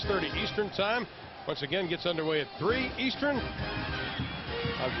at 6:30 Eastern Time. Once again, gets underway at 3 Eastern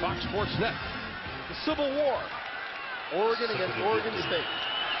on Fox Sports Net. The Civil War. Oregon against Oregon State.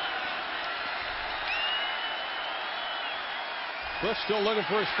 Cliff still looking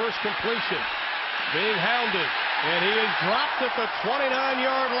for his first completion. Being hounded. And he is dropped at the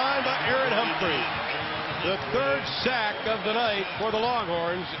 29-yard line by Aaron Humphrey. The 3rd sack of the night for the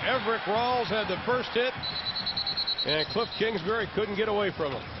Longhorns. Everett Rawls had the first hit, and Cliff Kingsbury couldn't get away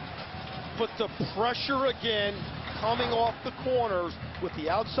from him. But the pressure again coming off the corners with the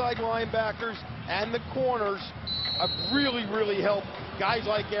outside linebackers and the corners have really helped guys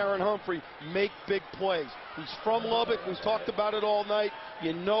like Aaron Humphrey make big plays. He's from Lubbock. We've talked about it all night.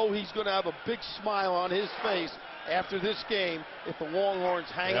 You know he's going to have a big smile on his face after this game if the Longhorns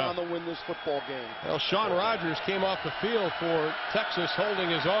hang on to win this football game. Well, Sean Rogers came off the field for Texas holding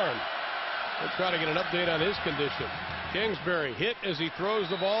his arm. We'll try to get an update on his condition. Kingsbury hit as he throws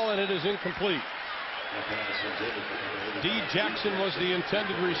the ball, and it is incomplete. D. Jackson was the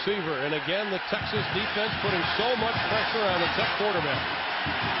intended receiver, and again the Texas defense putting so much pressure on the Tech quarterback.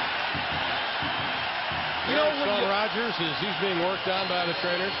 You know, Sean Rogers, as he's being worked on by the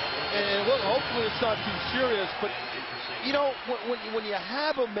trainers. And look, hopefully it's not too serious, but you know, when you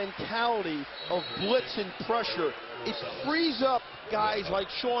have a mentality of blitz and pressure, it frees up guys like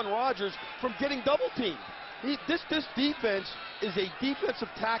Sean Rogers from getting double teamed. This defense is a defensive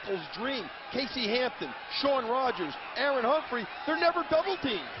tackle's dream. Casey Hampton, Sean Rogers, Aaron Humphrey, they're never double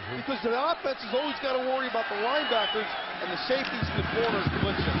teamed because the offense has always got to worry about the linebackers and the safeties and the corners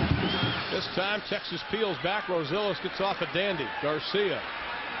blitzing. This time Texas peels back. Rosillas gets off a dandy. Garcia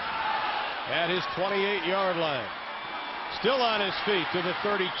at his 28-yard line. Still on his feet to the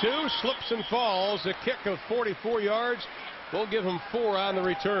 32. Slips and falls. A kick of 44 yards. We'll give him 4 on the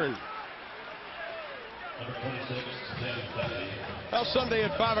return. Well, Sunday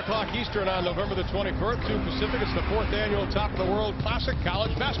at 5 o'clock Eastern on November the 21st, 2 Pacific. It's the 4th annual Top of the World Classic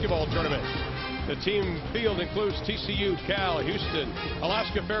College Basketball Tournament. The team field includes TCU, Cal, Houston,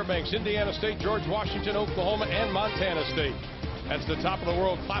 Alaska Fairbanks, Indiana State, George Washington, Oklahoma, and Montana State. That's the Top of the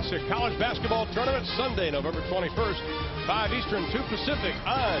World Classic College Basketball Tournament, Sunday, November 21st, 5 Eastern, 2 Pacific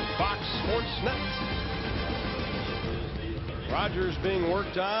on Fox Sports Net. Rogers being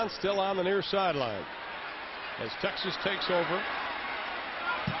worked on, still on the near sideline as Texas takes over.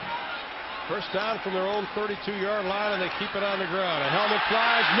 First down from their own 32-yard line, and they keep it on the ground. A helmet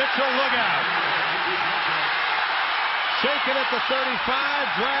flies. Mitchell, look out. Shaken at the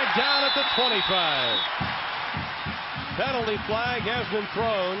 35, dragged down at the 25. Penalty flag has been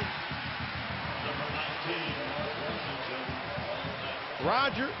thrown.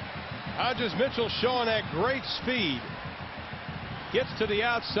 Rogers Mitchell showing that great speed. Gets to the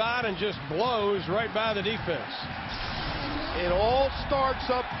outside and just blows right by the defense. It all starts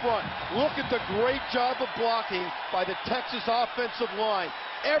up front. Look at the great job of blocking by the Texas offensive line.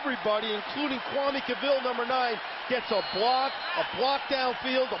 Everybody, including Kwame Cavill, number 9, gets a block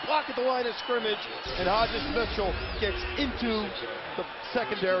downfield, a block at the line of scrimmage, and Hodges Mitchell gets into the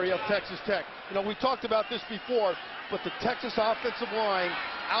secondary of Texas Tech. You know, we talked about this before, but the Texas offensive line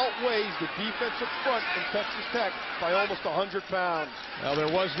outweighs the defensive front in Texas Tech by almost 100 pounds. Well,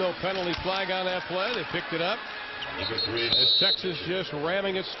 there was no penalty flag on that play. They picked it up. As Texas just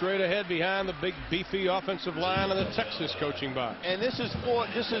ramming it straight ahead behind the big beefy offensive line of the Texas coaching box. And this is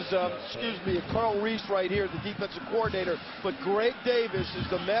Carl Reese right here, the defensive coordinator, but Greg Davis is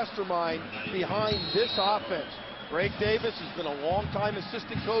the mastermind behind this offense. Greg Davis has been a long-time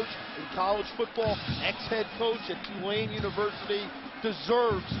assistant coach in college football, ex-head coach at Tulane University,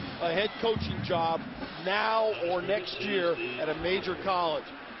 deserves a head coaching job now or next year at a major college.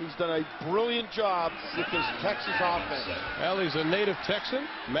 He's done a brilliant job with this Texas offense. Well, he's a native Texan.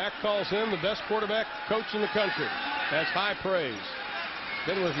 Mac calls him the best quarterback coach in the country. That's high praise.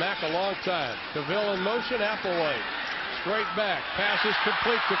 Been with Mac a long time. Cavill in motion, Applewhite. Straight back, pass is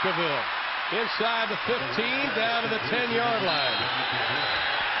complete to Cavill. Inside the 15, down to the 10-yard line.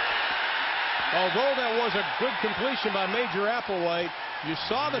 Although that was a good completion by Major Applewhite, you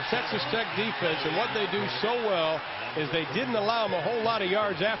saw the Texas Tech defense, and what they do so well is they didn't allow them a whole lot of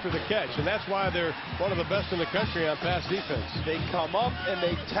yards after the catch, and that's why they're one of the best in the country on pass defense. They come up and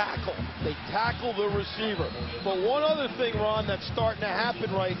they tackle. They tackle the receiver. But one other thing, Ron, that's starting to happen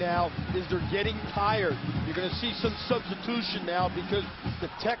right now is they're getting tired. You're going to see some substitution now because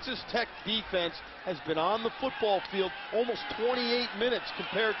the Texas Tech defense has been on the football field almost 28 minutes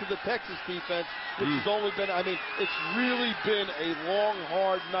compared to the Texas defense, which has only been, I mean, it's really been a long,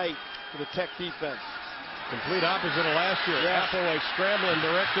 hard night for the Tech defense. Complete opposite of last year. Applewhite scrambling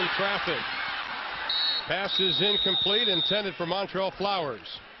direct in traffic. Pass is incomplete, intended for Montreal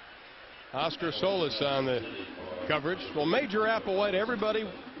Flowers. Oscar Solis on the coverage. Well, Major Applewhite, everybody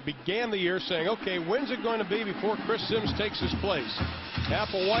began the year saying, okay, when's it going to be before Chris Sims takes his place?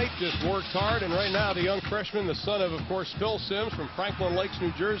 Applewhite just worked hard, and right now the young freshman, the son of course, Phil Sims from Franklin Lakes,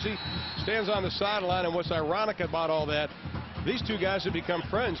 New Jersey, stands on the sideline. And what's ironic about all that, these two guys have become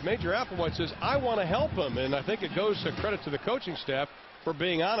friends. Major Applewhite says, I want to help him, and I think it goes to credit to the coaching staff for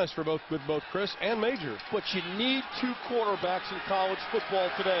being honest with both Chris and Major. But you need two quarterbacks in college football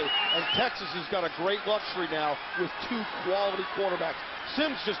today, and Texas has got a great luxury now with two quality quarterbacks.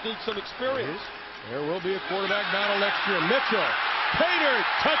 Sims just needs some experience. There will be a quarterback battle next year. Mitchell, Pater,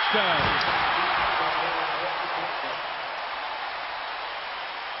 touchdown.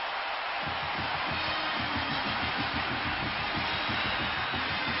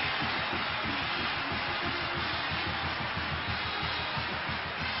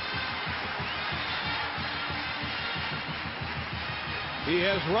 He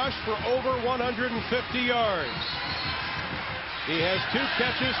has rushed for over 150 yards. He has 2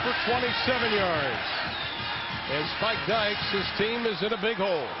 catches for 27 yards. And Spike Dykes, his team is in a big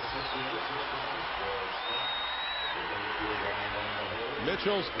hole.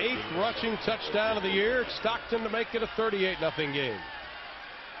 Mitchell's 8th rushing touchdown of the year. Stockton to make it a 38-0 game.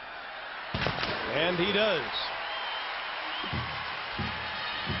 And he does.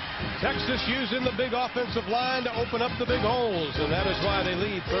 Texas using the big offensive line to open up the big holes, and that is why they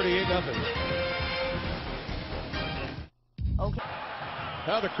lead 38-0. Okay.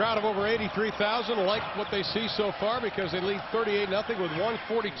 Now the crowd of over 83,000 like what they see so far because they lead 38-0 with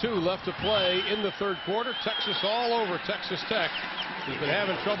 1:42 left to play in the third quarter. Texas all over Texas Tech. Has been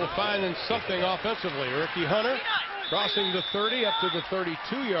having trouble finding something offensively. Ricky Hunter crossing the 30 up to the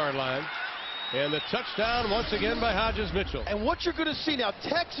 32-yard line. And the touchdown once again by Hodges Mitchell. And what you're going to see now,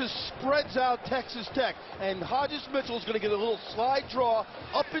 Texas spreads out Texas Tech. And Hodges Mitchell is going to get a little slide draw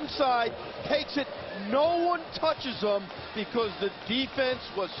up inside, takes it. No one touches him because the defense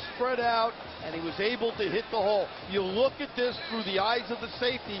was spread out and he was able to hit the hole. You look at this through the eyes of the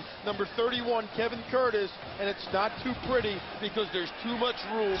safety, number 31, Kevin Curtis, and it's not too pretty because there's too much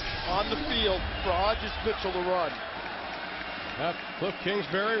room on the field for Hodges Mitchell to run. Cliff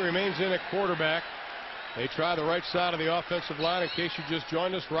Kingsbury remains in at quarterback. They try the right side of the offensive line. In case you just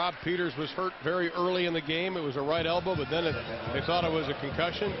joined us, Rob Peters was hurt very early in the game. It was a right elbow, but then they thought it was a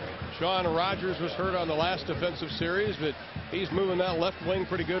concussion. Sean Rogers was hurt on the last defensive series, but he's moving that left wing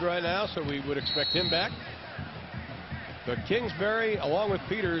pretty good right now, so we would expect him back. But Kingsbury, along with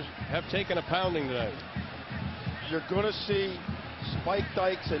Peters, have taken a pounding tonight. You're going to see Spike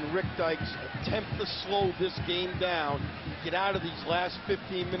Dykes and Rick Dykes attempt to slow this game down, get out of these last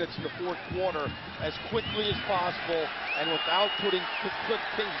 15 minutes in the fourth quarter as quickly as possible and without putting Cliff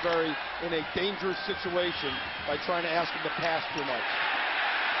Kingsbury in a dangerous situation by trying to ask him to pass too much.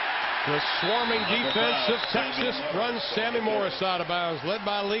 The swarming defense of Texas runs Sammy Morris out of bounds, led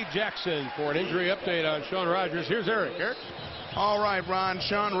by Lee Jackson. For an injury update on Sean Rogers, here's Eric. Eric? All right, Ron.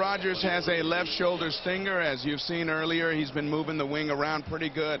 Sean Rogers has a left shoulder stinger. As you've seen earlier, he's been moving the wing around pretty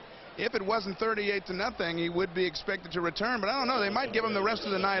good. If it wasn't 38-0, he would be expected to return. But I don't know. They might give him the rest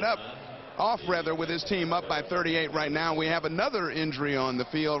of the night off, with his team up by 38 right now. We have another injury on the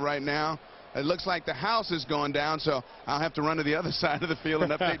field right now. It looks like the house is going down, so I'll have to run to the other side of the field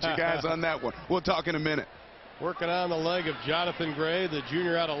and update you guys on that one. We'll talk in a minute. Working on the leg of Jonathan Gray, the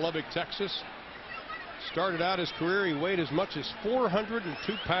junior out of Lubbock, Texas. Started out his career, he weighed as much as 402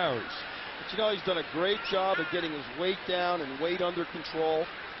 pounds. But you know, he's done a great job of getting his weight down and weight under control.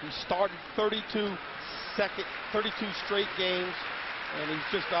 He started 32 straight games, and he's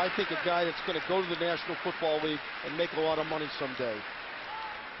just, I think, a guy that's going to go to the National Football League and make a lot of money someday.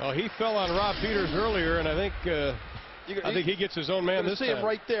 Well, he fell on Rob Peters earlier, and I think he gets his own man this time. You see him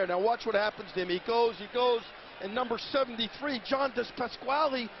right there. Now watch what happens to him. He goes, and number 73, John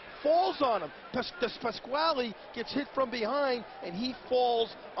DePasquale, falls on him. DePasquale gets hit from behind, and he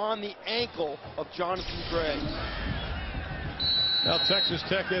falls on the ankle of Jonathan Gray. Now Texas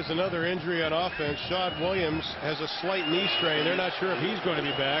Tech has another injury on offense. Sean Williams has a slight knee strain. They're not sure if he's going to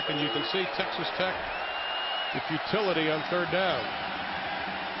be back, and you can see Texas Tech, the futility on third down.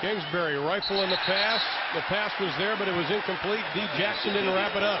 Kingsbury rifle in the pass. The pass was there, but it was incomplete. D. Jackson didn't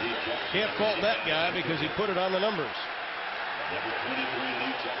wrap it up. Can't fault that guy because he put it on the numbers.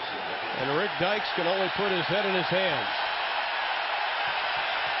 And Rick Dykes can only put his head in his hands.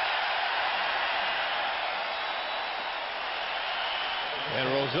 And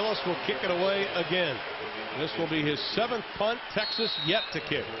Rosillas will kick it away again. This will be his 7th punt, Texas yet to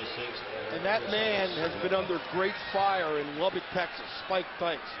kick. And that man has been under great fire in Lubbock, Texas, Spike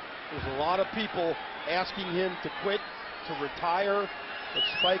Dykes. There's a lot of people asking him to quit, to retire. But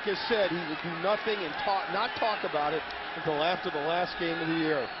Spike has said he would do nothing and not talk about it until after the last game of the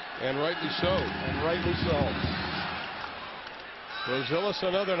year. And rightly so. And rightly so. Rosillas,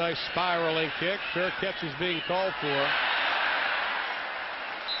 another nice spiraling kick. Fair catch is being called for.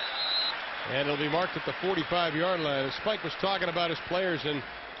 And it'll be marked at the 45-yard line. As Spike was talking about his players, and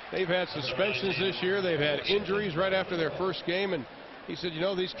they've had suspensions this year. They've had injuries right after their first game. And he said, you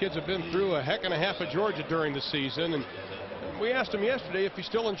know, these kids have been through a heck and a half of Georgia during the season. And we asked him yesterday if he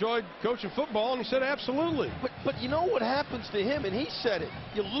still enjoyed coaching football, and he said absolutely. But you know what happens to him, and he said it.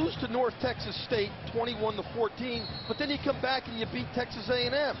 You lose to North Texas State 21-14, but then you come back and you beat Texas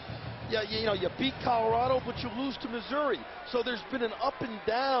A&M. You know, you beat Colorado, but you lose to Missouri. So there's been an up and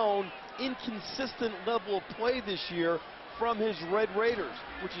down, inconsistent level of play this year from his Red Raiders,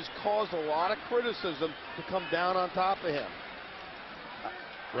 which has caused a lot of criticism to come down on top of him.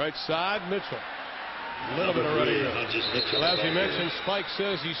 Right side, Mitchell. A little bit of running. Well, as he mentioned, Spike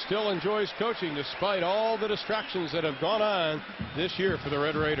says he still enjoys coaching despite all the distractions that have gone on this year for the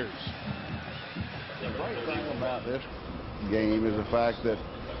Red Raiders. The great thing about this game is the fact that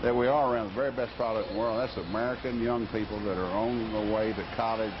we are around the very best product in the world. That's American young people that are on the way to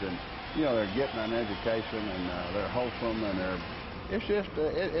college, and you know, they're getting an education, and they're wholesome, and it's just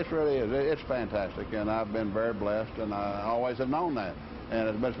it really is. It's fantastic, and I've been very blessed, and I always have known that, and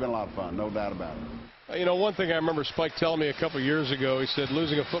it's been a lot of fun, no doubt about it. You know, one thing I remember Spike telling me a couple years ago, he said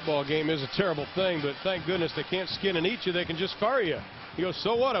losing a football game is a terrible thing, but thank goodness they can't skin and eat you, they can just fire you. He goes,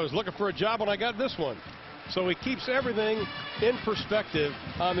 so what? I was looking for a job when I got this one. So he keeps everything in perspective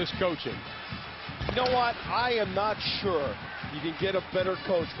on this coaching. You know what? I am not sure you can get a better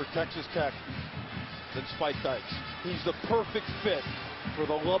coach for Texas Tech than Spike Dykes. He's the perfect fit for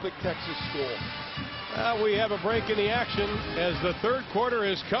the Lubbock, Texas school. We have a break in the action as the third quarter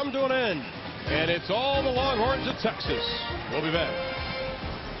has come to an end. And it's all the Longhorns of Texas. We'll be back.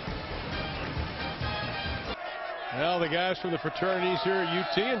 Well, the guys from the fraternities here at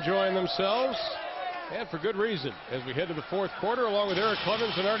UT enjoying themselves, and for good reason. As we head to the fourth quarter, along with Eric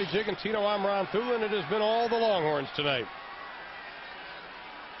Clemens and Artie Gigantino, I'm Ron Thulin. It has been all the Longhorns tonight.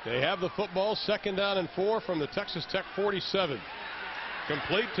 They have the football, 2nd down and 4 from the Texas Tech 47.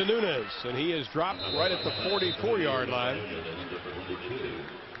 Complete to Nunez, and he is dropped right at the 44-yard line.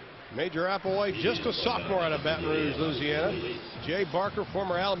 Major Applewhite, just a sophomore out of Baton Rouge, Louisiana. Jay Barker,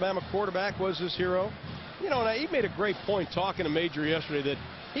 former Alabama quarterback, was his hero. You know, and he made a great point talking to Major yesterday that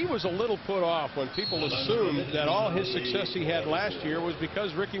he was a little put off when people assumed that all his success he had last year was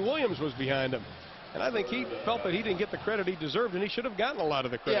because Ricky Williams was behind him. And I think he felt that he didn't get the credit he deserved, and he should have gotten a lot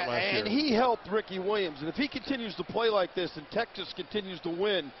of the credit last year. And he helped Ricky Williams. And if he continues to play like this and Texas continues to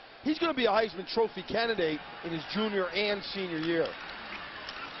win, he's going to be a Heisman Trophy candidate in his junior and senior year.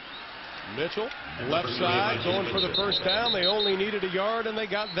 Mitchell, left side, going for the first down. They only needed a yard, and they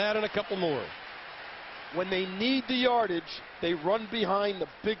got that and a couple more. When they need the yardage, they run behind the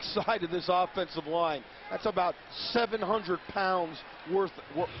big side of this offensive line. That's about 700 pounds worth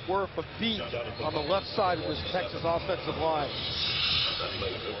of beef on the left side of this Texas offensive line.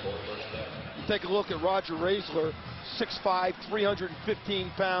 You take a look at Roger Raisler, 6'5",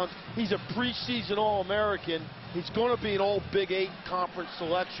 315 pounds. He's a preseason All-American. He's going to be an All Big 8 conference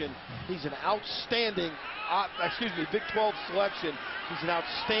selection. He's an outstanding, Big 12 selection. He's an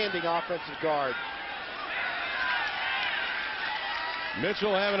outstanding offensive guard.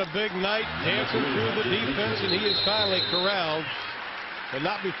 Mitchell having a big night, dancing through the defense, and he is finally corralled. But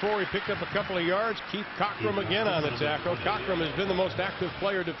not before he picked up a couple of yards. Keith Cockrum again on the tackle. Cockrum has been the most active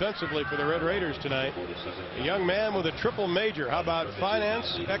player defensively for the Red Raiders tonight. A young man with a triple major. How about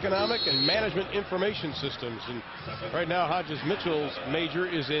finance, economic, and management information systems? And right now, Hodges Mitchell's major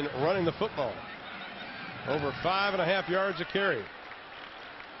is in running the football. Over 5.5 yards a carry.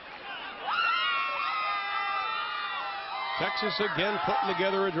 Texas again putting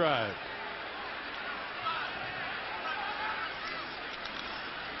together a drive.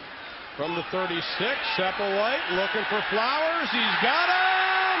 From the 36, Applewhite looking for Flowers. He's got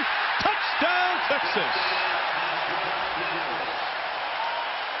him! Touchdown, Texas!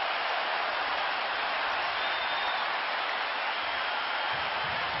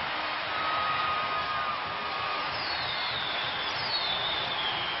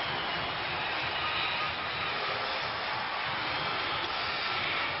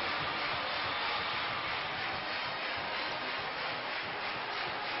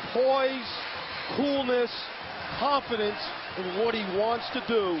 Poise, coolness, confidence. in what he wants to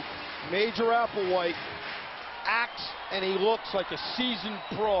do. Major Applewhite acts and he looks like a seasoned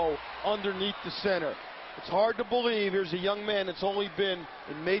pro underneath the center. It's hard to believe here's a young man that's only been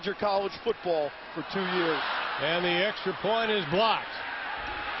in major college football for 2 years. And the extra point is blocked.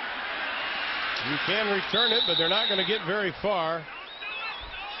 You can return it, but they're not going to get very far.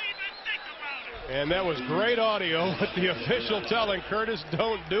 And that was great audio with the official telling Curtis,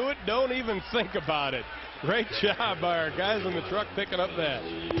 don't do it, don't even think about it. Great job by our guys in the truck picking up that.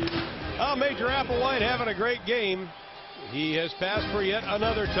 Oh, Major Applewhite having a great game. He has passed for yet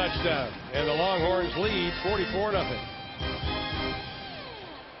another touchdown. And the Longhorns lead 44-0.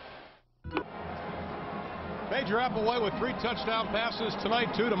 Major Applewhite with 3 touchdown passes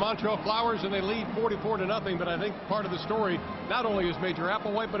tonight, 2 to Montrell Flowers, and they lead 44-0. But I think part of the story not only is Major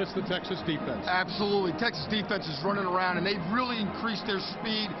Applewhite, but it's the Texas defense. Absolutely. Texas defense is running around, and they've really increased their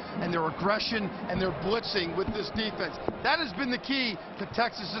speed and their aggression and their blitzing with this defense. That has been the key to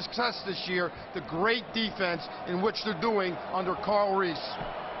Texas' success this year, the great defense in which they're doing under Carl Reese.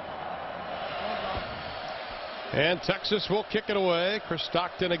 And Texas will kick it away. Chris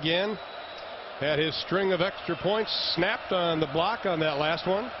Stockton again had his string of extra points snapped on the block on that last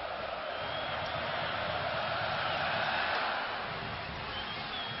one.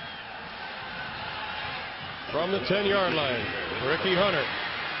 From the 10-yard line, Ricky Hunter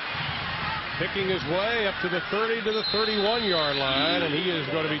picking his way up to the 30 to the 31-yard line, and he is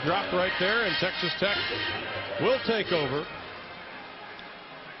going to be dropped right there, and Texas Tech will take over.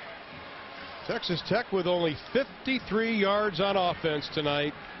 Texas Tech with only 53 yards on offense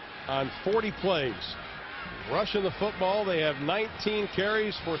tonight on 40 plays. Rushing the football, they have 19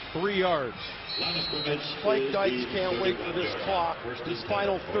 carries for 3 yards. And Spike Dykes can't wait for this clock, these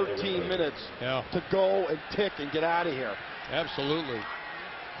final 13 minutes, to go and tick and get out of here. Absolutely.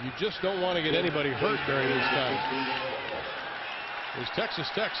 You just don't want to get anybody hurt during this time. As Texas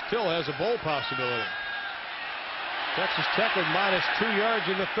Tech still has a bowl possibility. Texas Tech with -2 yards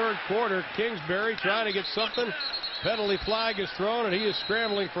in the third quarter. Kingsbury trying to get something. Penalty flag is thrown, and he is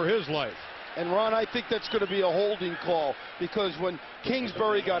scrambling for his life. And Ron, I think that's going to be a holding call, because when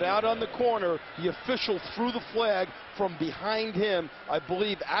Kingsbury got out on the corner, the official threw the flag from behind him, I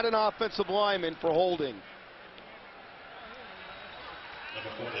believe, at an offensive lineman for holding. Number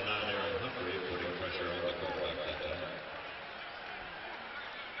 49, Aaron Humphrey, putting pressure on the quarterback that time.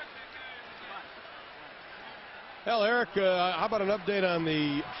 Well, Eric, how about an update on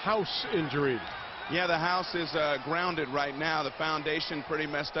the House injury? Yeah, the House is grounded right now. The foundation pretty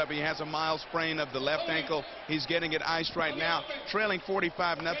messed up. He has a mild sprain of the left ankle. He's getting it iced right now. Trailing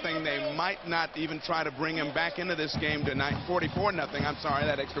 45-0. They might not even try to bring him back into this game tonight. 44-0. I'm sorry,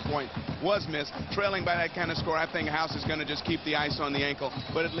 that extra point was missed. Trailing by that kind of score, I think House is going to just keep the ice on the ankle.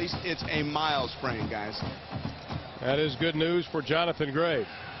 But at least it's a mild sprain, guys. That is good news for Jonathan Gray.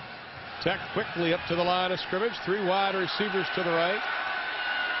 Tech quickly up to the line of scrimmage. 3 wide receivers to the right.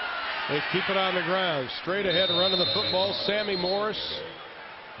 They keep it on the ground. Straight ahead running the football, Sammy Morris.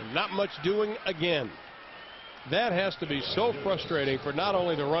 Not much doing again. That has to be so frustrating for not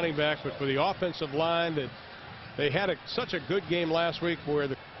only the running back, but for the offensive line. That they had such a good game last week where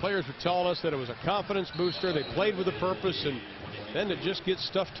the players were telling us that it was a confidence booster. They played with a purpose, and then to just get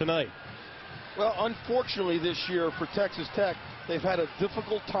stuffed tonight. Well, unfortunately this year for Texas Tech, they've had a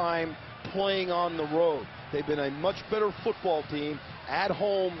difficult time playing on the road. They've been a much better football team at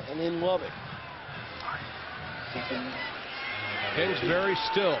home and in Lubbock. Kingsbury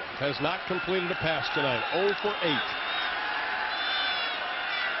still has not completed a pass tonight. 0 for 8.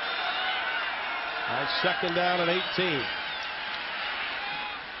 On second down and 18.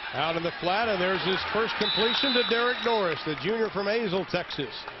 Out in the flat, and there's his first completion to Derek Norris, the junior from Azle,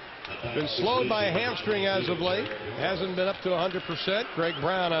 Texas. Been slowed by a hamstring as of late. Hasn't been up to 100%. Greg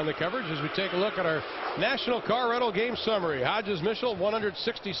Brown on the coverage as we take a look at our National Car Rental game summary. Hodges-Mitchell,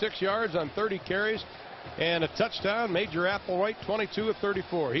 166 yards on 30 carries and a touchdown. Major Applewhite, 22 of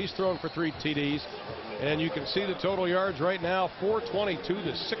 34. He's thrown for 3 TDs. And you can see the total yards right now, 422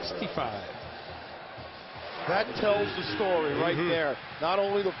 to 65. That tells the story right there. Not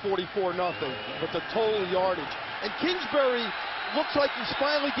only the 44-0, but the total yardage. And Kingsbury looks like he's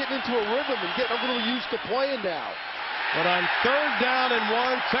finally getting into a rhythm and getting a little used to playing now. But on third down and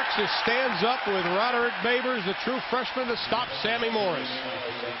 1, Texas stands up with Roderick Babers, the true freshman, to stop Sammy Morris.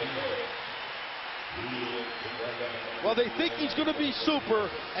 Well, they think he's going to be super,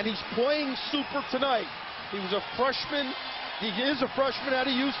 and he's playing super tonight. He was a freshman. He is a freshman out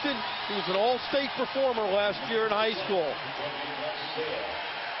of Houston. He was an all-state performer last year in high school.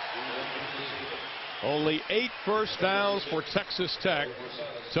 Only 8 first downs for Texas Tech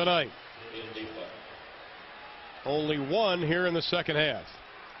tonight. Only one here in the second half.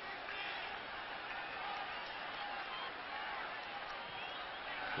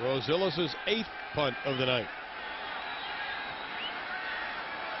 Rosillas' 8th punt of the night.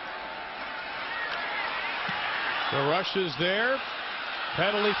 The rush is there.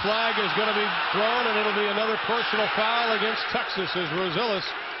 Penalty flag is going to be thrown, and it'll be another personal foul against Texas as Rosillas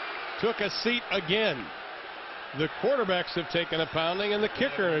took a seat again. The quarterbacks have taken a pounding, and the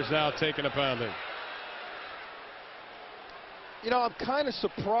kicker is now taking a pounding. You know, I'm kind of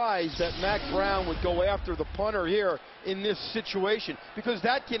surprised that Mack Brown would go after the punter here in this situation, because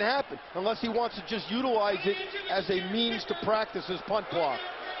that can happen unless he wants to just utilize it as a means to practice his punt block.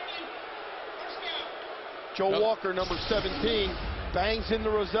 Joe Walker, number 17, bangs into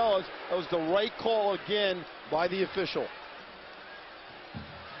Rosillas. That was the right call again by the official.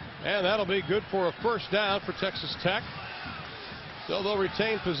 And that'll be good for a first down for Texas Tech. So they'll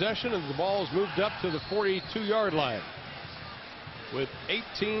retain possession, and the ball is moved up to the 42-yard line with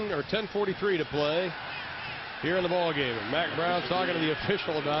 10:43 to play here in the ball game. And Mack Brown talking to the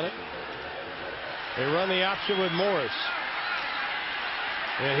official about it. They run the option with Morris.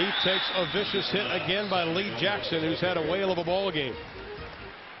 And he takes a vicious hit again by Lee Jackson, who's had a whale of a ball game.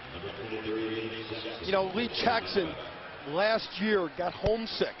 You know, Lee Jackson last year got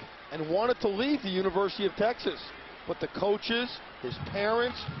homesick and wanted to leave the University of Texas. But the coaches, his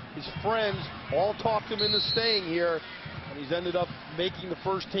parents, his friends all talked him into staying here. And he's ended up making the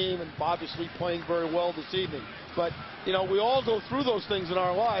first team and obviously playing very well this evening. But, you know, we all go through those things in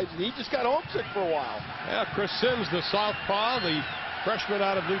our lives, and he just got homesick for a while. Yeah, Chris Sims, the southpaw, the freshman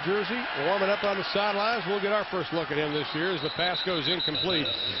out of New Jersey, warming up on the sidelines. We'll get our first look at him this year as the pass goes incomplete,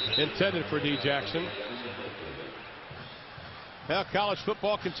 intended for D. Jackson. Now college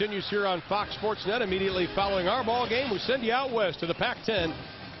football continues here on Fox Sports Net. Immediately following our ball game, we send you out west to the Pac-10,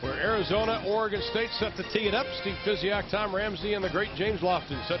 where Arizona, Oregon State set to tee it up. Steve Physiak, Tom Ramsey, and the great James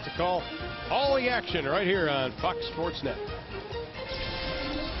Lofton set to call all the action right here on Fox Sports Net.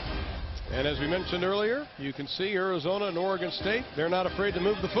 And as we mentioned earlier, you can see Arizona and Oregon State, they're not afraid to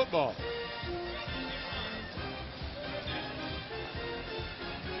move the football.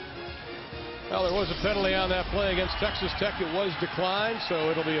 Well, there was a penalty on that play against Texas Tech. It was declined,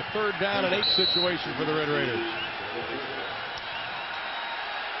 so it'll be a 3rd down and 8 situation for the Red Raiders.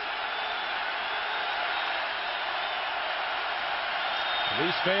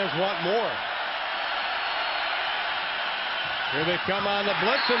 These fans want more. Here they come on the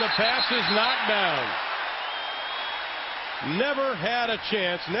blitz, and the pass is knocked down. Never had a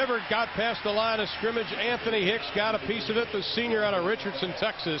chance, never got past the line of scrimmage. Anthony Hicks got a piece of it, the senior out of Richardson,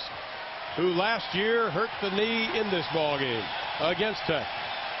 Texas, who last year hurt the knee in this ball game against Tech.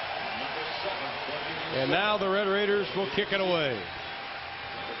 And now the Red Raiders will kick it away.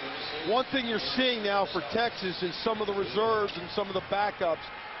 One thing you're seeing now for Texas is some of the reserves and some of the backups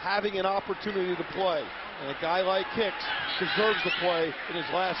having an opportunity to play. And a guy like Hicks deserves to play in his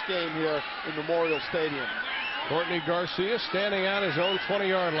last game here in Memorial Stadium. Courtney Garcia standing on his own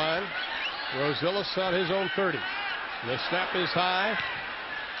 20-yard line. Rosillas on his own 30. The snap is high,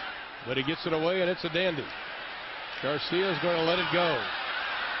 but he gets it away, and it's a dandy. Garcia is going to let it go.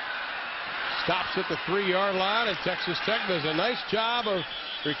 Stops at the 3-yard line, and Texas Tech does a nice job of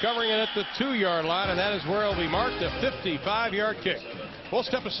recovering it at the 2-yard line, and that is where it'll be marked, a 55-yard kick. We'll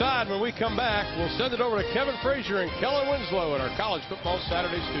step aside. When we come back, we'll send it over to Kevin Frazier and Kellen Winslow in our College Football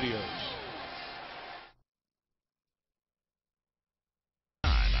Saturday studios.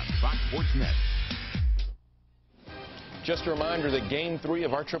 On Fox Sports Net. Just a reminder that Game 3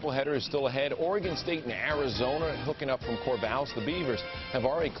 of our tripleheader is still ahead. Oregon State and Arizona hooking up from Corvallis. The Beavers have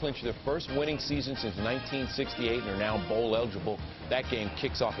already clinched their first winning season since 1968 and are now bowl eligible. That game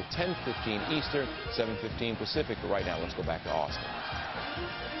kicks off at 10:15 Eastern, 7:15 Pacific. But right now, let's go back to Austin.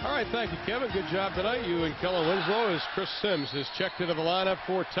 All right, thank you, Kevin. Good job tonight. You and Kellen Winslow, as Chris Sims has checked into the lineup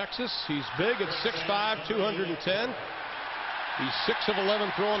for Texas. He's big at 6'5", 210. He's 6 of 11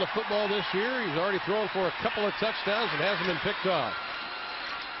 throwing the football this year. He's already thrown for a couple of touchdowns and hasn't been picked off.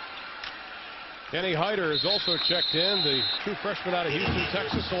 Kenny Hyder is also checked in, the true freshman out of Houston,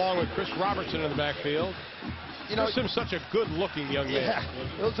 Texas, along with Chris Robertson in the backfield. You know, Chris Sims, such a good-looking young man.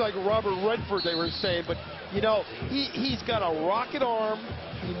 Yeah, it looks like Robert Redford, they were saying, but you know, he's got a rocket arm.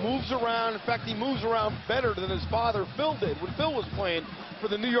 He moves around. In fact, he moves around better than his father, Phil, did when Phil was playing for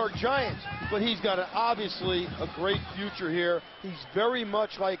the New York Giants. But he's got obviously a great future here. He's very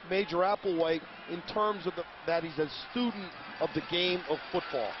much like Major Applewhite in terms of that he's a student of the game of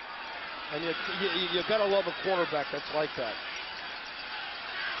football. And you got to love a quarterback that's like that.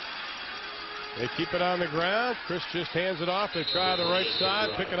 They keep it on the ground. Chris just hands it off. They try the right side,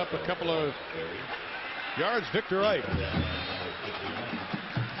 picking up a couple of yards, Victor Ike.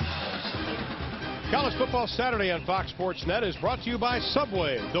 College Football Saturday on Fox Sports Net is brought to you by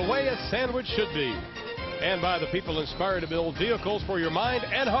Subway, the way a sandwich should be. And by the people inspired to build vehicles for your mind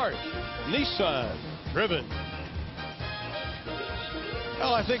and heart. Nissan Driven.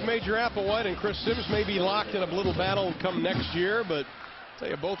 Well, I think Major Applewhite and Chris Sims may be locked in a little battle come next year, but I tell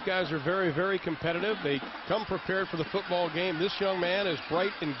you, both guys are very, very competitive. They come prepared for the football game. This young man is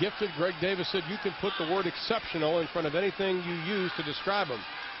bright and gifted. Greg Davis said you can put the word exceptional in front of anything you use to describe him.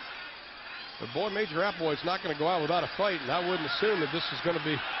 But boy, Major Applewhite's not going to go out without a fight, and I wouldn't assume that this is going to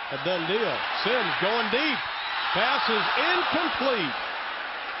be a done deal. Sims going deep. Pass is incomplete.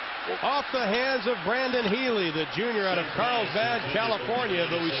 Off the hands of Brandon Healy, the junior out of Carlsbad, California,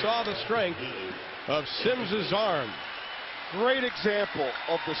 but we saw the strength of Sims's arm. Great example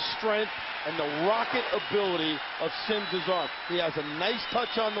of the strength and the rocket ability of Sims's arm. He has a nice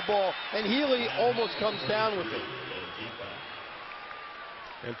touch on the ball, and Healy almost comes down with it.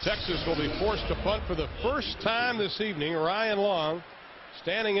 And Texas will be forced to punt for the first time this evening. Ryan Long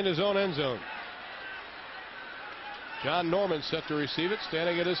standing in his own end zone. John Norman set to receive it,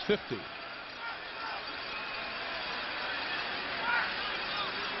 standing at his 50.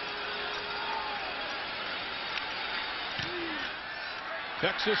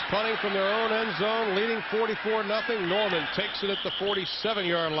 Texas punting from their own end zone, leading 44-0. Norman takes it at the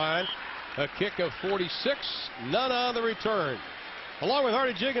 47-yard line. A kick of 46, none on the return. Along with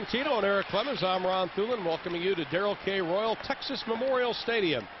Artie Gigantino and Eric Clemens, I'm Ron Thulin, welcoming you to Darrell K. Royal Texas Memorial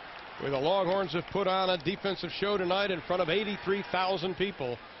Stadium, where the Longhorns have put on a defensive show tonight in front of 83,000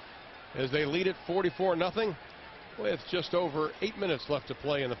 people as they lead it 44-0 with just over 8 minutes left to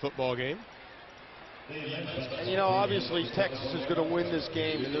play in the football game. And you know, obviously Texas is going to win this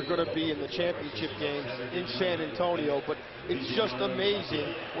game, and they're going to be in the championship game in San Antonio, but it's just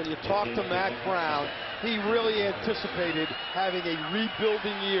amazing when you talk to Mack Brown. He really anticipated having a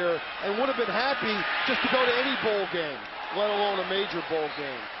rebuilding year and would have been happy just to go to any bowl game, let alone a major bowl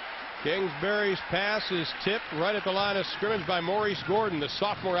game. Kingsbury's pass is tipped right at the line of scrimmage by Maurice Gordon, the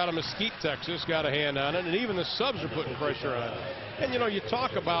sophomore out of Mesquite, Texas, got a hand on it, and even the subs are putting pressure on it. And, you know, you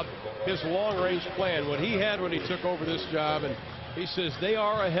talk about his long-range plan, what he had when he took over this job, and he says they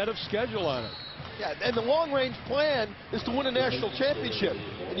are ahead of schedule on it. Yeah, and the long-range plan is to win a national championship.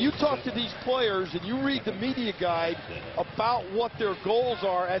 And you talk to these players and you read the media guide about what their goals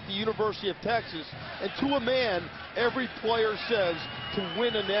are at the University of Texas, and to a man, every player says to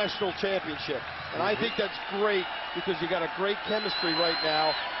win a national championship. And I think that's great because you got a great chemistry right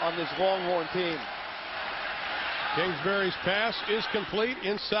now on this Longhorn team. Kingsbury's pass is complete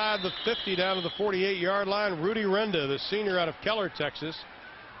inside the 50 down to the 48-yard line. Rudy Renda, the senior out of Keller, Texas,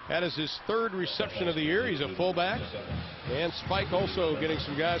 that is his third reception of the year. He's a fullback. And Spike also getting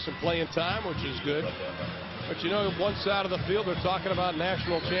some guys some playing time, which is good. But you know, one side of the field, they're talking about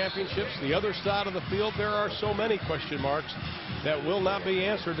national championships. The other side of the field, there are so many question marks that will not be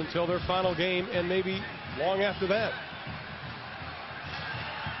answered until their final game and maybe long after that.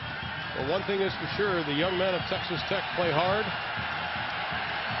 Well, one thing is for sure, the young men of Texas Tech play hard.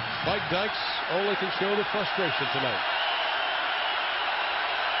 Mike Dykes only can show the frustration tonight.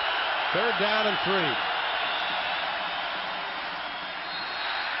 Third down and 3.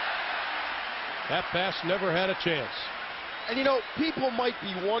 That pass never had a chance. And you know, people might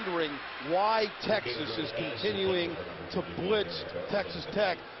be wondering why Texas is continuing to blitz Texas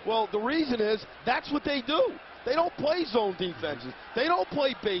Tech. Well, the reason is that's what they do. They don't play zone defenses. They don't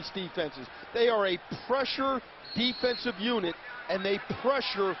play base defenses. They are a pressure defensive unit, and they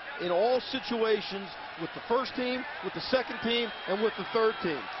pressure in all situations with the first team, with the second team, and with the third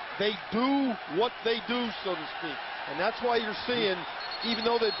team. They do what they do, so to speak. And that's why you're seeing, even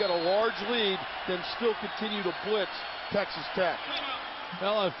though they've got a large lead, then still continue to blitz Texas Tech.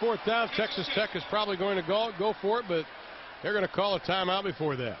 Well, on fourth down, Texas Tech is probably going to go for it, but they're going to call a timeout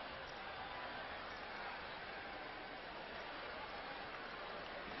before that.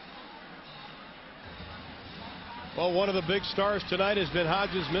 Well, one of the big stars tonight has been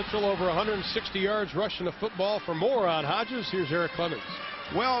Hodges Mitchell, over 160 yards rushing the football. For more on Hodges, here's Eric Clemens.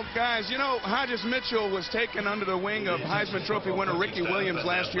 Well, guys, you know, Hodges Mitchell was taken under the wing of Heisman Trophy winner Ricky Williams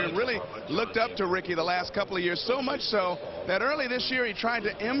last year and really looked up to Ricky the last couple of years, so much so that early this year he tried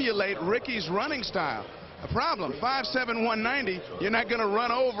to emulate Ricky's running style. A problem, 5'7", 190, you're not going to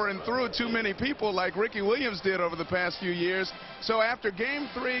run over and through too many people like Ricky Williams did over the past few years. So after game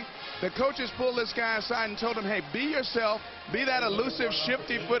 3, the coaches pulled this guy aside and told him, hey, be yourself, be that elusive,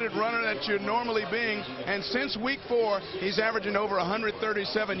 shifty-footed runner that you're normally being. And since week 4, he's averaging over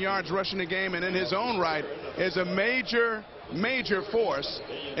 137 yards rushing the game, and in his own right is a major major force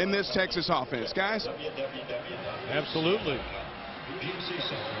in this Texas offense, guys. Absolutely.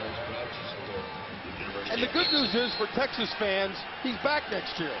 And the good news is for Texas fans, he's back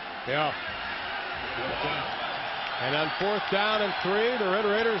next year. Yeah. And on 4th down and 3, the Red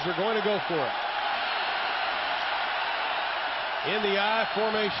Raiders are going to go for it. In the I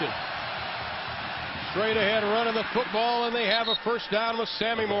formation. Straight ahead running the football, and they have a first down with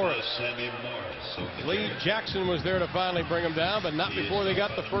Sammy Morris. Lee Jackson was there to finally bring them down, but not before they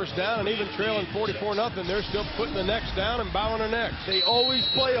got the first down, and even trailing 44-0, they're still putting the necks down and bowing their necks. They always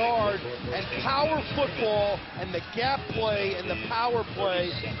play hard, and power football and the gap play and the power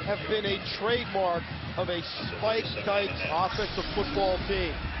play have been a trademark of a Spike Dykes offensive football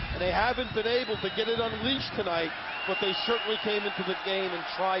team. And they haven't been able to get it unleashed tonight, but they certainly came into the game and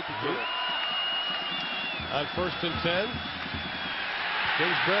tried to do it. On 1st and 10,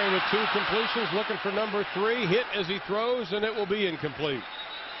 Kingsbury with 2 completions, looking for number 3, hit as he throws, and it will be incomplete.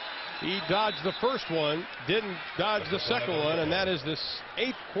 He dodged the first one, didn't dodge the second one, and that is this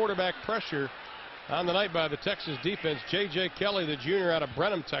 8th quarterback pressure on the night by the Texas defense. J.J. Kelly, the junior out of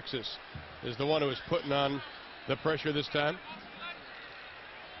Brenham, Texas, is the one who is putting on the pressure this time.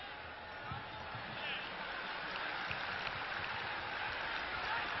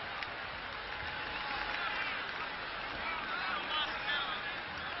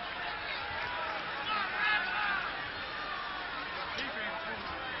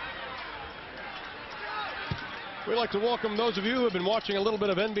 We'd like to welcome those of you who have been watching a little bit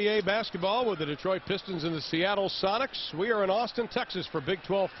of NBA basketball with the Detroit Pistons and the Seattle Sonics. We are in Austin, Texas for Big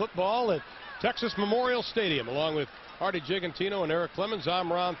 12 football at Texas Memorial Stadium. Along with Artie Gigantino and Eric Clemens,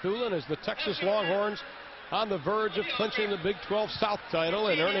 I'm Ron Thulin, as the Texas Longhorns on the verge of clinching the Big 12 South title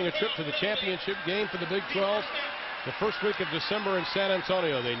and earning a trip to the championship game for the Big 12 the first week of December in San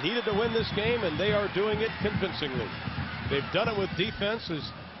Antonio. They needed to win this game, and they are doing it convincingly. They've done it with defenses.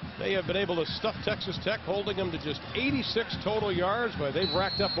 They have been able to stuff Texas Tech, holding them to just 86 total yards, but they've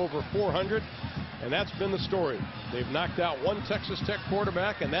racked up over 400, and that's been the story. They've knocked out one Texas Tech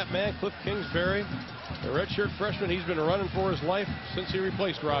quarterback, and that man, Cliff Kingsbury, the redshirt freshman, he's been running for his life since he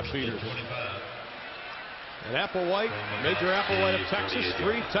replaced Rob Peters. And Applewhite, Major Applewhite of Texas,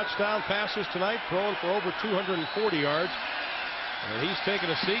 3 touchdown passes tonight, throwing for over 240 yards, and he's taking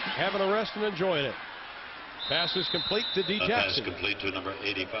a seat, having a rest, and enjoying it. Pass is complete to D. Jackson. Pass complete to number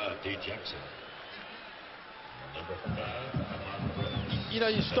 85, D. Jackson. You know,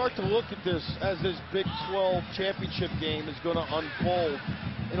 you start to look at this as this Big 12 championship game is going to unfold.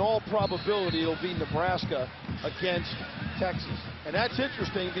 In all probability, it'll be Nebraska against Texas. And that's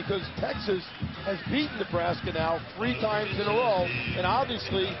interesting because Texas has beaten Nebraska now 3 times in a row, and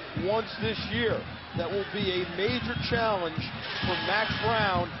obviously once this year. That will be a major challenge for Mack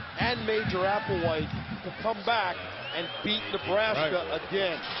Brown and Major Applewhite to come back and beat Nebraska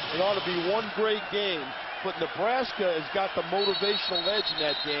again. It ought to be one great game, but Nebraska has got the motivational edge in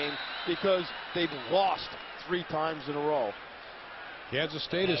that game because they've lost 3 times in a row. Kansas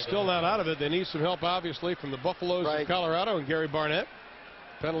State is still not out of it. They need some help, obviously, from the Buffaloes of Colorado and Gary Barnett.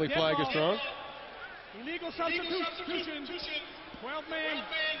 Penalty flag is thrown. Illegal substitution. 12-man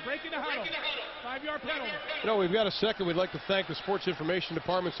breaking the huddle. 5-yard penalty. You know, we've got a second. We'd like to thank the sports information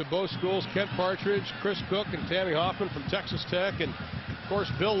departments of both schools, Kent Partridge, Chris Cook, and Tammy Hoffman from Texas Tech, and of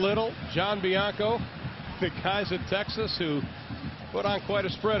course Bill Little, John Bianco, the guys at Texas who put on quite a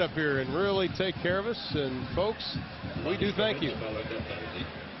spread up here and really take care of us. And folks, we do thank you.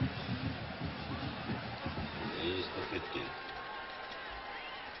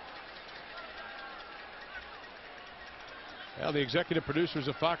 Now, the executive producers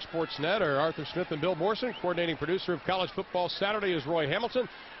of Fox Sports Net are Arthur Smith and Bill Morrison. Coordinating producer of College Football Saturday is Roy Hamilton.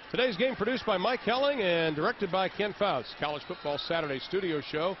 Today's game produced by Mike Helling and directed by Ken Fouts. College Football Saturday studio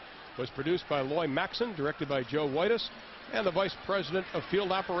show was produced by Loy Maxon, directed by Joe Whitus, and the vice president of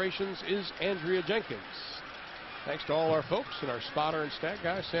field operations is Andrea Jenkins. Thanks to all our folks and our spotter and stat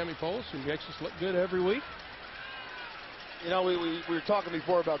guy, Sammy Polis, who makes us look good every week. You know, we were talking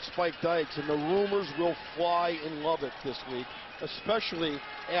before about Spike Dykes, and the rumors will fly in Lubbock this week, especially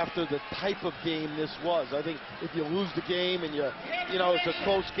after the type of game this was. I think if you lose the game and you know, it's a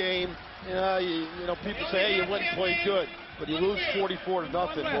close game, you know, people say, hey, you went and played good, but you lose 44-0,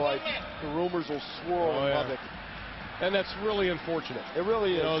 boy, the rumors will swirl in Lubbock. And that's really unfortunate. It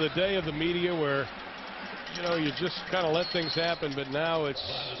really is. You know, the day of the media where, you know, you just kind of let things happen, but now it's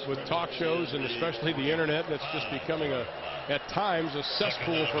with talk shows and especially the internet, that's just becoming at times a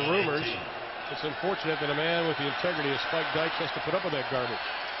cesspool for rumors. It's unfortunate that a man with the integrity of Spike Dykes has to put up with that garbage.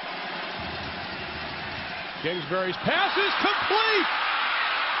 Kingsbury's pass is complete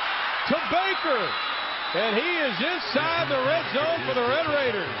to Baker. And he is inside the red zone for the Red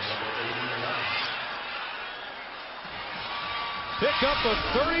Raiders. Pick up a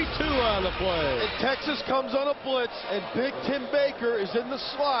 32 on the play. And Texas comes on a blitz, and big Tim Baker is in the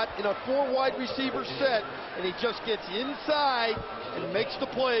slot in a 4-wide receiver set, and he just gets inside and makes the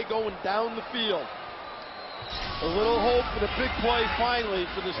play going down the field. A little hope for the big play finally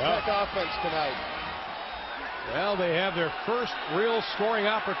for this Tech offense tonight. Well, they have their first real scoring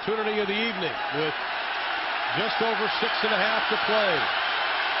opportunity of the evening with just over 6.5 to play.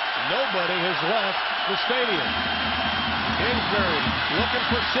 Nobody has left the stadium. Kingsbury looking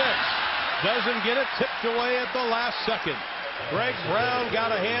for 6. Doesn't get it, tipped away at the last second. Greg Brown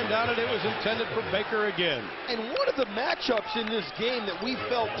got a hand on it. It was intended for Baker again. And one of the matchups in this game that we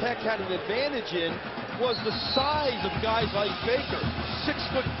felt Tech had an advantage in was the size of guys like Baker.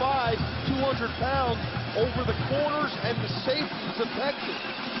 6'5", 200 pounds over the corners and the safeties of Texas.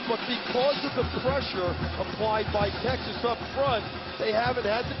 But because of the pressure applied by Texas up front, they haven't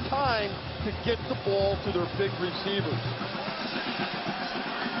had the time to get the ball to their big receivers.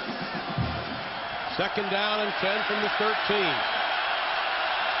 2nd down and 10 from the 13.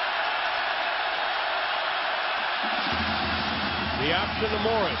 The option to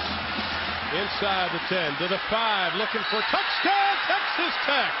Morris. Inside the 10 to the 5, looking for touchdown, Texas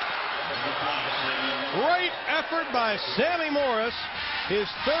Tech. Great effort by Sammy Morris, his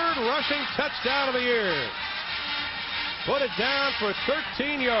 3rd rushing touchdown of the year. Put it down for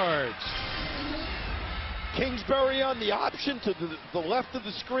 13 yards. Kingsbury on the option to the left of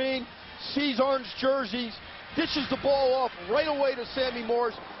the screen, sees orange jerseys, dishes the ball off right away to Sammy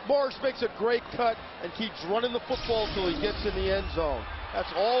Morris. Morris makes a great cut and keeps running the football till he gets in the end zone.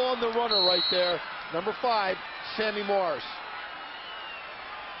 That's all on the runner right there. Number 5, Sammy Morris.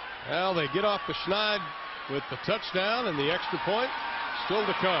 Well, they get off the schneid with the touchdown, and the extra point still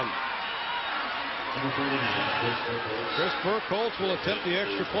to come. Chris Burkholz will attempt the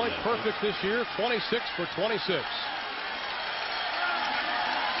extra point. Perfect this year, 26 for 26.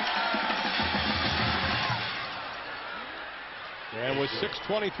 And with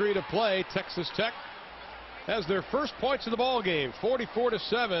 6:23 to play, Texas Tech has their first points of the ball game.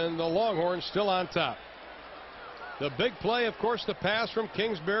 44-7. The Longhorns still on top. The big play, of course, the pass from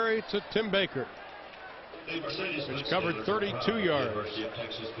Kingsbury to Tim Baker, which covered 32 yards.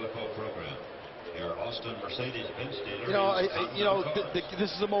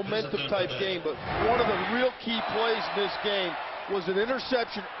 This is a momentum type game, but one of the real key plays in this game was an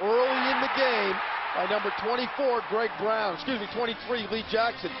interception early in the game by number 24, Greg Brown. 23, Lee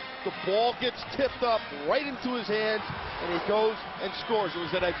Jackson. The ball gets tipped up right into his hands, and he goes and scores. It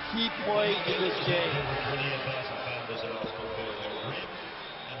was at a key play in this game.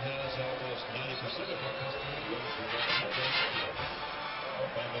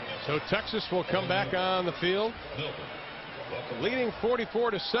 So Texas will come back on the field, leading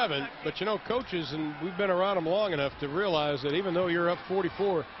 44-7. But you know, coaches, and we've been around them long enough to realize that even though you're up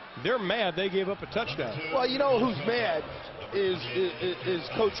 44, they're mad they gave up a touchdown. Well, you know who's mad is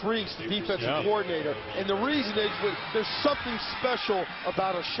Coach Reese, the defensive coordinator. And the reason is there's something special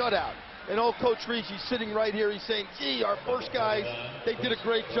about a shutout. And old Coach Reese, he's sitting right here, he's saying, gee, our first guys, they did a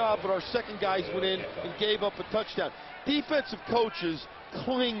great job, but our second guys went in and gave up a touchdown. Defensive coaches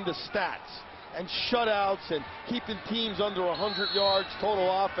cling to stats, and shutouts and keeping teams under 100 yards total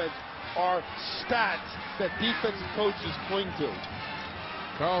offense are stats that defensive coaches cling to.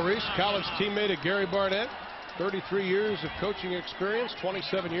 Carl Reese, college teammate of Gary Barnett, 33 years of coaching experience,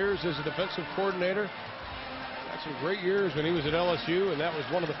 27 years as a defensive coordinator. Had some great years when he was at LSU, and that was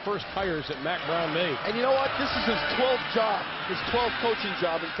one of the first hires that Mack Brown made. And you know what? This is his 12th job, his 12th coaching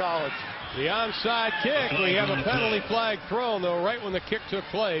job in college. The onside kick. We have a penalty flag thrown, though, right when the kick took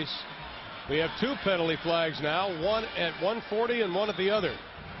place. We have 2 penalty flags now, one at 140 and one at the other.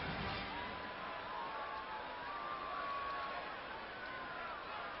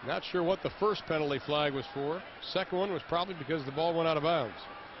 Not sure what the first penalty flag was for. Second one was probably because the ball went out of bounds.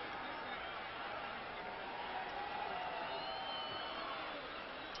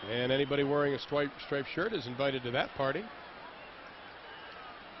 And anybody wearing a striped shirt is invited to that party.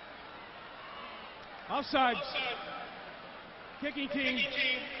 Offsides. Kicking team.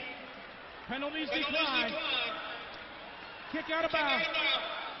 Penalties decline. Kick out of bounds.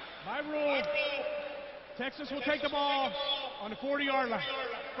 By rule, Texas will take the ball on the 40-yard line.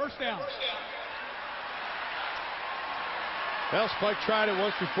 First down. Well, Spike tried it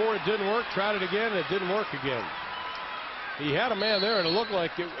once before. It didn't work. Tried it again, and it didn't work again. He had a man there, and it looked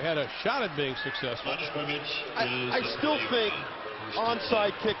like it had a shot at being successful. I still think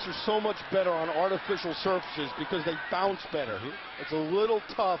onside kicks are so much better on artificial surfaces because they bounce better. It's a little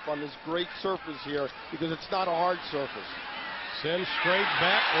tough on this great surface here because it's not a hard surface. Sims straight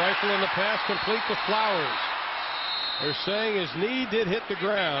back, rifle in the pass, complete to Flowers. They're saying his knee did hit the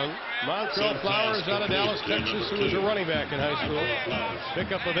ground. Montrell Flowers out of Dallas, Texas, who was a running back in high school.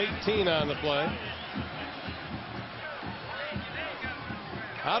 Pickup of 18 on the play.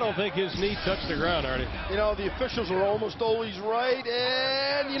 I don't think his knee touched the ground, Artie. You know, the officials are almost always right,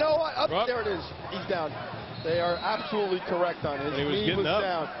 and you know what? There it is. He's down. They are absolutely correct on his knee. He was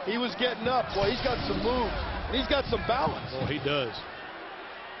down. He was getting up. Boy, he's got some moves, and he's got some balance. Well, he does.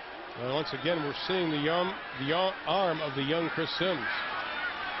 Well, once again, we're seeing the arm of the young Chris Sims.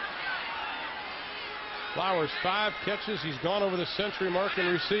 Flowers, 5 catches. He's gone over the century mark in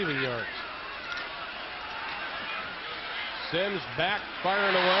receiving yards. Sims back,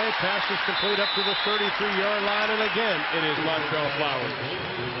 firing away. Pass is complete up to the 33-yard line, and again, it is Montrell Flowers.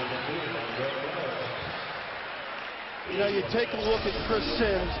 You know, you take a look at Chris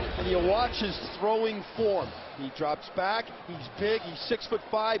Sims, and you watch his throwing form. He drops back. He's big. He's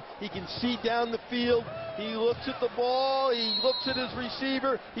 6'5". He can see down the field. He looks at the ball. He looks at his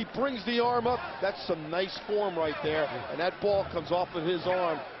receiver. He brings the arm up. That's some nice form right there, and that ball comes off of his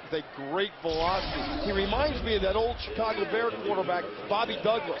arm. A great velocity. He reminds me of that old Chicago Bear quarterback, Bobby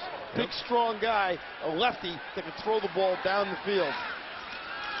Douglas. Big, strong guy, a lefty that can throw the ball down the field.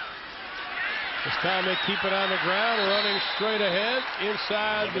 This time they keep it on the ground, running straight ahead,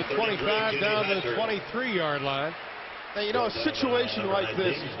 inside the 25, down to the 23-yard line. Now, you know, a situation like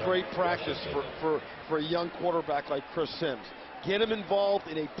this is great practice for a young quarterback like Chris Sims. Get him involved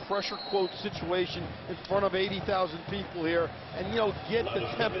in a pressure quote situation in front of 80,000 people here, and, you know, get the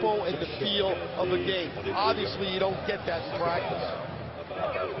tempo and the feel of the game. Obviously, you don't get that in practice.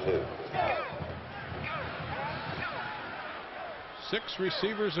 6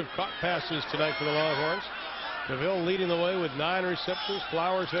 receivers have caught passes tonight for the Longhorns. DeVille leading the way with 9 receptions.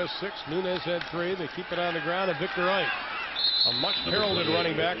 Flowers has 6. Nunez had 3. They keep it on the ground. And Victor Ike, a much heralded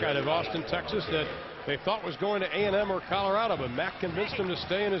running back out of Austin, Texas, that they thought was going to A&M or Colorado, but Mack convinced him to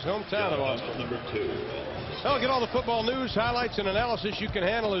stay in his hometown of Austin. Now get all the football news, highlights, and analysis you can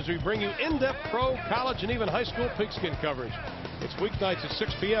handle as we bring you in-depth pro, college, and even high school pigskin coverage. It's weeknights at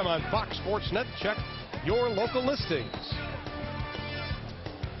 6 p.m. on Fox Sports Net. Check your local listings.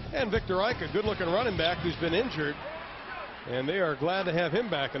 And Victor Ike, a good-looking running back who's been injured, and they are glad to have him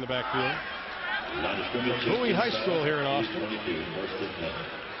back in the backfield. Bowie High School here in Austin.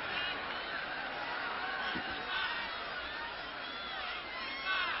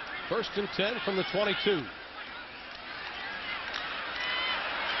 First and 10 from the 22.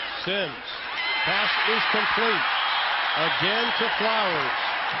 Sims. Pass is complete. Again to Flowers.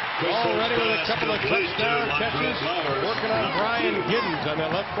 Already with a couple of touchdown catches. Working on Brian Giddens on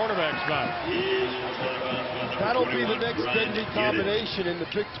that left quarterback spot. That'll be the next deadly combination in the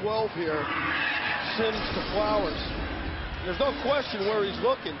Big 12 here. Sims to Flowers. There's no question where he's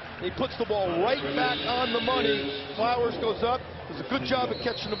looking. He puts the ball right back on the money. Flowers goes up. Does a good job of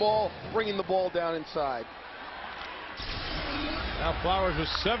catching the ball, bringing the ball down inside. Now Flowers with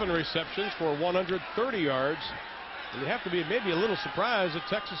 7 receptions for 130 yards. And you have to be maybe a little surprised that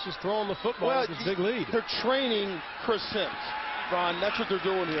Texas is throwing the football with this big lead. They're training Chris Sims, Ron. That's what they're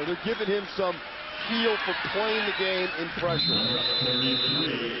doing here. They're giving him some feel for playing the game in pressure.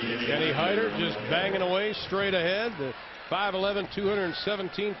 Kenny Hyder just banging away straight ahead. The 5'11",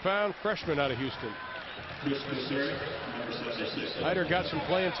 217-pound freshman out of Houston. Hyder got some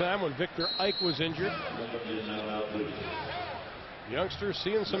playing time when Victor Ike was injured. Youngsters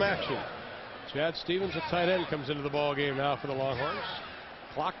seeing some action. Chad Stevens, a tight end, comes into the ball game now for the Longhorns.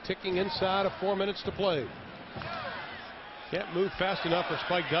 Clock ticking inside of 4 minutes to play. Can't move fast enough for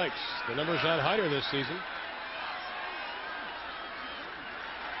Spike Dykes. The numbers on Hyder this season.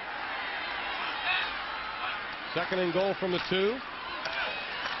 Second and goal from the 2.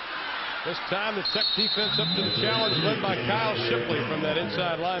 This time the Tech defense up to the challenge, led by Kyle Shipley from that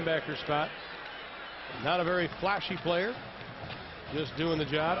inside linebacker spot. Not a very flashy player, just doing the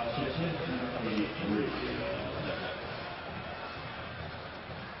job.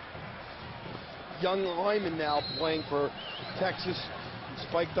 Young lineman now playing for Texas.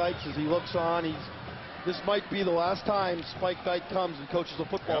 Spike Dykes, as he looks on, this might be the last time Spike Dykes comes and coaches a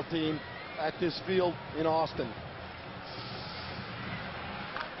football team at this field in Austin.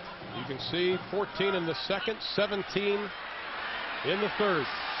 You can see 14 in the second, 17 in the third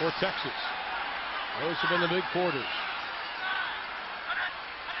for Texas. Those have been the big quarters.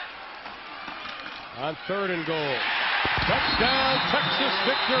 On 3rd and goal. Touchdown, Texas,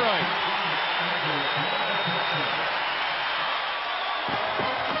 Victor Ike.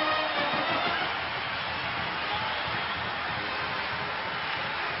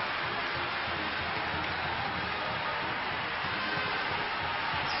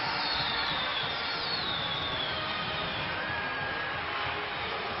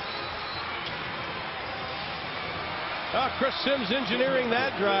 Chris Sims engineering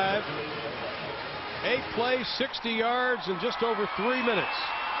that drive. 8 plays, 60 yards in just over 3 minutes.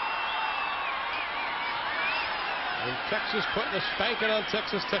 And Texas putting a spanking on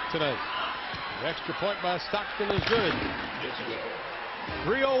Texas Tech tonight. The extra point by Stockton is good.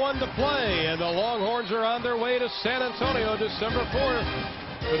 3:01 to play, and the Longhorns are on their way to San Antonio December 4th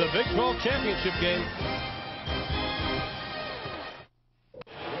for the Big 12 championship game.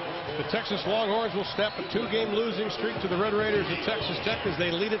 The Texas Longhorns will snap a 2-game losing streak to the Red Raiders at Texas Tech as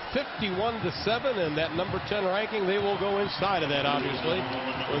they lead it 51-7, and that number 10 ranking, they will go inside of that, obviously,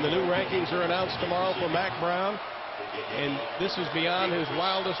 when the new rankings are announced tomorrow for Mack Brown. And this is beyond his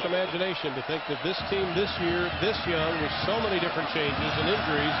wildest imagination to think that this team this year, this young, with so many different changes and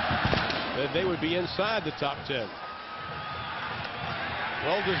injuries, that they would be inside the top 10.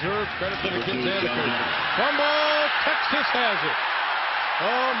 Well-deserved credit to the kids and the coaches. Fumble, Texas has it.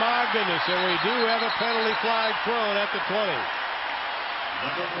 Oh, my goodness, and we do have a penalty flag thrown at the 20.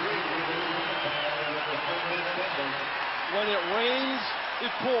 When it rains,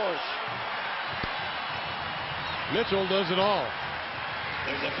 it pours. Mitchell does it all.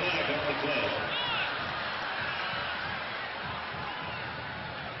 There's a flag on the play.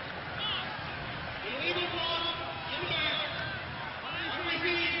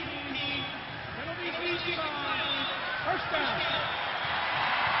 First down.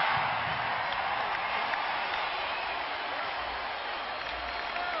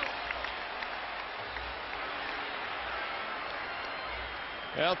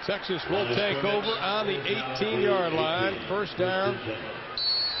 Well, Texas will take over on the 18-yard line. First down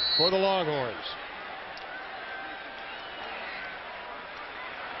for the Longhorns.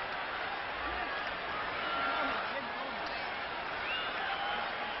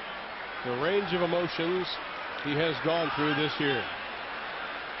 The range of emotions he has gone through this year.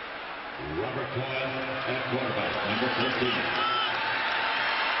 Robert Coyle at quarterback, number 13.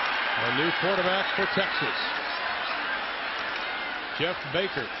 A new quarterback for Texas. Jeff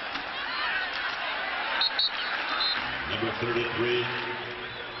Baker. Number 33,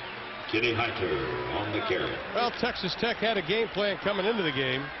 Kenny Hightower on the carry. Well, Texas Tech had a game plan coming into the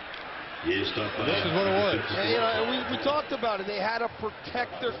game. He stopped by. This is what it was. And, you know, we talked about it. They had to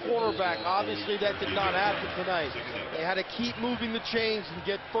protect their quarterback. Obviously, that did not happen tonight. They had to keep moving the chains and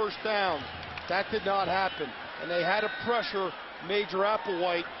get first downs. That did not happen. And they had to pressure Major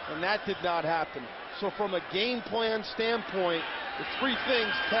Applewhite, and that did not happen. So from a game plan standpoint, the 3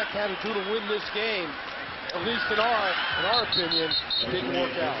 things Tech had to do to win this game, at least in our opinion, didn't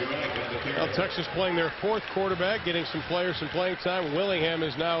work out. Well, Texas playing their 4th quarterback, getting some players some playing time. Willingham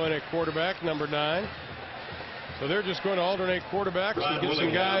is now in at quarterback, number 9. So they're just going to alternate quarterbacks and get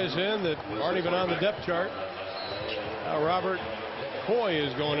some guys in that aren't even on the depth chart. Now Robert Coy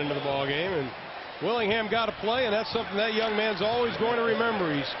is going into the ball game, and Willingham got to play, and that's something that young man's always going to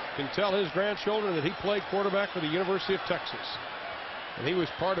remember. He can tell his grandchildren that he played quarterback for the University of Texas, and he was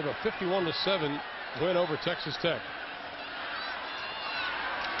part of a 51-7 win over Texas Tech.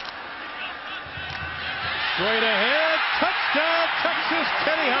 Straight ahead, touchdown Texas,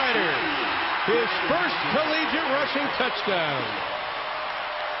 Kenny Hyder. His first collegiate rushing touchdown.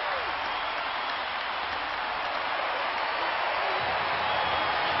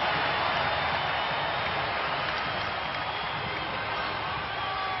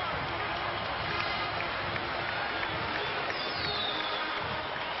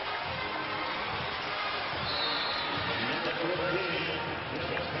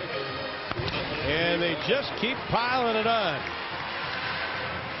 And they just keep piling it on.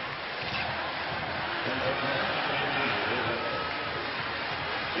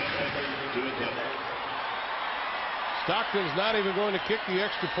 Stockton's not even going to kick the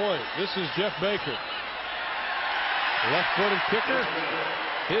extra point. This is Jeff Baker. Left-footed kicker.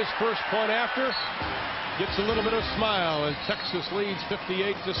 His first point after. Gets a little bit of smile, and Texas leads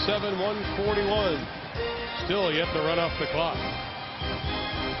 58-7, 1:41. Still yet to run off the clock.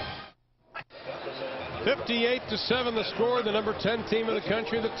 58-7 the score. The number 10 team in the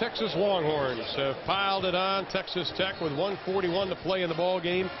country, the Texas Longhorns, have piled it on Texas Tech with 1:41 to play in the ball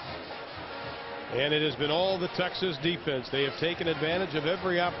game. And it has been all the Texas defense. They have taken advantage of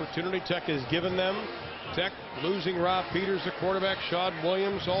every opportunity Tech has given them. Tech losing Rob Peters, the quarterback. Shawn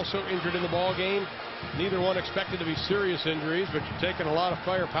Williams also injured in the ball game. Neither one expected to be serious injuries, but you're taking a lot of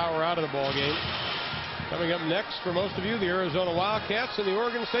firepower out of the ball game. Coming up next for most of you, the Arizona Wildcats and the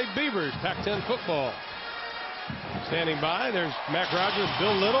Oregon State Beavers, Pac-10 football. Standing by, there's Mac Rogers,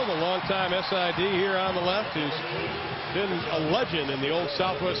 Bill Little, the longtime SID here on the left, who's been a legend in the old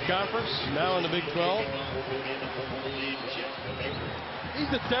Southwest Conference, now in the Big 12. He's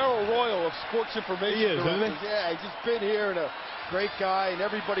the Darrell Royal of sports information. He is, isn't he? Yeah, he's just been here and a great guy, and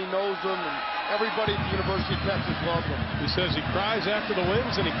everybody knows him, and everybody at the University of Texas loves him. He says he cries after the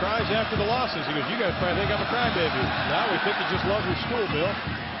wins and he cries after the losses. He goes, you guys probably think I'm a crybaby. Now we think he just loves your school, Bill.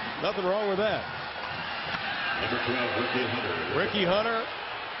 Nothing wrong with that. Number 12, Ricky Hunter. Ricky Hunter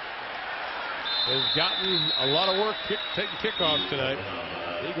has gotten a lot of work taking kickoffs tonight.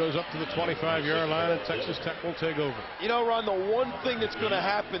 He goes up to the 25-yard line, and Texas Tech will take over. You know, Ron, the one thing that's going to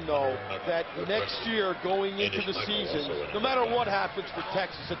happen, though, that next year going into the season, no matter what happens for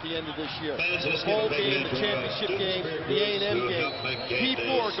Texas at the end of this year, the bowl game, the championship game, the A&M game,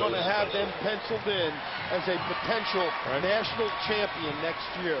 people are going to have them penciled in as a potential national champion next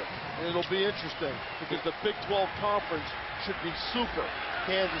year. And it'll be interesting because the Big 12 Conference should be super.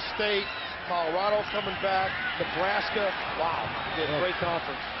 Kansas State, Colorado coming back, Nebraska. Wow, great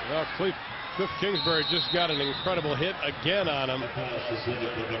conference. Well, Cliff Kingsbury just got an incredible hit again on him.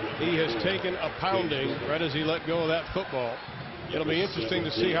 He has taken a pounding right as he let go of that football. It'll be interesting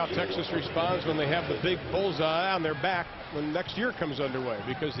to see how Texas responds when they have the big bullseye on their back when next year comes underway,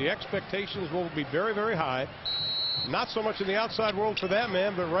 because the expectations will be very, very high. Not so much in the outside world for that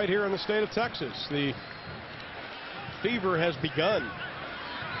man, but right here in the state of Texas. The fever has begun,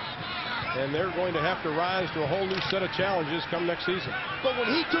 and they're going to have to rise to a whole new set of challenges come next season. But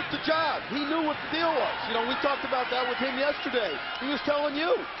when he took the job, he knew what the deal was. You know, we talked about that with him yesterday. He was telling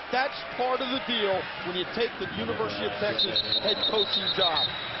you that's part of the deal when you take the University of Texas head coaching job.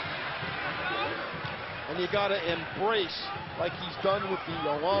 And you got to embrace, like he's done with the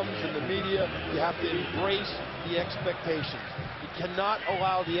alums and the media, you have to embrace the expectations. You cannot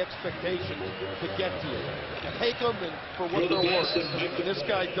allow the expectations to get to you. Take them for what they're worth. And this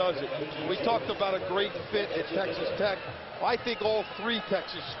guy does it. We talked about a great fit at Texas Tech. I think all three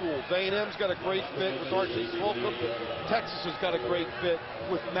Texas schools. A&M's got a great fit with R.J. Slocum. Texas has got a great fit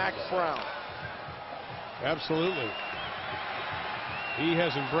with Max Brown. Absolutely. He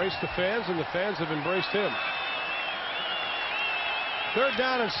has embraced the fans, and the fans have embraced him. 3rd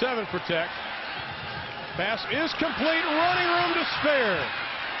down and 7 for Tech. Pass is complete. Running room to spare.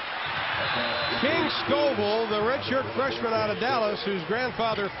 King Scoville, the redshirt freshman out of Dallas, whose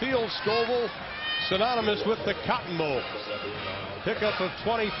grandfather Field Scoville, synonymous with the Cotton Bowl. Pickup of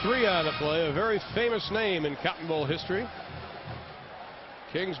 23 on the play, a very famous name in Cotton Bowl history.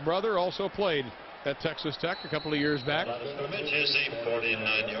 King's brother also played at Texas Tech a couple of years back.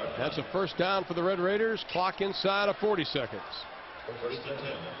 That's a 1st down for the Red Raiders. Clock inside of 40 seconds.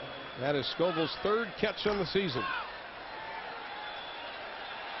 That is Scoville's 3rd catch on the season.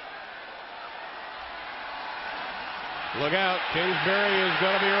 Look out. Kingsbury is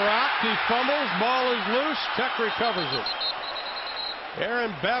going to be rocked. He fumbles. Ball is loose. Tech recovers it.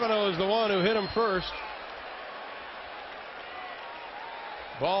 Aaron Babineau is the one who hit him first.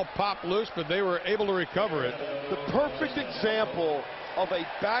 Ball popped loose, but they were able to recover it. The perfect example of a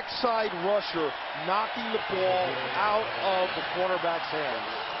backside rusher knocking the ball out of the cornerback's hands.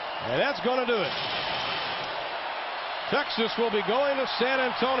 And that's going to do it. Texas will be going to San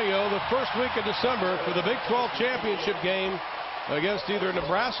Antonio the first week of December for the Big 12 championship game against either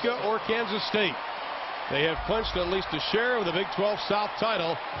Nebraska or Kansas State. They have clinched at least a share of the Big 12 South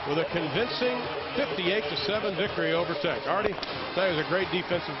title with a convincing 58-7 victory over Tech. Artie, that was a great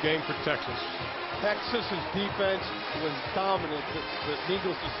defensive game for Texas. Texas's defense was dominant,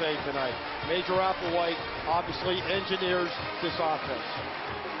 needless to say, tonight. Major Applewhite obviously engineers this offense.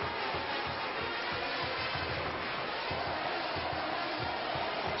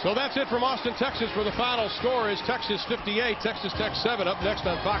 So that's it from Austin, Texas, where the final score is Texas 58, Texas Tech 7. Up next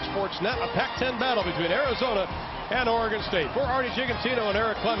on Fox Sports Net, a Pac-10 battle between Arizona and Oregon State. For Artie Gigantino and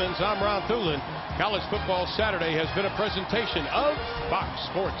Eric Clemens, I'm Ron Thulin. College Football Saturday has been a presentation of Fox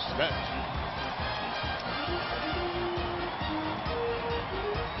Sports Net.